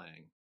radio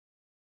playing.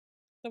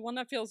 The one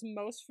that feels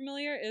most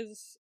familiar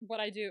is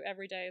what I do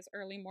every day is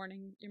early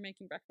morning, you're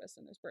making breakfast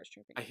and there's birds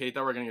chirping. I hate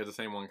that we're gonna get the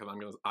same one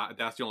because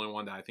that's the only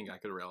one that I think I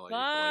could really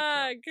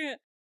relate to. Fuck!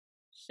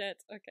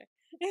 Shit, okay.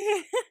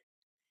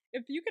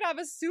 If you could have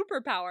a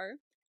superpower,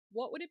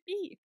 what would it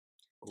be?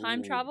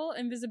 Time Ooh. travel,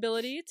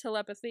 invisibility,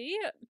 telepathy,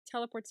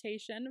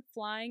 teleportation,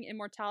 flying,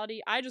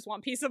 immortality. I just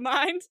want peace of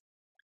mind.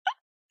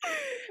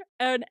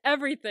 And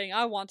everything.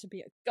 I want to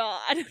be a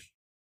god.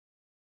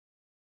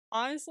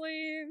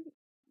 Honestly,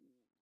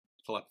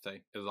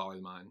 Telepathy is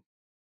always mine.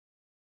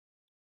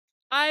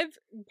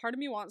 part of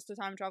me wants to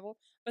time travel,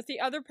 but the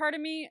other part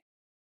of me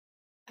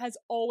has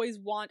always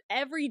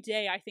every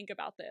day I think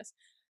about this.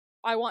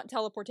 I want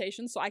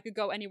teleportation so I could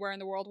go anywhere in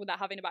the world without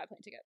having to buy a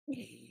plane ticket.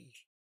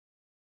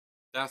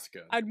 That's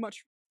good. I'd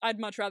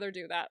much rather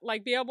do that.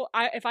 Like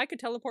if I could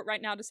teleport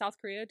right now to South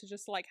Korea to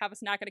just like have a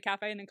snack at a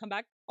cafe and then come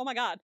back. Oh my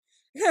god.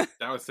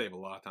 That would save a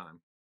lot of time.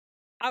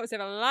 I would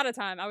save a lot of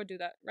time. I would do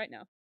that right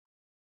now.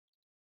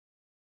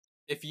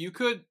 If you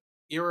could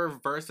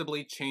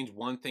irreversibly change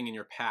one thing in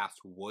your past,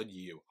 would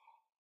you?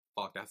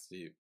 Fuck, that's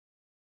deep.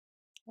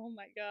 Oh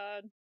my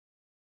god.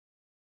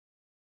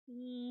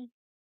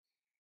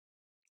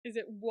 Is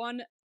it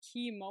one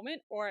key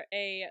moment or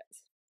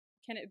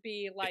can it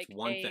be like it's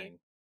one thing?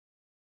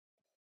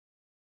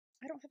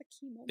 I don't have a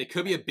key moment. It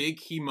could be a big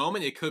key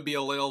moment. It could be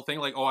a little thing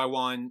like, oh, I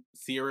want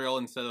cereal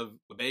instead of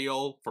a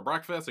bagel for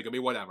breakfast. It could be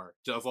whatever.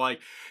 Just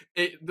like,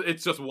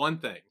 it's just one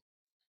thing.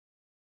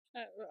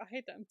 I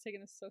hate that I'm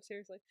taking this so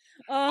seriously.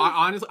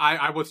 Honestly,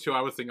 I was too.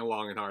 I was thinking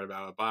long and hard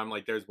about it, but I'm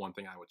like, there's one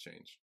thing I would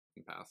change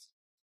in the past.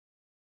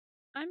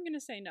 I'm gonna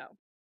say no.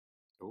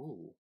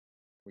 Ooh,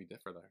 we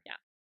differ there. Yeah.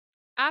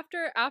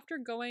 After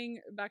going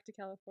back to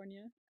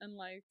California and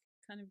like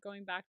kind of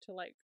going back to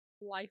like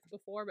life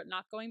before, but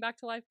not going back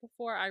to life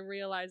before, I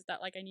realized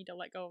that like I need to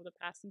let go of the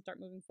past and start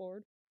moving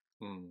forward.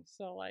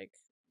 So like,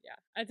 yeah,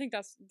 I think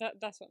that's what I'm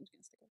gonna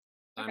stick with.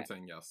 Okay. I'm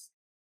saying yes.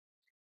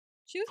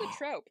 Choose a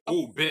trope.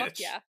 Oh, bitch. Fuck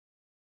yeah.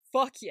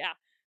 Fuck yeah.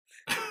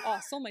 Oh,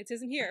 soulmates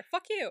isn't here.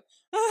 Fuck you.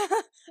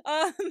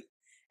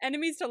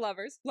 Enemies to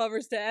lovers.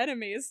 Lovers to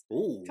enemies.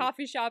 Ooh.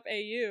 Coffee shop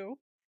AU.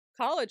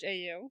 College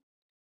AU.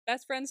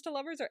 Best friends to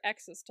lovers or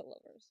exes to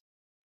lovers?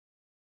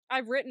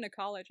 I've written a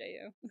college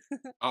AU.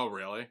 Oh,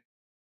 really?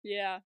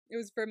 Yeah. It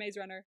was for Maze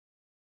Runner.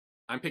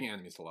 I'm picking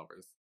enemies to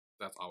lovers.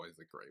 That's always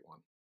a great one.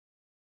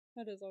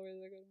 That is always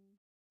a good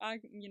one.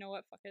 You know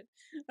what? Fuck it.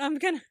 I'm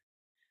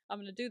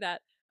gonna do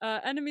that.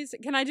 Enemies.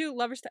 Can I do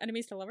lovers to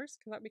enemies to lovers?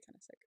 Because that'd be kind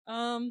of sick.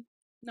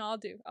 No, I'll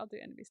do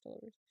enemies to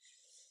lovers.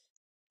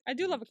 I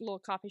do love a little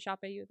coffee shop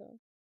AU though.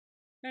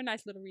 They're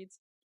nice little reads.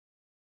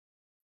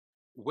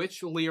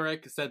 Which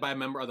lyric said by a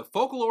member of the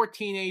folklore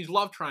teenage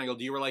love triangle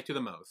do you relate to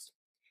the most?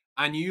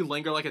 I knew you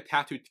linger like a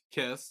tattooed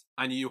kiss.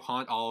 I knew you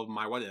haunt all of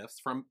my what ifs.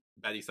 From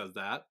Betty Says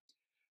That.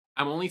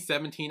 I'm only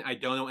 17. I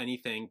don't know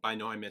anything, but I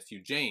know I miss you,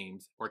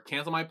 James. Or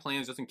cancel my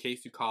plans just in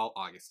case you call,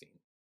 Augustine.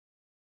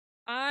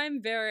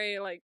 I'm very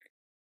like.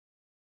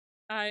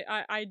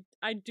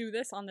 I do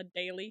this on the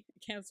daily.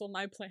 Cancel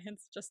my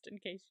plans just in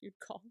case you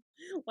call.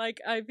 Like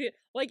I feel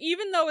like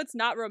even though it's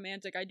not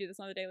romantic, I do this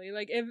on the daily.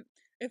 Like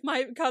if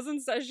my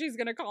cousin says she's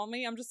gonna call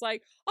me, I'm just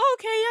like, oh,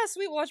 okay, yeah,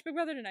 sweet, we'll watch Big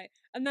Brother tonight.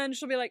 And then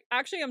she'll be like,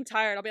 actually, I'm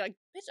tired. I'll be like,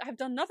 bitch, I've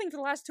done nothing for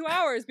the last 2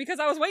 hours because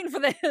I was waiting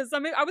for this. I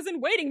mean, I was in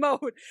waiting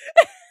mode.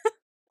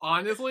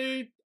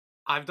 Honestly,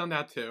 I've done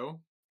that too.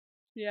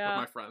 Yeah.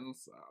 my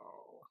friends. So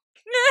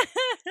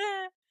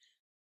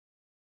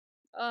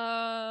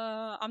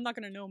I'm not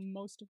gonna know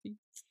most of these.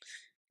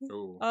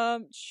 ooh.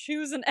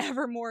 Choose an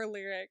Evermore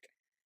lyric.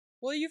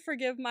 Will you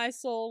forgive my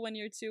soul when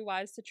you're too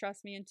wise to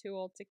trust me and too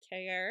old to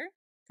care?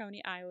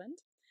 Coney Island.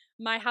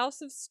 My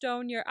house of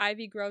stone, your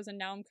ivy grows, and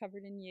now I'm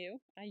covered in you.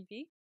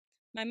 Ivy.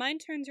 My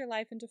mind turns your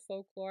life into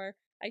folklore.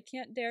 I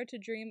can't dare to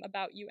dream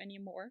about you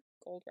anymore.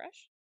 Gold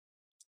Rush.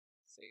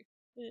 Let's see.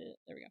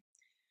 There we go.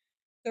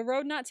 The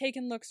road not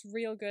taken looks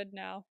real good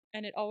now,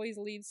 and it always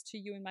leads to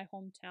you in my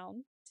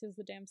hometown. 'Tis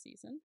the damn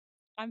season.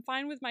 I'm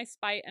fine with my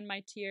spite and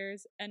my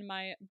tears and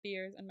my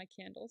beers and my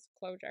candles.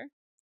 Closure.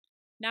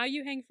 Now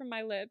you hang from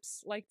my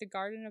lips like the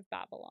Garden of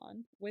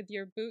Babylon. With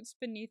your boots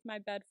beneath my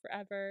bed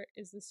forever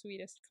is the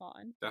sweetest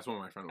con. That's one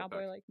of my friends would Cowboy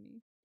pick. like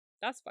me.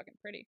 That's fucking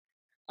pretty.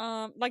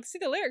 Like, see,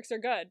 the lyrics are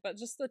good, but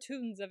just the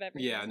tunes of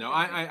everything. Yeah, is no,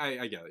 amazing.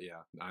 I get it.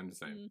 Yeah, I'm the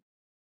same.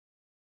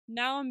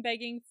 Now I'm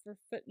begging for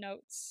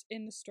footnotes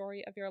in the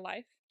story of your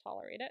life.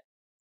 Tolerate it.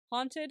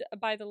 Haunted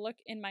by the look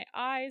in my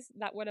eyes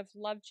that would have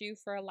loved you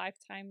for a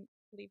lifetime.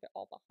 Leave it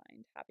all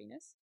behind.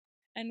 Happiness.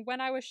 And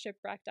when I was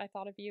shipwrecked, I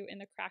thought of you. In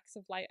the cracks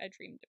of light, I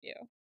dreamed of you.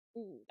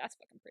 Ooh, that's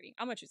fucking pretty.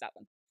 I'm gonna choose that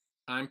one.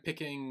 I'm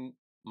picking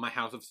My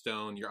House of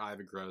Stone, Your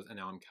Ivy Grows, and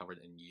Now I'm Covered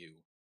in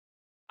You.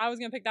 I was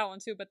gonna pick that one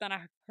too, but then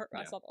I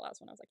Yeah. saw the last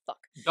one. I was like,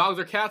 fuck. Dogs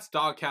or cats?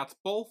 Dog, cats,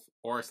 both,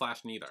 or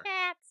slash neither?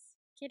 Cats.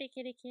 Kitty,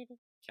 kitty, kitty.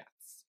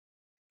 Cats.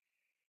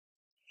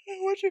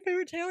 What's your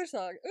favorite Taylor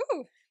song?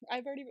 Ooh,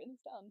 I've already written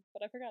this down,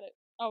 but I forgot it.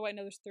 Oh wait,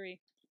 no, there's 3.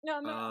 No,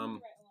 I'm gonna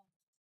write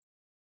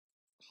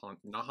along.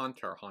 Not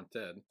Hunter,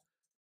 Haunted.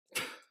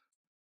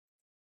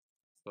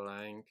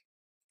 Blank.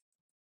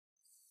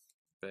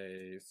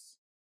 Space.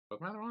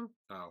 What's my other one?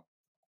 Oh.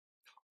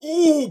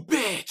 Ooh,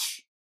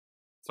 bitch!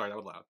 Sorry, that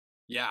was loud.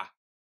 Yeah.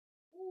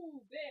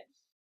 Ooh, bitch.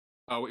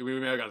 Oh, we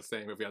may have got the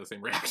same if we had the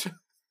same reaction.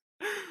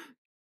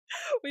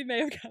 We may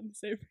have gotten the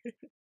same.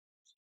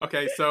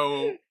 Okay,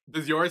 so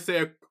does yours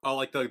say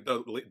like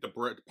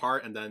the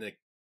part and then it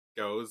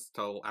goes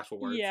to actual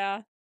words?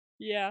 Yeah.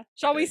 Yeah.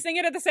 Shall we Okay. sing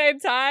it at the same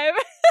time?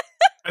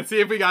 And see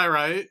if we got it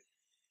right.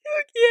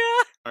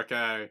 Yeah.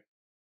 Okay.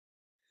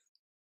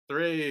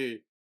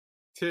 3,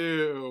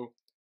 2,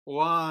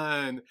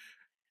 1.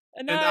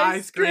 And I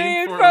I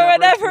scream scream for for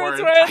whatever whatever it's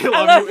it's worth. worth.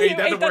 I love you. Ain't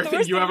that the worst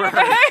thing you ever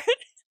heard?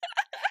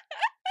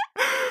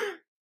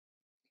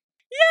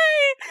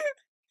 Yay!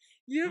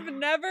 You've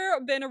never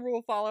been a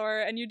rule follower,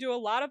 and you do a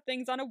lot of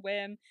things on a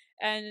whim,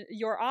 and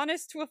you're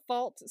honest to a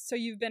fault, so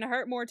you've been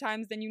hurt more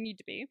times than you need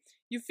to be.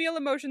 You feel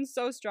emotions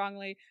so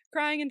strongly,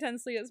 crying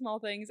intensely at small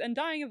things, and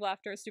dying of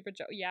laughter at stupid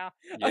jokes. Yeah.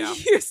 Yeah.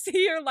 You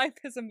see your life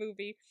as a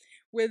movie,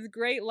 with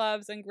great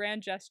loves and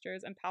grand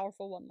gestures and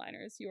powerful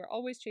one-liners. You are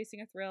always chasing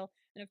a thrill,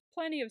 and have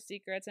plenty of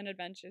secrets and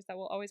adventures that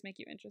will always make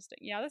you interesting.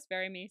 Yeah, that's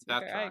very me. To be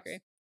That fair, I tracks. agree.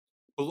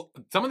 Well,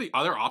 some of the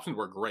other options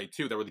were great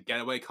too. There were the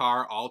Getaway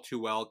Car, All Too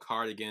Well,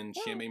 Cardigan,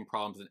 Oh. Champagne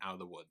Problems, and Out of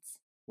the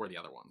Woods were the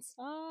other ones.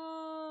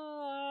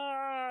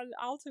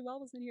 All Too Well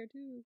was in here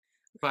too.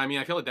 But I mean,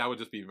 I feel like that would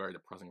just be very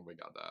depressing if we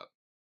got that.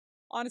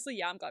 Honestly,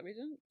 yeah, I'm glad we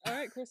didn't. All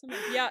right, cool.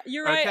 Yeah,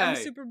 you're right. I'm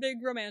Okay. super big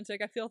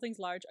romantic. I feel things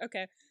large.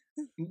 Okay.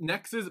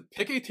 Next is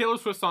pick a Taylor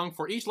Swift song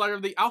for each letter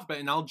of the alphabet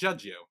and I'll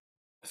judge you.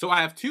 So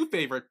I have 2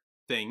 favorite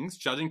things,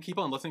 judging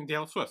people and listening to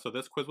Taylor Swift. So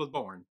this quiz was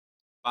born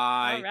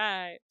by All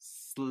right.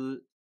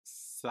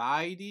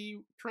 Sidey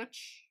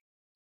Trich?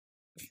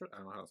 I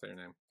don't know how to say your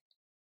name.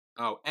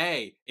 Oh,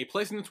 A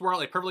Place in This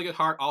World, A Perfectly Good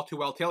Heart, All Too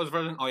Well, Taylor's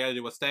version, All You Gotta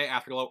Do Was Stay,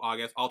 Afterglow,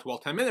 August, All Too Well,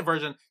 10-minute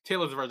version,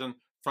 Taylor's version,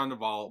 Front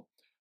of All,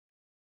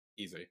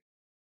 easy.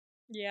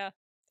 Yeah.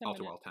 10 All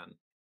Too minutes. Well, 10.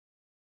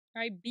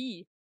 All right,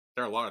 B.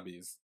 There are a lot of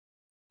B's.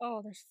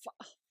 Oh, there's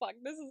fuck.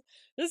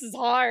 This is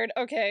hard.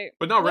 Okay.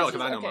 But not really, Let's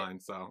because I know just- okay. mine,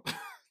 so.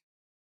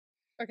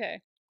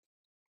 Okay.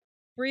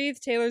 Breathe,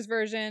 Taylor's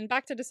version.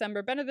 Back to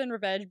December. Better Than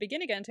Revenge.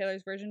 Begin Again,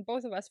 Taylor's version.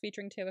 Both of Us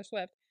featuring Taylor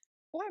Swift.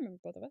 Oh, I remember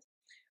Both of Us.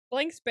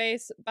 Blank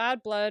Space.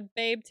 Bad Blood.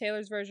 Babe,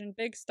 Taylor's version.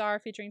 Big Star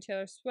featuring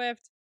Taylor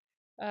Swift.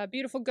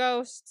 Beautiful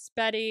Ghosts.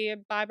 Betty.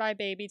 Bye Bye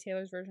Baby,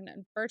 Taylor's version.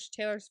 And Birch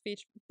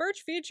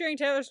featuring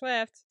Taylor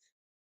Swift.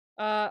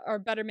 Or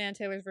Better Man,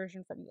 Taylor's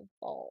version from the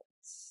vault.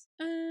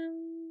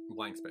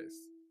 Blank Space,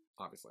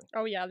 obviously.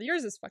 Oh yeah,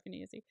 yours is fucking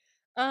easy.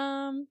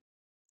 Oh,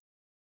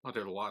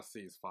 there's a lot of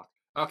C's, fuck.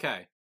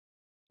 Okay.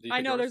 Do you I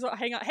pick know yours? there's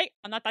hang on. Hey,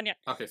 I'm not done yet.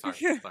 Okay, sorry.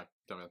 Sorry.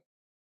 Go ahead.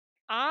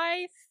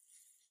 I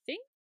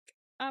think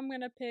I'm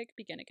gonna pick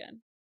Begin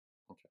Again.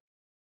 Okay.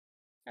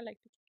 I like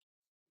it.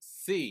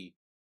 C.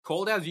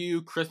 Cold as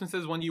You, Christmas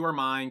is When You Are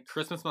Mine,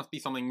 Christmas Must Be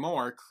Something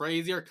More,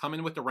 Crazier,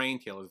 Coming with the Rain,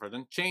 Taylor's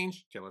version,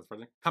 Change, Taylor's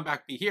version, Come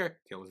Back, Be Here,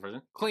 Taylor's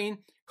version, Clean,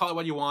 Call It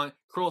What You Want,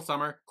 Cruel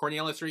Summer,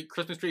 Cornelia Street,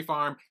 Christmas Tree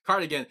Farm,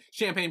 Cardigan,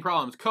 Champagne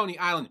Problems, Coney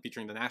Island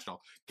featuring The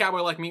National,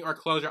 Cowboy Like Me, or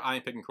Closure. I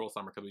am picking Cruel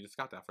Summer because we just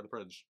got that for the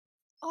bridge.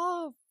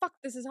 Oh fuck,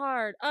 this is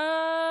hard. Yeah,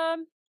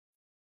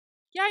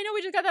 I know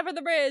we just got that for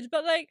the bridge,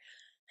 but like,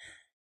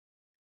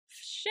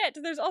 shit.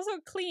 There's also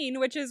Clean,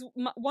 which is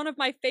one of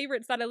my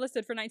favorites that I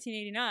listed for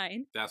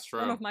 1989. That's true.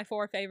 One of my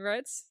 4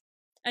 favorites.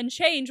 And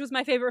Change was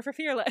my favorite for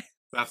Fearless.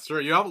 That's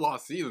true. You have a lot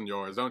of C's in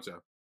yours, don't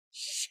you?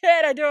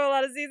 Shit, I do a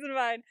lot of season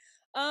mine.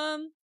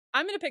 I'm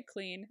gonna pick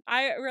Clean.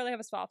 I really have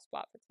a soft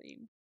spot for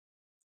Clean.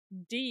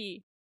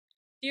 D.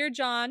 Dear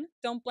John,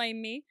 Don't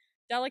Blame Me,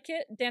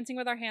 Delicate, Dancing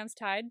with Our Hands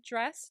Tied,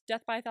 Dress,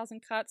 Death by a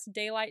Thousand Cuts,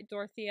 Daylight,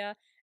 Dorothea,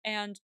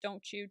 and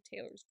Don't You,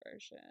 Taylor's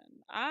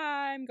version.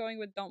 I'm going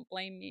with Don't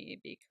Blame Me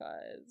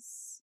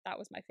because that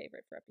was my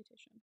favorite for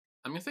Reputation.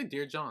 I'm gonna say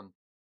Dear John.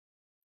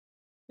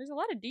 There's a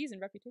lot of D's in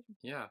Reputation.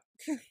 Yeah.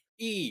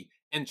 E.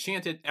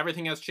 Enchanted,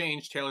 Everything Has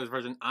Changed, Taylor's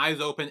version. Eyes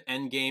Open,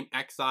 Endgame,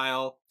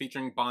 Exile,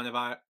 featuring Bon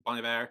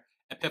Iver,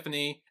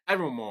 Epiphany,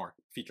 Evermore,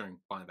 featuring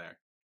Bon Iver.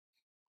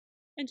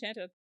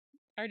 Enchanted.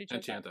 I already chose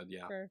Enchanted,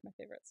 yeah. for my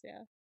favorites, yeah.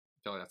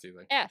 I feel like that's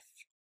easy. F.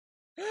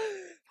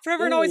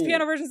 Forever and Always Ooh.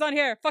 piano version's on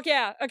here. Fuck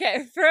yeah.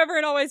 Okay. Forever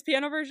and Always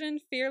piano version.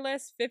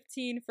 Fearless.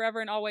 15.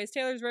 Forever and Always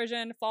Taylor's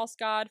version. False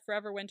God.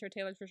 Forever Winter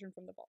Taylor's version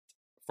from the vault.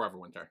 Forever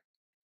Winter.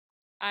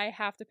 I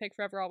have to pick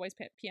Forever Always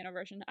piano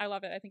version. I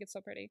love it. I think it's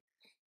so pretty.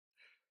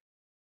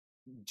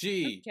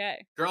 G.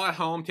 Okay. Girl at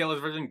Home,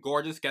 Taylor's version.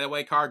 Gorgeous,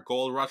 Getaway Car,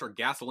 Gold Rush, or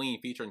Gasoline,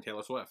 featuring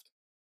Taylor Swift.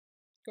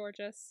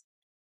 Gorgeous.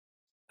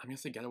 I'm gonna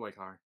say Getaway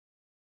Car.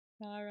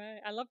 All right.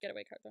 I love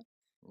Getaway Car though.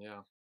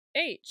 Yeah.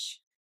 H.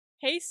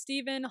 Hey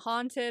Steven,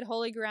 Haunted,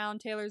 Holy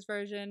Ground, Taylor's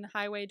version,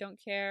 Highway, Don't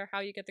Care, How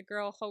You Get the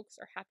Girl, Hoax,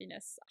 or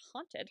Happiness.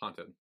 Haunted.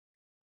 Haunted.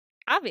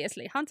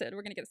 Obviously, Haunted.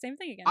 We're gonna get the same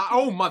thing again.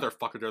 Oh,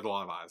 motherfucker, there's a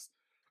lot of eyes.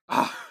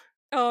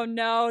 Oh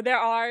no, there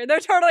are. They're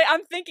totally.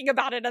 I'm thinking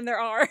about it, and there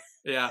are.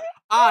 Yeah.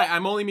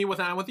 I'm Only Me When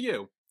I'm With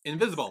You.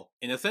 Invisible.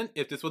 Innocent.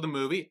 If This Was a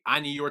Movie.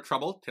 I Knew You Were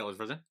Trouble. Taylor's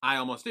version. I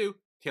Almost Do.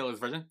 Taylor's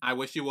version. I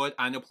Wish You Would.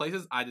 I Know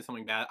Places. I Did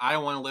Something Bad. I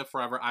Don't Want to Live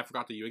Forever. I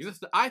Forgot That You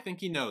Existed. I Think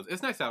He Knows.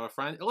 It's Nice to Have a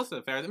Friend. Illicit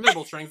Affairs.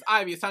 Invisible Strings.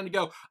 Ivy. It's Time to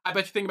Go. I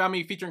Bet You Think About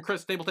Me. Featuring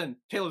Chris Stapleton.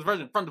 Taylor's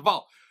version. From the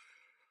Vault.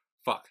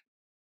 Fuck.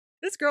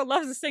 This girl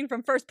loves to sing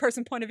from first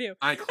person point of view.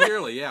 I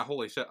clearly, yeah,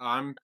 holy shit.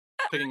 I'm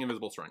picking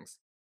Invisible Strings.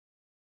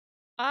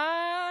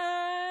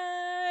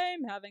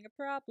 I'm having a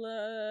problem.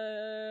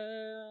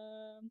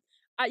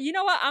 You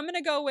know what? I'm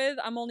gonna go with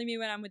I'm Only Me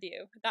When I'm With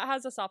You. That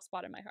has a soft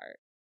spot in my heart.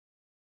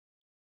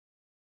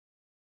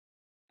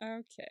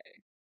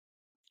 Okay.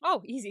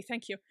 Oh, easy.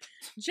 Thank you.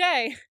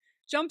 J.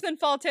 Jump Then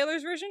Fall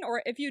Taylor's version,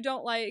 or if you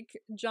don't like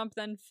Jump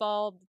Then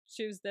Fall,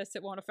 choose this.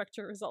 It won't affect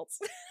your results.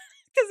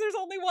 Because there's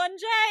only one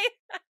J.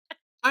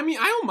 I mean,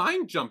 I don't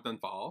mind Jump Then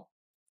Fall.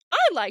 I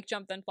like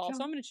Jump Then Fall,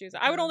 so I'm gonna choose it.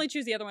 I would only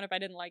choose the other one if I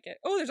didn't like it.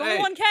 Oh, there's only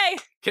Hey. one K.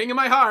 King of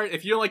My Heart.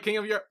 If you don't like King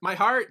of My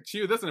Heart,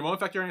 choose this and it won't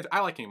affect your answer. I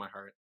like King of My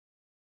Heart.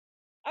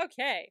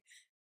 Okay.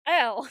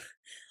 L.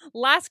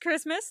 Last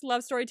Christmas,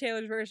 Love Story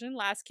Taylor's version.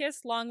 Last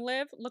Kiss, Long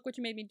Live, Look What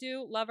You Made Me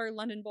Do, Lover,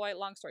 London Boy,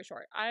 Long Story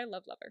Short. I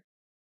love Lover.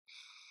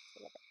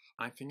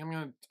 I think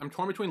I'm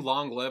torn between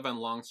Long Live and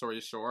Long Story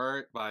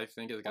Short, but I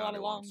think it's A gotta lot be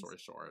of Long longs. Story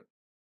Short.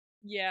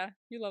 Yeah,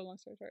 you love Long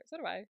Story Short. So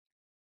do I.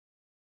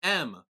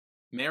 M.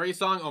 Mary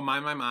Song, Oh My,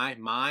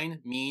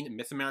 Mine, Mean,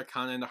 Miss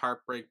Americana and the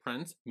Heartbreak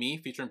Prince, Me,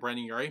 featuring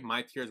Brandon Urie,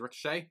 My Tears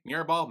Ricochet,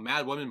 Mirrorball,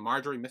 Mad Woman,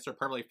 Marjorie, Mr.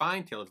 Perfectly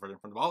Fine, Taylor's version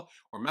from the Vault,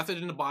 or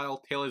Message in the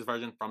Bottle, Taylor's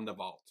version from the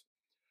Vault.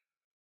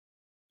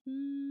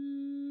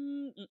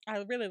 I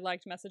really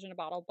liked Message in a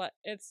Bottle, but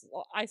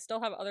I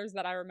still have others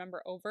that I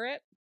remember over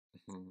it.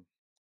 Mhm.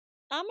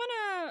 I'm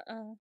gonna,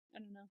 I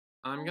don't know.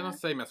 I'm gonna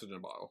say Message in a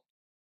Bottle.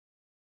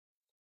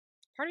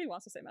 Part of me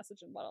wants to say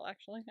Message in a Bottle,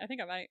 actually. I think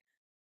I might.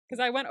 Because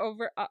I went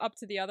over up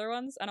to the other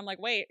ones, and I'm like,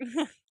 wait,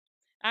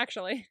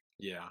 actually,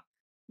 Yeah.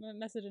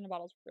 Message in a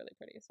Bottle is really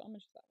pretty, so I'm gonna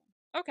choose that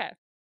one. Okay.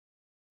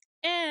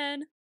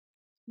 And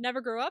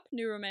Never Grew Up,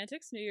 New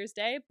Romantics, New Year's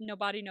Day, No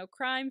Body, No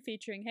Crime,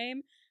 featuring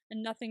Haim,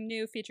 and Nothing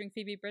New, featuring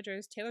Phoebe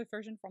Bridgers, Taylor's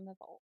version from the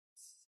Vault.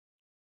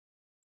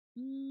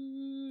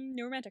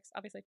 New Romantics,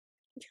 obviously.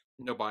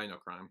 No Body, No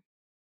Crime.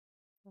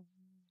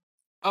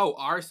 Oh,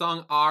 our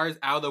song, Ours,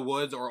 Out of the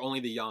Woods, or Only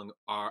the Young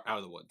are Out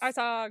of the Woods. Our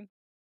song.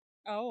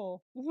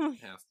 Oh.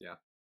 Yes, yeah.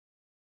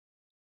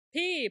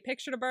 P.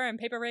 Picture to Burn,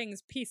 Paper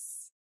Rings,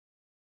 Peace.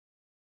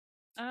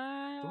 Do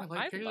I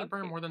like Picture to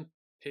Burn more than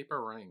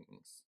Paper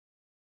Rings?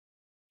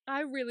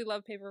 I really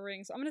love Paper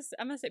Rings. I'm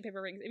gonna say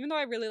Paper Rings. Even though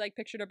I really like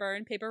Picture to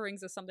Burn, Paper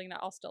Rings is something that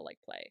I'll still like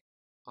play.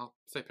 I'll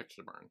say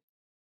Picture to Burn.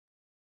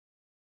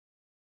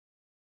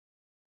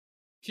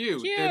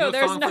 Q. Q, There's no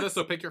there's song no- for this,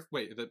 so pick your...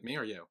 Wait, is it me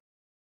or you?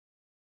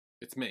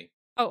 It's me.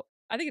 Oh,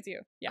 I think it's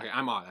you. Yeah. Okay,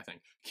 I'm odd, I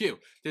think. Q.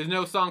 There's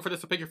no song for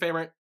this, so pick your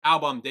favorite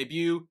album.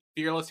 Debut,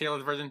 Fearless,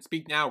 Taylor's version.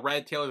 Speak Now,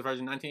 Red, Taylor's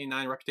version.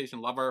 1989,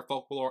 Reputation, Lover,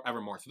 Folklore,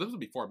 Evermore. So this was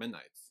before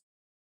Midnights.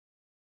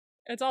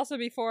 It's also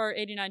before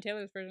 89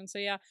 Taylor's version, so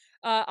yeah.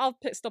 I'll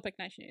still pick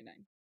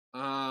 1989.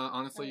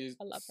 Honestly...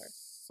 I love her.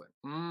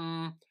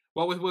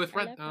 Well, with I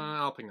Red, love her.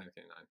 I'll pick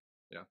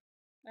 1989.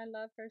 I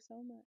love her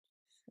so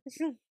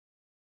much.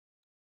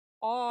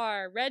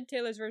 R. Red,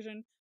 Taylor's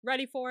version.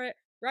 Ready for It.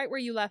 Right Where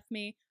You Left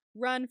Me.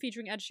 Run,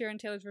 featuring Ed Sheeran,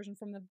 Taylor's version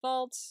from the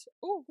Vault.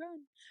 Oh,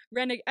 Run.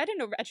 Renegade. I didn't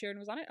know Ed Sheeran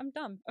was on it. I'm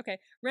dumb. Okay.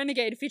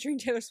 Renegade, featuring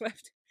Taylor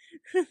Swift.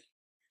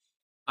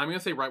 I'm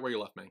gonna say Right Where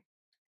You Left Me.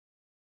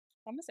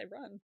 I'm gonna say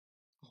Run.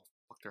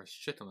 Fuck, there's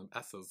shit on them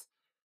S's.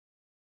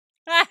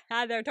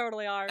 There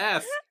totally are.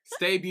 S.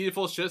 Stay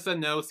Beautiful, Shoulda Said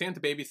No, Santa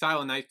Baby,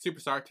 Silent Night,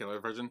 Superstar, Taylor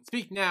version.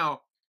 Speak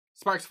Now,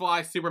 Sparks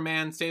Fly,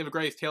 Superman, State of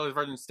Grace, Taylor's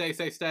Version, Stay,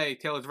 Stay, Stay,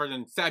 Taylor's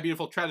Version, Sad,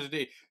 Beautiful,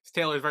 Tragedy,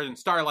 Taylor's Version,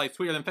 Starlight,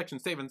 Sweeter Than Fiction,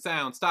 Safe and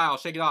Sound, Style,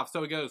 Shake It Off,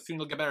 So It Goes, Soon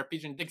You'll Get Better,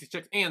 featuring Dixie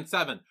Chicks, and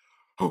 7.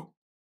 Oh,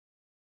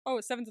 Oh,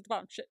 7's at the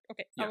bottom. Shit.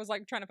 Okay, I Yeah. was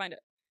like trying to find it.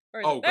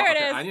 Where is oh it? There God, it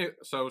okay, is. I knew,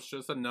 so Should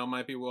Have Said No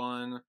might be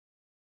one.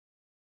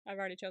 I've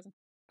already chosen.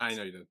 I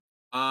know you did.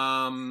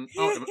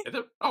 Is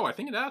it? Oh, I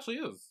think it actually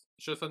is.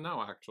 Should have said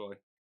no, actually.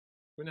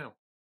 Who knew?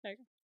 There you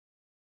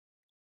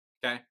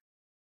Okay.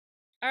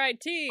 All right,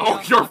 T.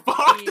 Oh, you're T.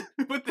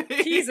 fucked with the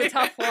T's a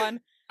tough one.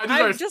 I I'm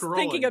started just scrolling.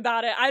 thinking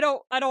about it. I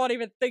don't want to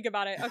even think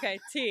about it. Okay,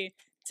 T.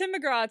 Tim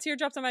McGraw,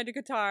 Teardrops on My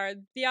Guitar,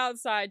 The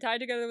Outside, Tied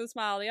Together with a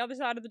Smile, The Other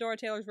Side of the Door,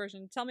 Taylor's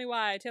Version, Tell Me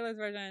Why, Taylor's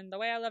Version, The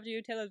Way I Loved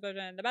You, Taylor's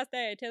Version, The Best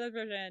Day, Taylor's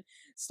Version,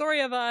 Story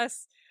of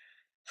Us,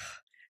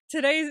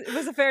 Today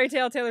Was a Fairy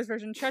Tale, Taylor's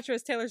Version,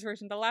 Treacherous, Taylor's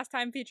Version, The Last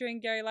Time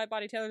featuring Gary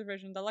Lightbody, Taylor's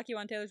Version, The Lucky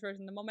One, Taylor's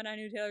Version, The Moment I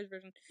Knew, Taylor's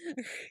Version.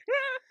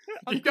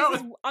 Keep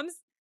going.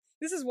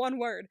 This is one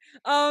word.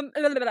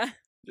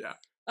 Yeah.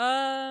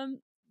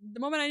 The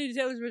Moment I Knew,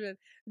 Taylor's Version,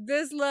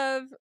 This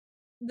Love,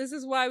 This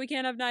Is Why We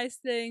Can't Have Nice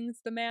Things,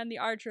 The Man, The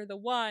Archer, The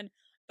One,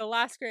 The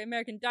Last Great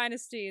American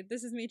Dynasty,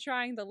 This Is Me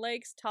Trying, The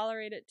Lakes,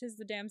 Tolerate It, 'Tis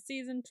the Damn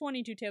Season,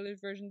 22 Taylor's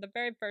Version, The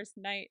Very First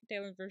Night,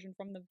 Taylor's Version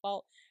from the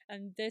Vault,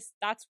 and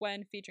That's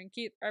When featuring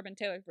Keith Urban,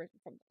 Taylor's Version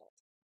from the Vault.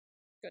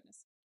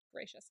 Goodness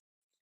gracious.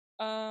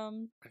 I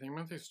I think I'm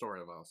gonna say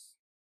Story of Us.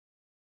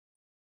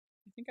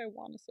 think I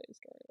want to say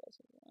Story of Us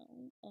as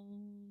well.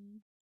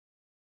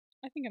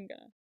 I think I'm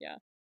gonna, yeah,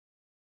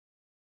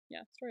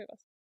 Story of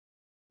Us.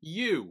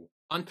 You,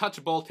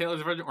 Untouchable,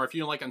 Taylor's Version, or if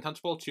you don't like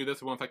Untouchable, choose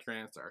this, it won't affect your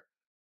answer.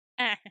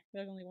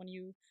 There's only one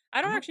you.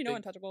 I don't I'm not actually know big-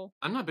 Untouchable.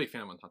 I'm not a big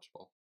fan of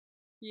Untouchable.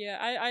 Yeah,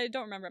 I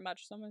don't remember it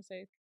much, so I'm gonna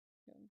say.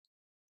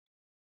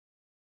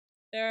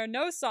 There are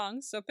no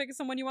songs, so pick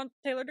someone you want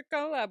Taylor to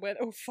collab with.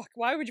 Oh fuck!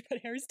 Why would you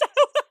put Harry Styles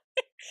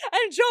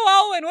and Joe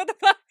Alwyn? What the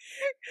fuck?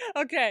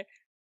 Okay.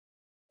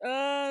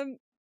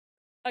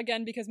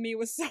 Again, because me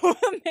was so.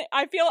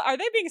 I feel. Are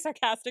they being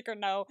sarcastic or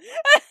no?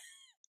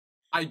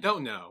 I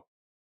don't know.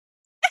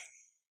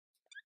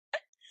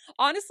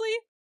 Honestly,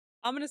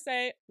 I'm gonna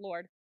say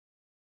Lord.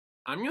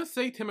 I'm gonna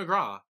say Tim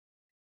McGraw.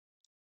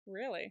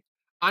 Really?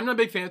 I'm not a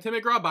big fan of Tim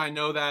McGraw, but I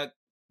know that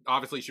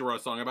obviously she wrote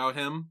a song about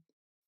him,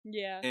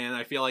 Yeah. and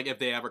I feel like if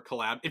they ever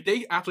collab, if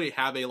they actually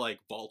have a like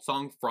vault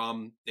song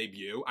from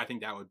debut, I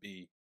think that would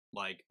be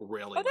like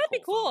really. Oh, that'd be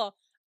cool. cool.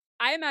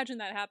 I imagine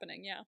that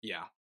happening. Yeah.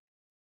 Yeah.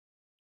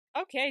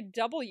 Okay,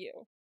 W.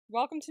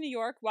 Welcome to New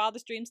York,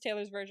 Wildest Dreams,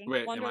 Taylor's Version.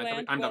 Wait,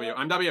 Wonderland. I'm W. Willow-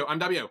 I'm W. I'm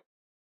W.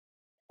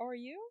 Or are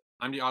you?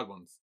 I'm the odd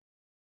ones.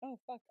 Oh,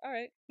 fuck.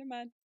 Alright, never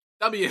mind.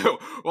 W.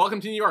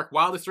 Welcome to New York.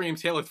 Wildest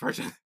Dreams. Taylor's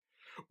Version.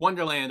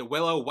 Wonderland.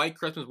 Willow. White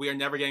Christmas. We Are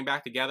Never Getting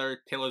Back Together.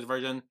 Taylor's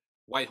Version.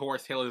 White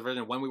Horse. Taylor's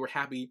Version. When We Were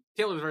Happy.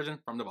 Taylor's Version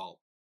from the Vault.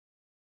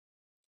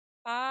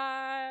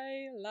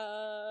 I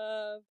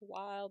love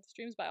Wildest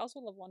Dreams, but I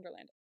also love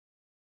Wonderland.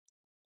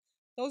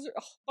 Those are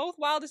both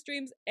Wildest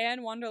Dreams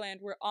and Wonderland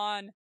were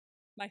on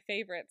my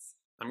favorites.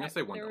 I'm gonna say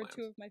They Wonderland. were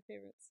two of my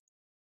favorites.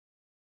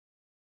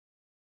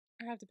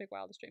 I have to pick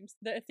Wildest Dreams.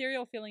 The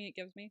ethereal feeling it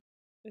gives me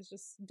is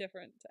just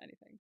different to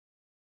anything.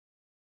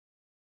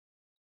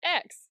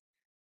 X.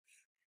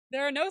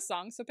 There are no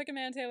songs, so pick a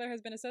man Taylor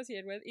has been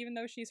associated with, even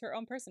though she's her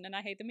own person, and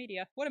I hate the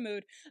media. What a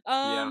mood.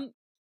 Yeah.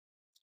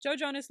 Joe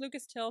Jonas,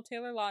 Lucas Till,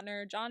 Taylor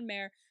Lautner, John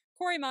Mayer,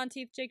 Corey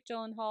Monteith, Jake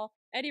Gyllenhaal,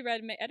 Eddie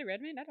Redmayne? I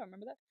don't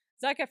remember that.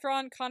 Zac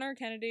Efron, Connor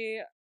Kennedy,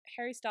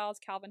 Harry Styles,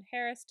 Calvin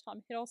Harris,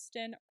 Tom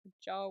Hiddleston, or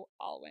Joe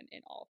Alwyn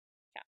in all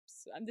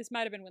caps. This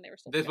might have been when they were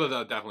still This was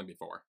together. definitely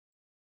before.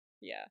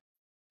 Yeah.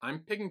 I'm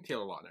picking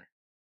Taylor Lautner.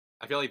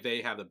 I feel like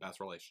they have the best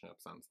relationship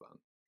since then.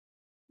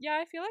 Yeah,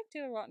 I feel like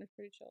Taylor Lautner's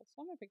pretty chill,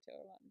 so I'm gonna pick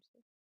Taylor Lautner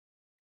too.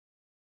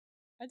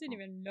 I didn't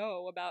even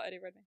know about Eddie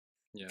Redmayne.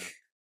 Yeah.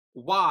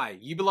 Why?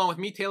 You Belong With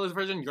Me, Taylor's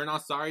Version. You're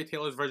Not Sorry,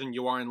 Taylor's Version.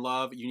 You Are In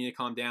Love. You Need to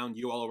Calm Down.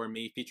 You All Over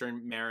Me,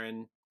 featuring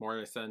Maren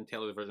Morrison.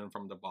 Taylor's Version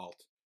from The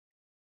Vault.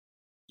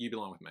 You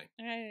Belong With Me.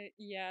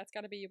 Yeah, it's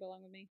gotta be You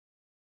Belong With Me.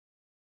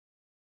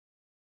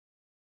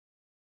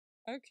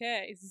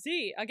 Okay,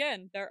 Z.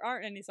 Again, there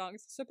aren't any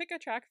songs, so pick a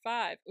track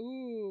 5.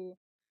 Ooh.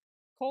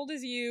 Cold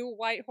As You,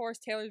 White Horse,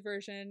 Taylor's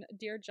Version,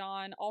 Dear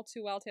John, All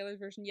Too Well, Taylor's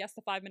Version, yes,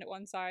 the 5-minute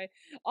one, sorry.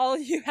 All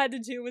You Had to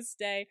Do Was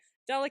Stay,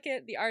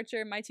 Delicate, The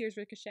Archer, My Tears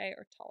Ricochet,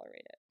 or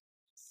Tolerate It.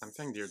 I'm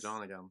saying Dear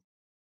John again.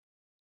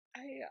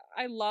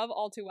 I love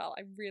All Too Well,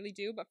 I really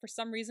do, but for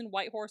some reason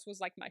White Horse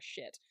was like my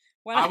shit.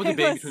 When I was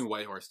debating between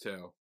White Horse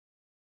too.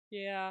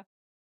 Yeah.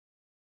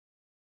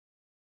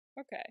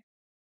 Okay.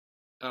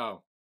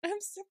 Oh.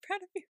 I'm so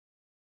proud of you.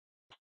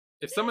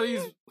 If some of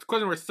these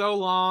questions were so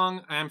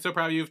long, I am so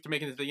proud of you for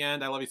making it to the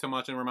end. I love you so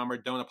much, and remember,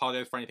 don't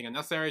apologize for anything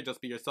unnecessary.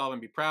 Just be yourself and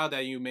be proud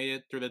that you made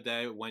it through the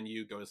day when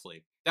you go to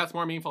sleep. That's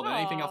more meaningful than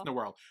anything else Aw. in the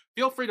world.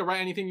 Feel free to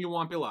write anything you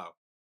want below.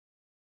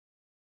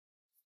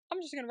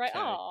 I'm just gonna write, Okay.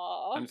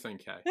 aww. I'm just saying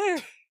K.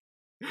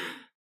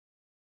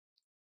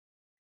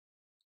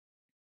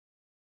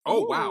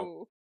 Oh,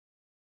 wow.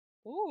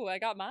 Ooh, I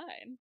got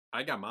mine.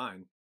 I got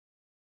mine.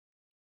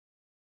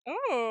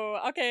 Oh,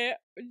 okay.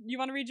 You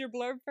want to read your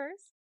blurb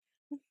first?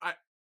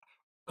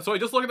 So I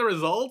just look at the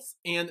results,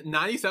 and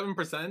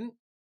 97%,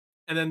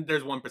 and then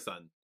there's 1%.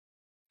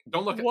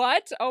 Don't look at.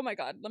 What? Oh my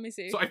god, let me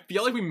see. So I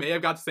feel like we may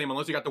have got the same,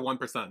 unless you got the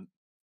 1%.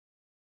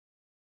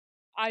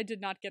 I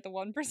did not get the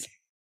 1%.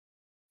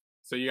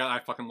 So you got I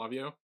fucking love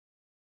you.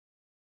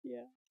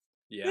 Yeah.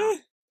 Yeah.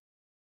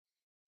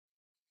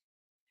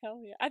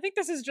 Hell yeah. I think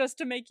this is just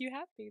to make you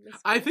happy.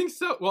 I think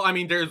so. Well, I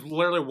mean, there's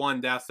literally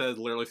one that says,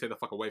 "Literally stay the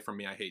fuck away from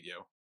me. I hate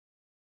you."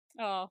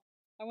 Oh,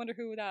 I wonder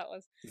who that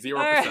was. 0%.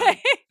 Alright.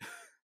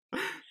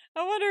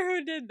 I wonder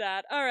who did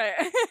that. Alright.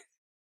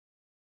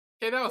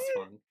 Okay, that was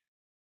fun.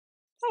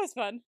 That was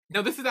fun.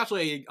 Now this is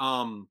actually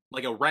a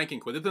like a ranking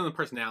quiz. This isn't a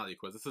personality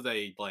quiz. This is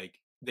a like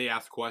they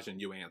ask a question,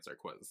 you answer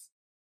quiz.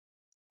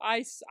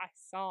 I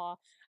saw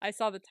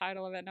the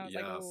title of it and I was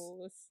like, Yes. oh,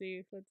 let's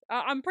see.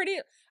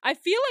 I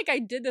feel like I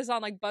did this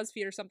on like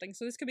BuzzFeed or something,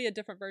 so this could be a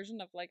different version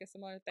of like a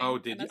similar thing. Oh,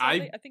 did And you? I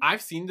think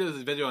I've seen this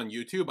video on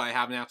YouTube. I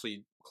haven't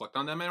actually clicked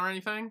on them or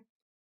anything.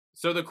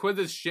 So the quiz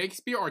is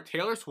Shakespeare or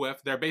Taylor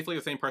Swift. They're basically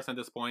the same person at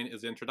this point.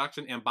 Is the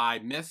introduction and by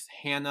Miss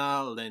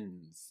Hannah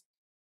Linz.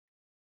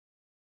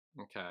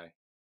 Okay.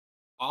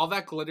 All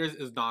that glitters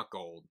is not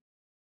gold.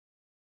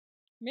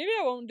 maybe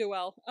I won't do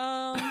well.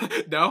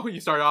 No, you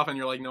start off and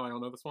you're like, no, I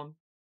don't know this one.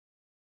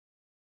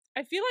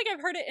 I feel like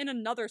I've heard it in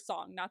another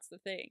song, that's the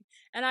thing.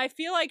 And I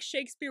feel like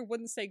Shakespeare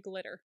wouldn't say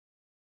glitter.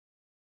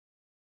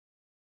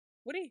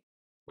 Would he?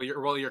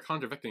 Well, you're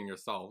contradicting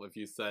yourself if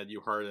you said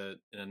you heard it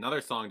in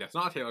another song that's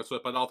not Taylor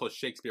Swift, but also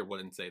Shakespeare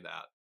wouldn't say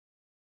that.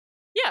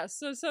 Yeah,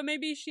 so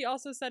maybe she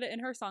also said it in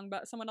her song,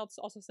 but someone else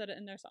also said it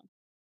in their song.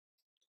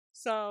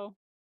 So,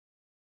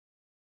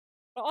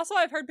 but also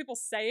I've heard people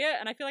say it,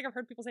 and I feel like I've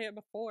heard people say it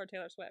before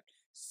Taylor Swift.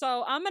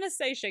 So I'm gonna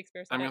say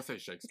Shakespeare. I'm gonna say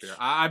Shakespeare.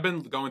 I've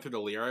been going through the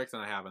lyrics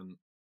and I haven't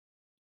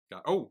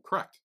got. Oh,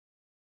 correct.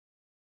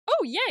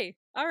 Oh, yay!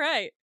 All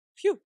right.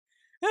 Phew.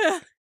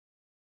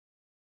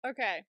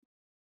 Okay.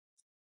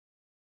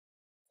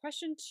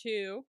 Question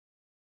 2.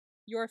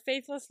 Your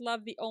faithless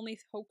love, the only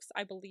hoax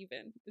I believe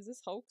in. Is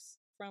this hoax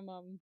from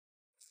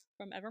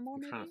Evermore?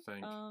 I'm Maybe. trying to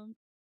think.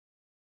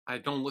 I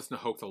don't listen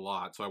to Hoax a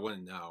lot, so I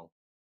wouldn't know.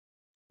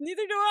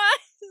 Neither do I.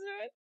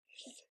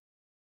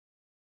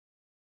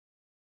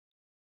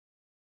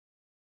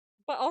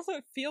 But also,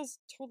 it feels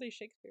totally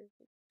Shakespeare.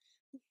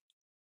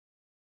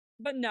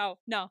 But no.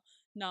 I'm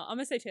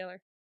gonna say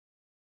Taylor.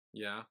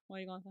 Yeah. What are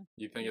you gonna say?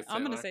 You think it's Taylor?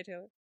 I'm gonna say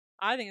Taylor.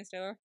 I think it's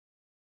Taylor.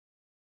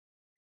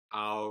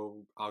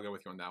 I'll go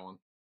with you on that one.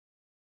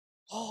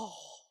 Oh,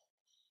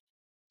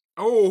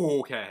 Oh,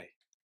 okay.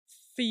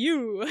 for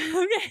you.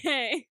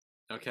 Okay.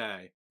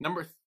 Okay.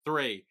 Number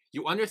 3.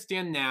 You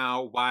understand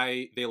now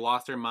why they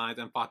lost their minds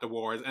and fought the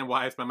wars, and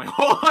why I spent my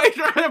whole life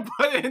trying to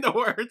put it into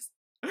words.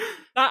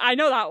 I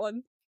know that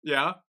one.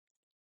 Yeah.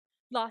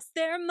 Lost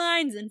their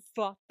minds and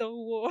fought the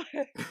war.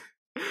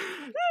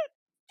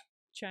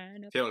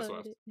 Trying to Taylor put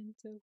Swift. it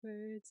into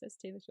words. That's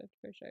Taylor Swift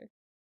for sure.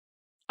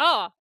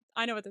 Oh,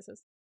 I know what this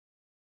is.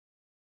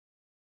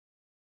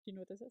 Do you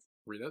know what this is?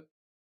 Read it.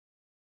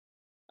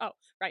 Oh,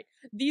 right.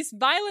 These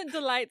violent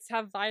delights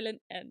have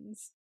violent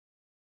ends.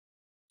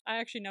 I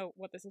actually know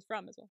what this is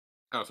from as well.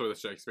 Oh, so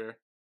it's Shakespeare.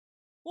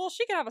 Well,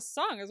 she could have a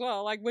song as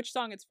well, like which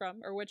song it's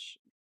from or which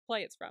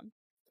play it's from.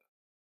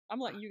 I'm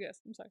letting you guess.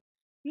 I'm sorry.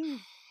 I'm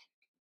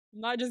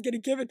not just gonna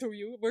give it to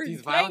you. We're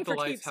These playing violent for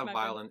delights keeps, have my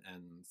friend. violent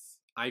ends.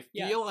 I feel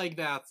Yes. like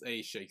that's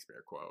a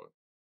Shakespeare quote.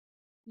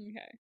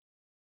 Okay.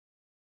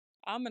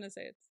 I'm gonna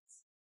say it's.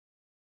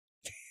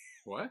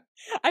 What?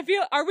 I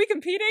feel. Are we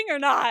competing or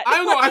not? I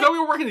don't know. I thought we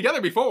were working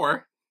together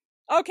before.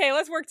 Okay,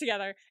 let's work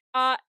together.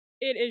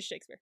 It is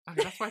Shakespeare.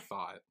 Okay, that's what I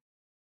thought.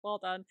 Well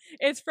done.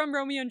 It's from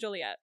Romeo and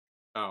Juliet.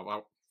 Oh,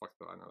 well, fuck,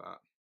 I know that.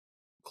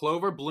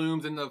 Clover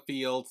blooms in the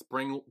field,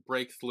 spring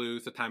breaks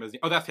loose, the time is...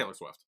 Oh, that's Taylor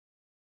Swift.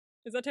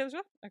 Is that Taylor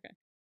Swift? Okay.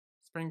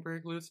 Spring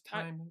break loose,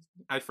 time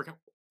is... I forgot.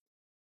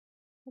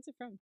 What's it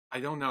from?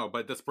 I don't know,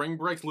 but the spring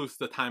breaks loose,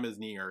 the time is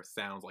near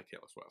sounds like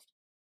Taylor Swift.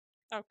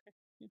 Okay.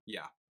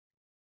 Yeah.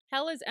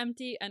 Hell is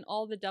empty and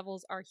all the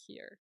devils are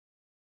here.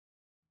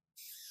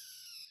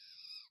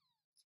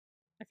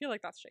 I feel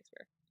like that's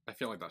Shakespeare. I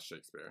feel like that's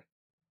Shakespeare.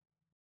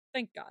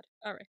 Thank God.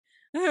 All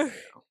right.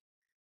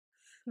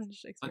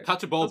 Shakespeare.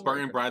 Untouchable, That's what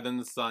burning I brighter than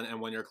the sun,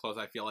 and when you're close,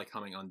 I feel like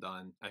coming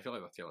undone. I feel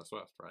like that's Taylor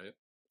Swift, right?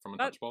 From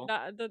Untouchable?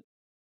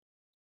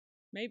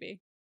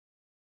 Maybe.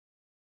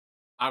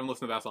 I haven't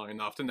listened to that song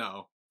enough to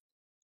know.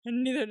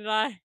 And neither did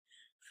I.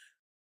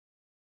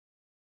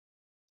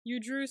 You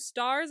drew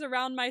stars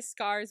around my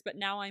scars, but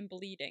now I'm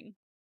bleeding.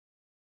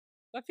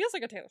 That feels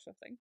like a Taylor Swift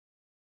thing.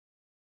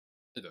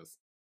 It is.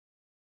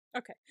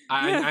 Okay.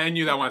 I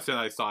knew that when I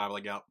saw it. I was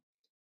like, yep.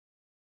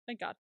 Thank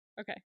God.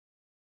 Okay.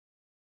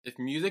 If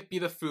music be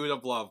the food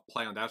of love,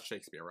 play on. That's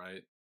Shakespeare,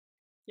 right?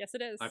 Yes,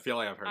 it is. I feel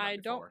like I've heard that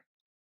before. don't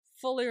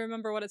fully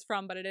remember what it's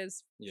from, but it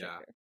is Yeah.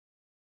 Shakespeare.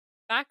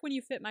 Back when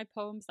you fit my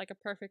poems like a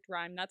perfect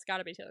rhyme. That's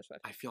gotta be Taylor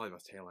Swift. I feel like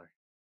that's Taylor.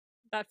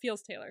 That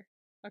feels Taylor.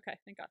 Okay,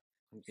 thank God.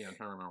 Yeah, I'm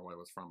trying to remember what it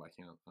was from, but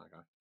I can't.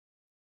 Okay.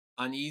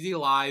 Uneasy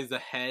lies the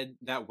head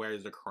that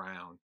wears the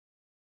crown.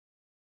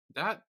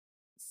 That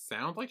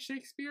sounds like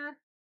Shakespeare?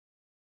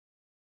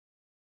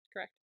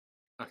 Correct.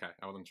 Okay,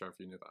 I wasn't sure if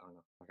you knew that or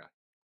not. Okay.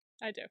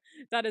 I do.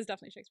 That is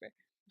definitely Shakespeare.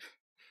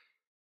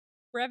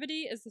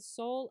 Brevity is the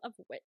soul of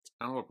wit.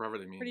 I don't know what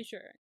brevity means. Pretty sure.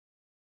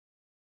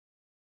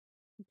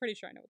 I'm pretty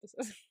sure I know what this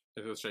is.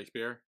 Is it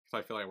Shakespeare?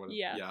 Because I feel like I would have.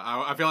 Yeah. Yeah,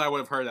 I feel like I would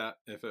have heard that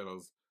if it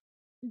was.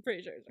 I'm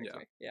pretty sure it's Yeah.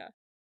 Shakespeare. Yeah.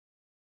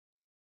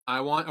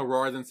 I want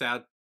Aurora's and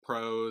Sad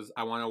Prose.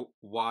 I want to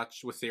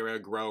watch Wisteria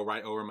grow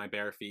right over my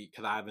bare feet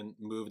because I haven't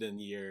moved in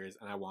years,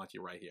 and I want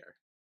you right here.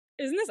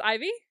 Isn't this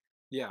Ivy?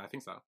 Yeah, I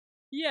think so.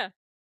 Yeah.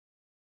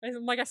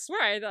 I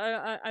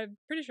swear, I'm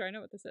pretty sure I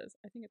know what this is.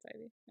 I think it's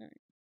Ivy. All right.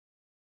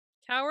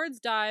 Cowards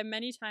die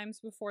many times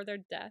before their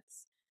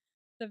deaths.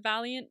 The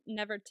valiant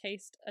never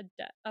taste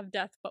of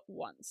death but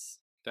once.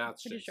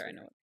 That's Pretty sure Shakespeare.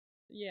 I know it.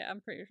 Yeah,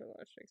 I'm pretty sure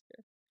that's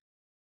Shakespeare.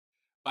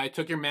 I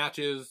took your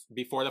matches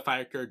before the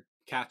fire could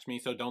catch me,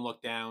 so don't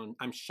look down.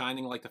 I'm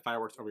shining like the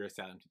fireworks over your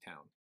sad empty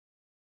town.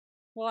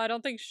 Well, I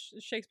don't think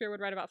Shakespeare would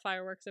write about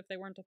fireworks if they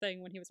weren't a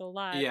thing when he was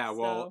alive. Yeah,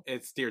 well, so-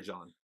 it's Dear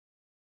John.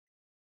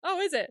 Oh,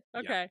 is it? Yeah.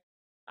 Okay.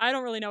 I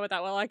don't really know it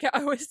that well. I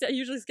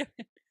usually skip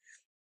it.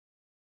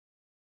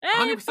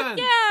 Hey, 100%. fuck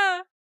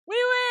yeah! We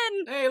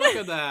win! Hey, look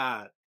at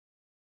that.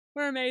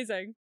 We're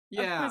amazing.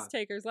 Yeah. Quiz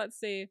takers. Let's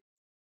see.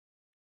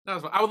 That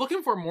was fun. I was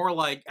looking for more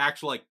like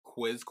actual like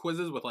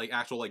quizzes with like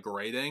actual like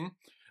grading,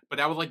 but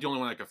that was like the only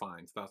one I could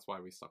find. So that's why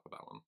we stuck with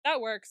that one.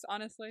 That works,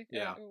 honestly.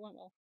 Yeah. It went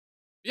well.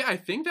 Yeah, I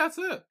think that's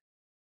it.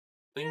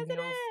 We Anything did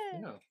else? it!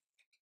 Yeah.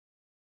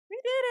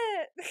 We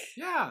did it!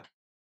 Yeah.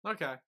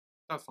 Okay.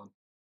 That's fun.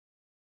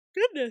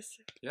 Goodness.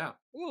 Yeah.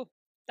 Ooh,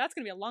 that's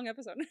gonna be a long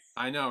episode.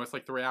 I know, it's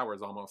like 3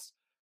 hours almost.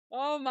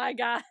 Oh my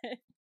god.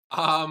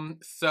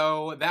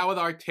 So that was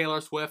our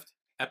Taylor Swift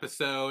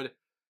episode.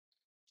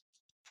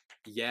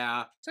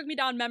 Yeah. Took me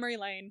down memory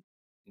lane.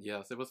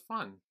 Yes, it was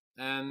fun.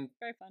 And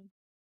Very fun.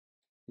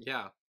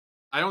 yeah.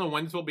 I don't know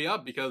when this will be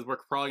up because we're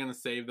probably gonna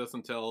save this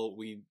until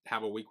we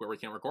have a week where we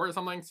can't record or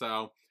something,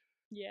 so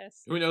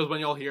Yes. who knows when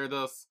you'll hear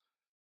this.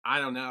 I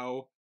don't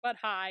know. But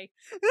hi.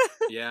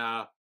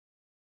 Yeah.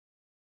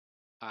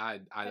 I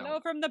don't Hello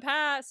from the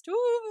past.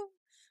 Ooh.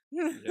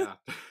 Yeah.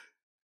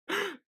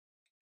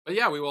 But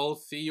yeah, we will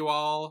see you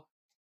all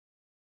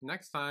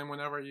next time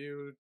whenever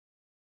you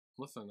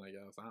listen, I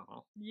guess. I don't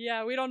know.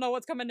 Yeah, we don't know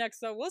what's coming next,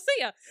 so we'll see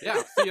ya.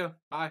 Yeah, see ya.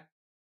 Bye.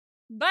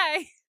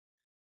 Bye.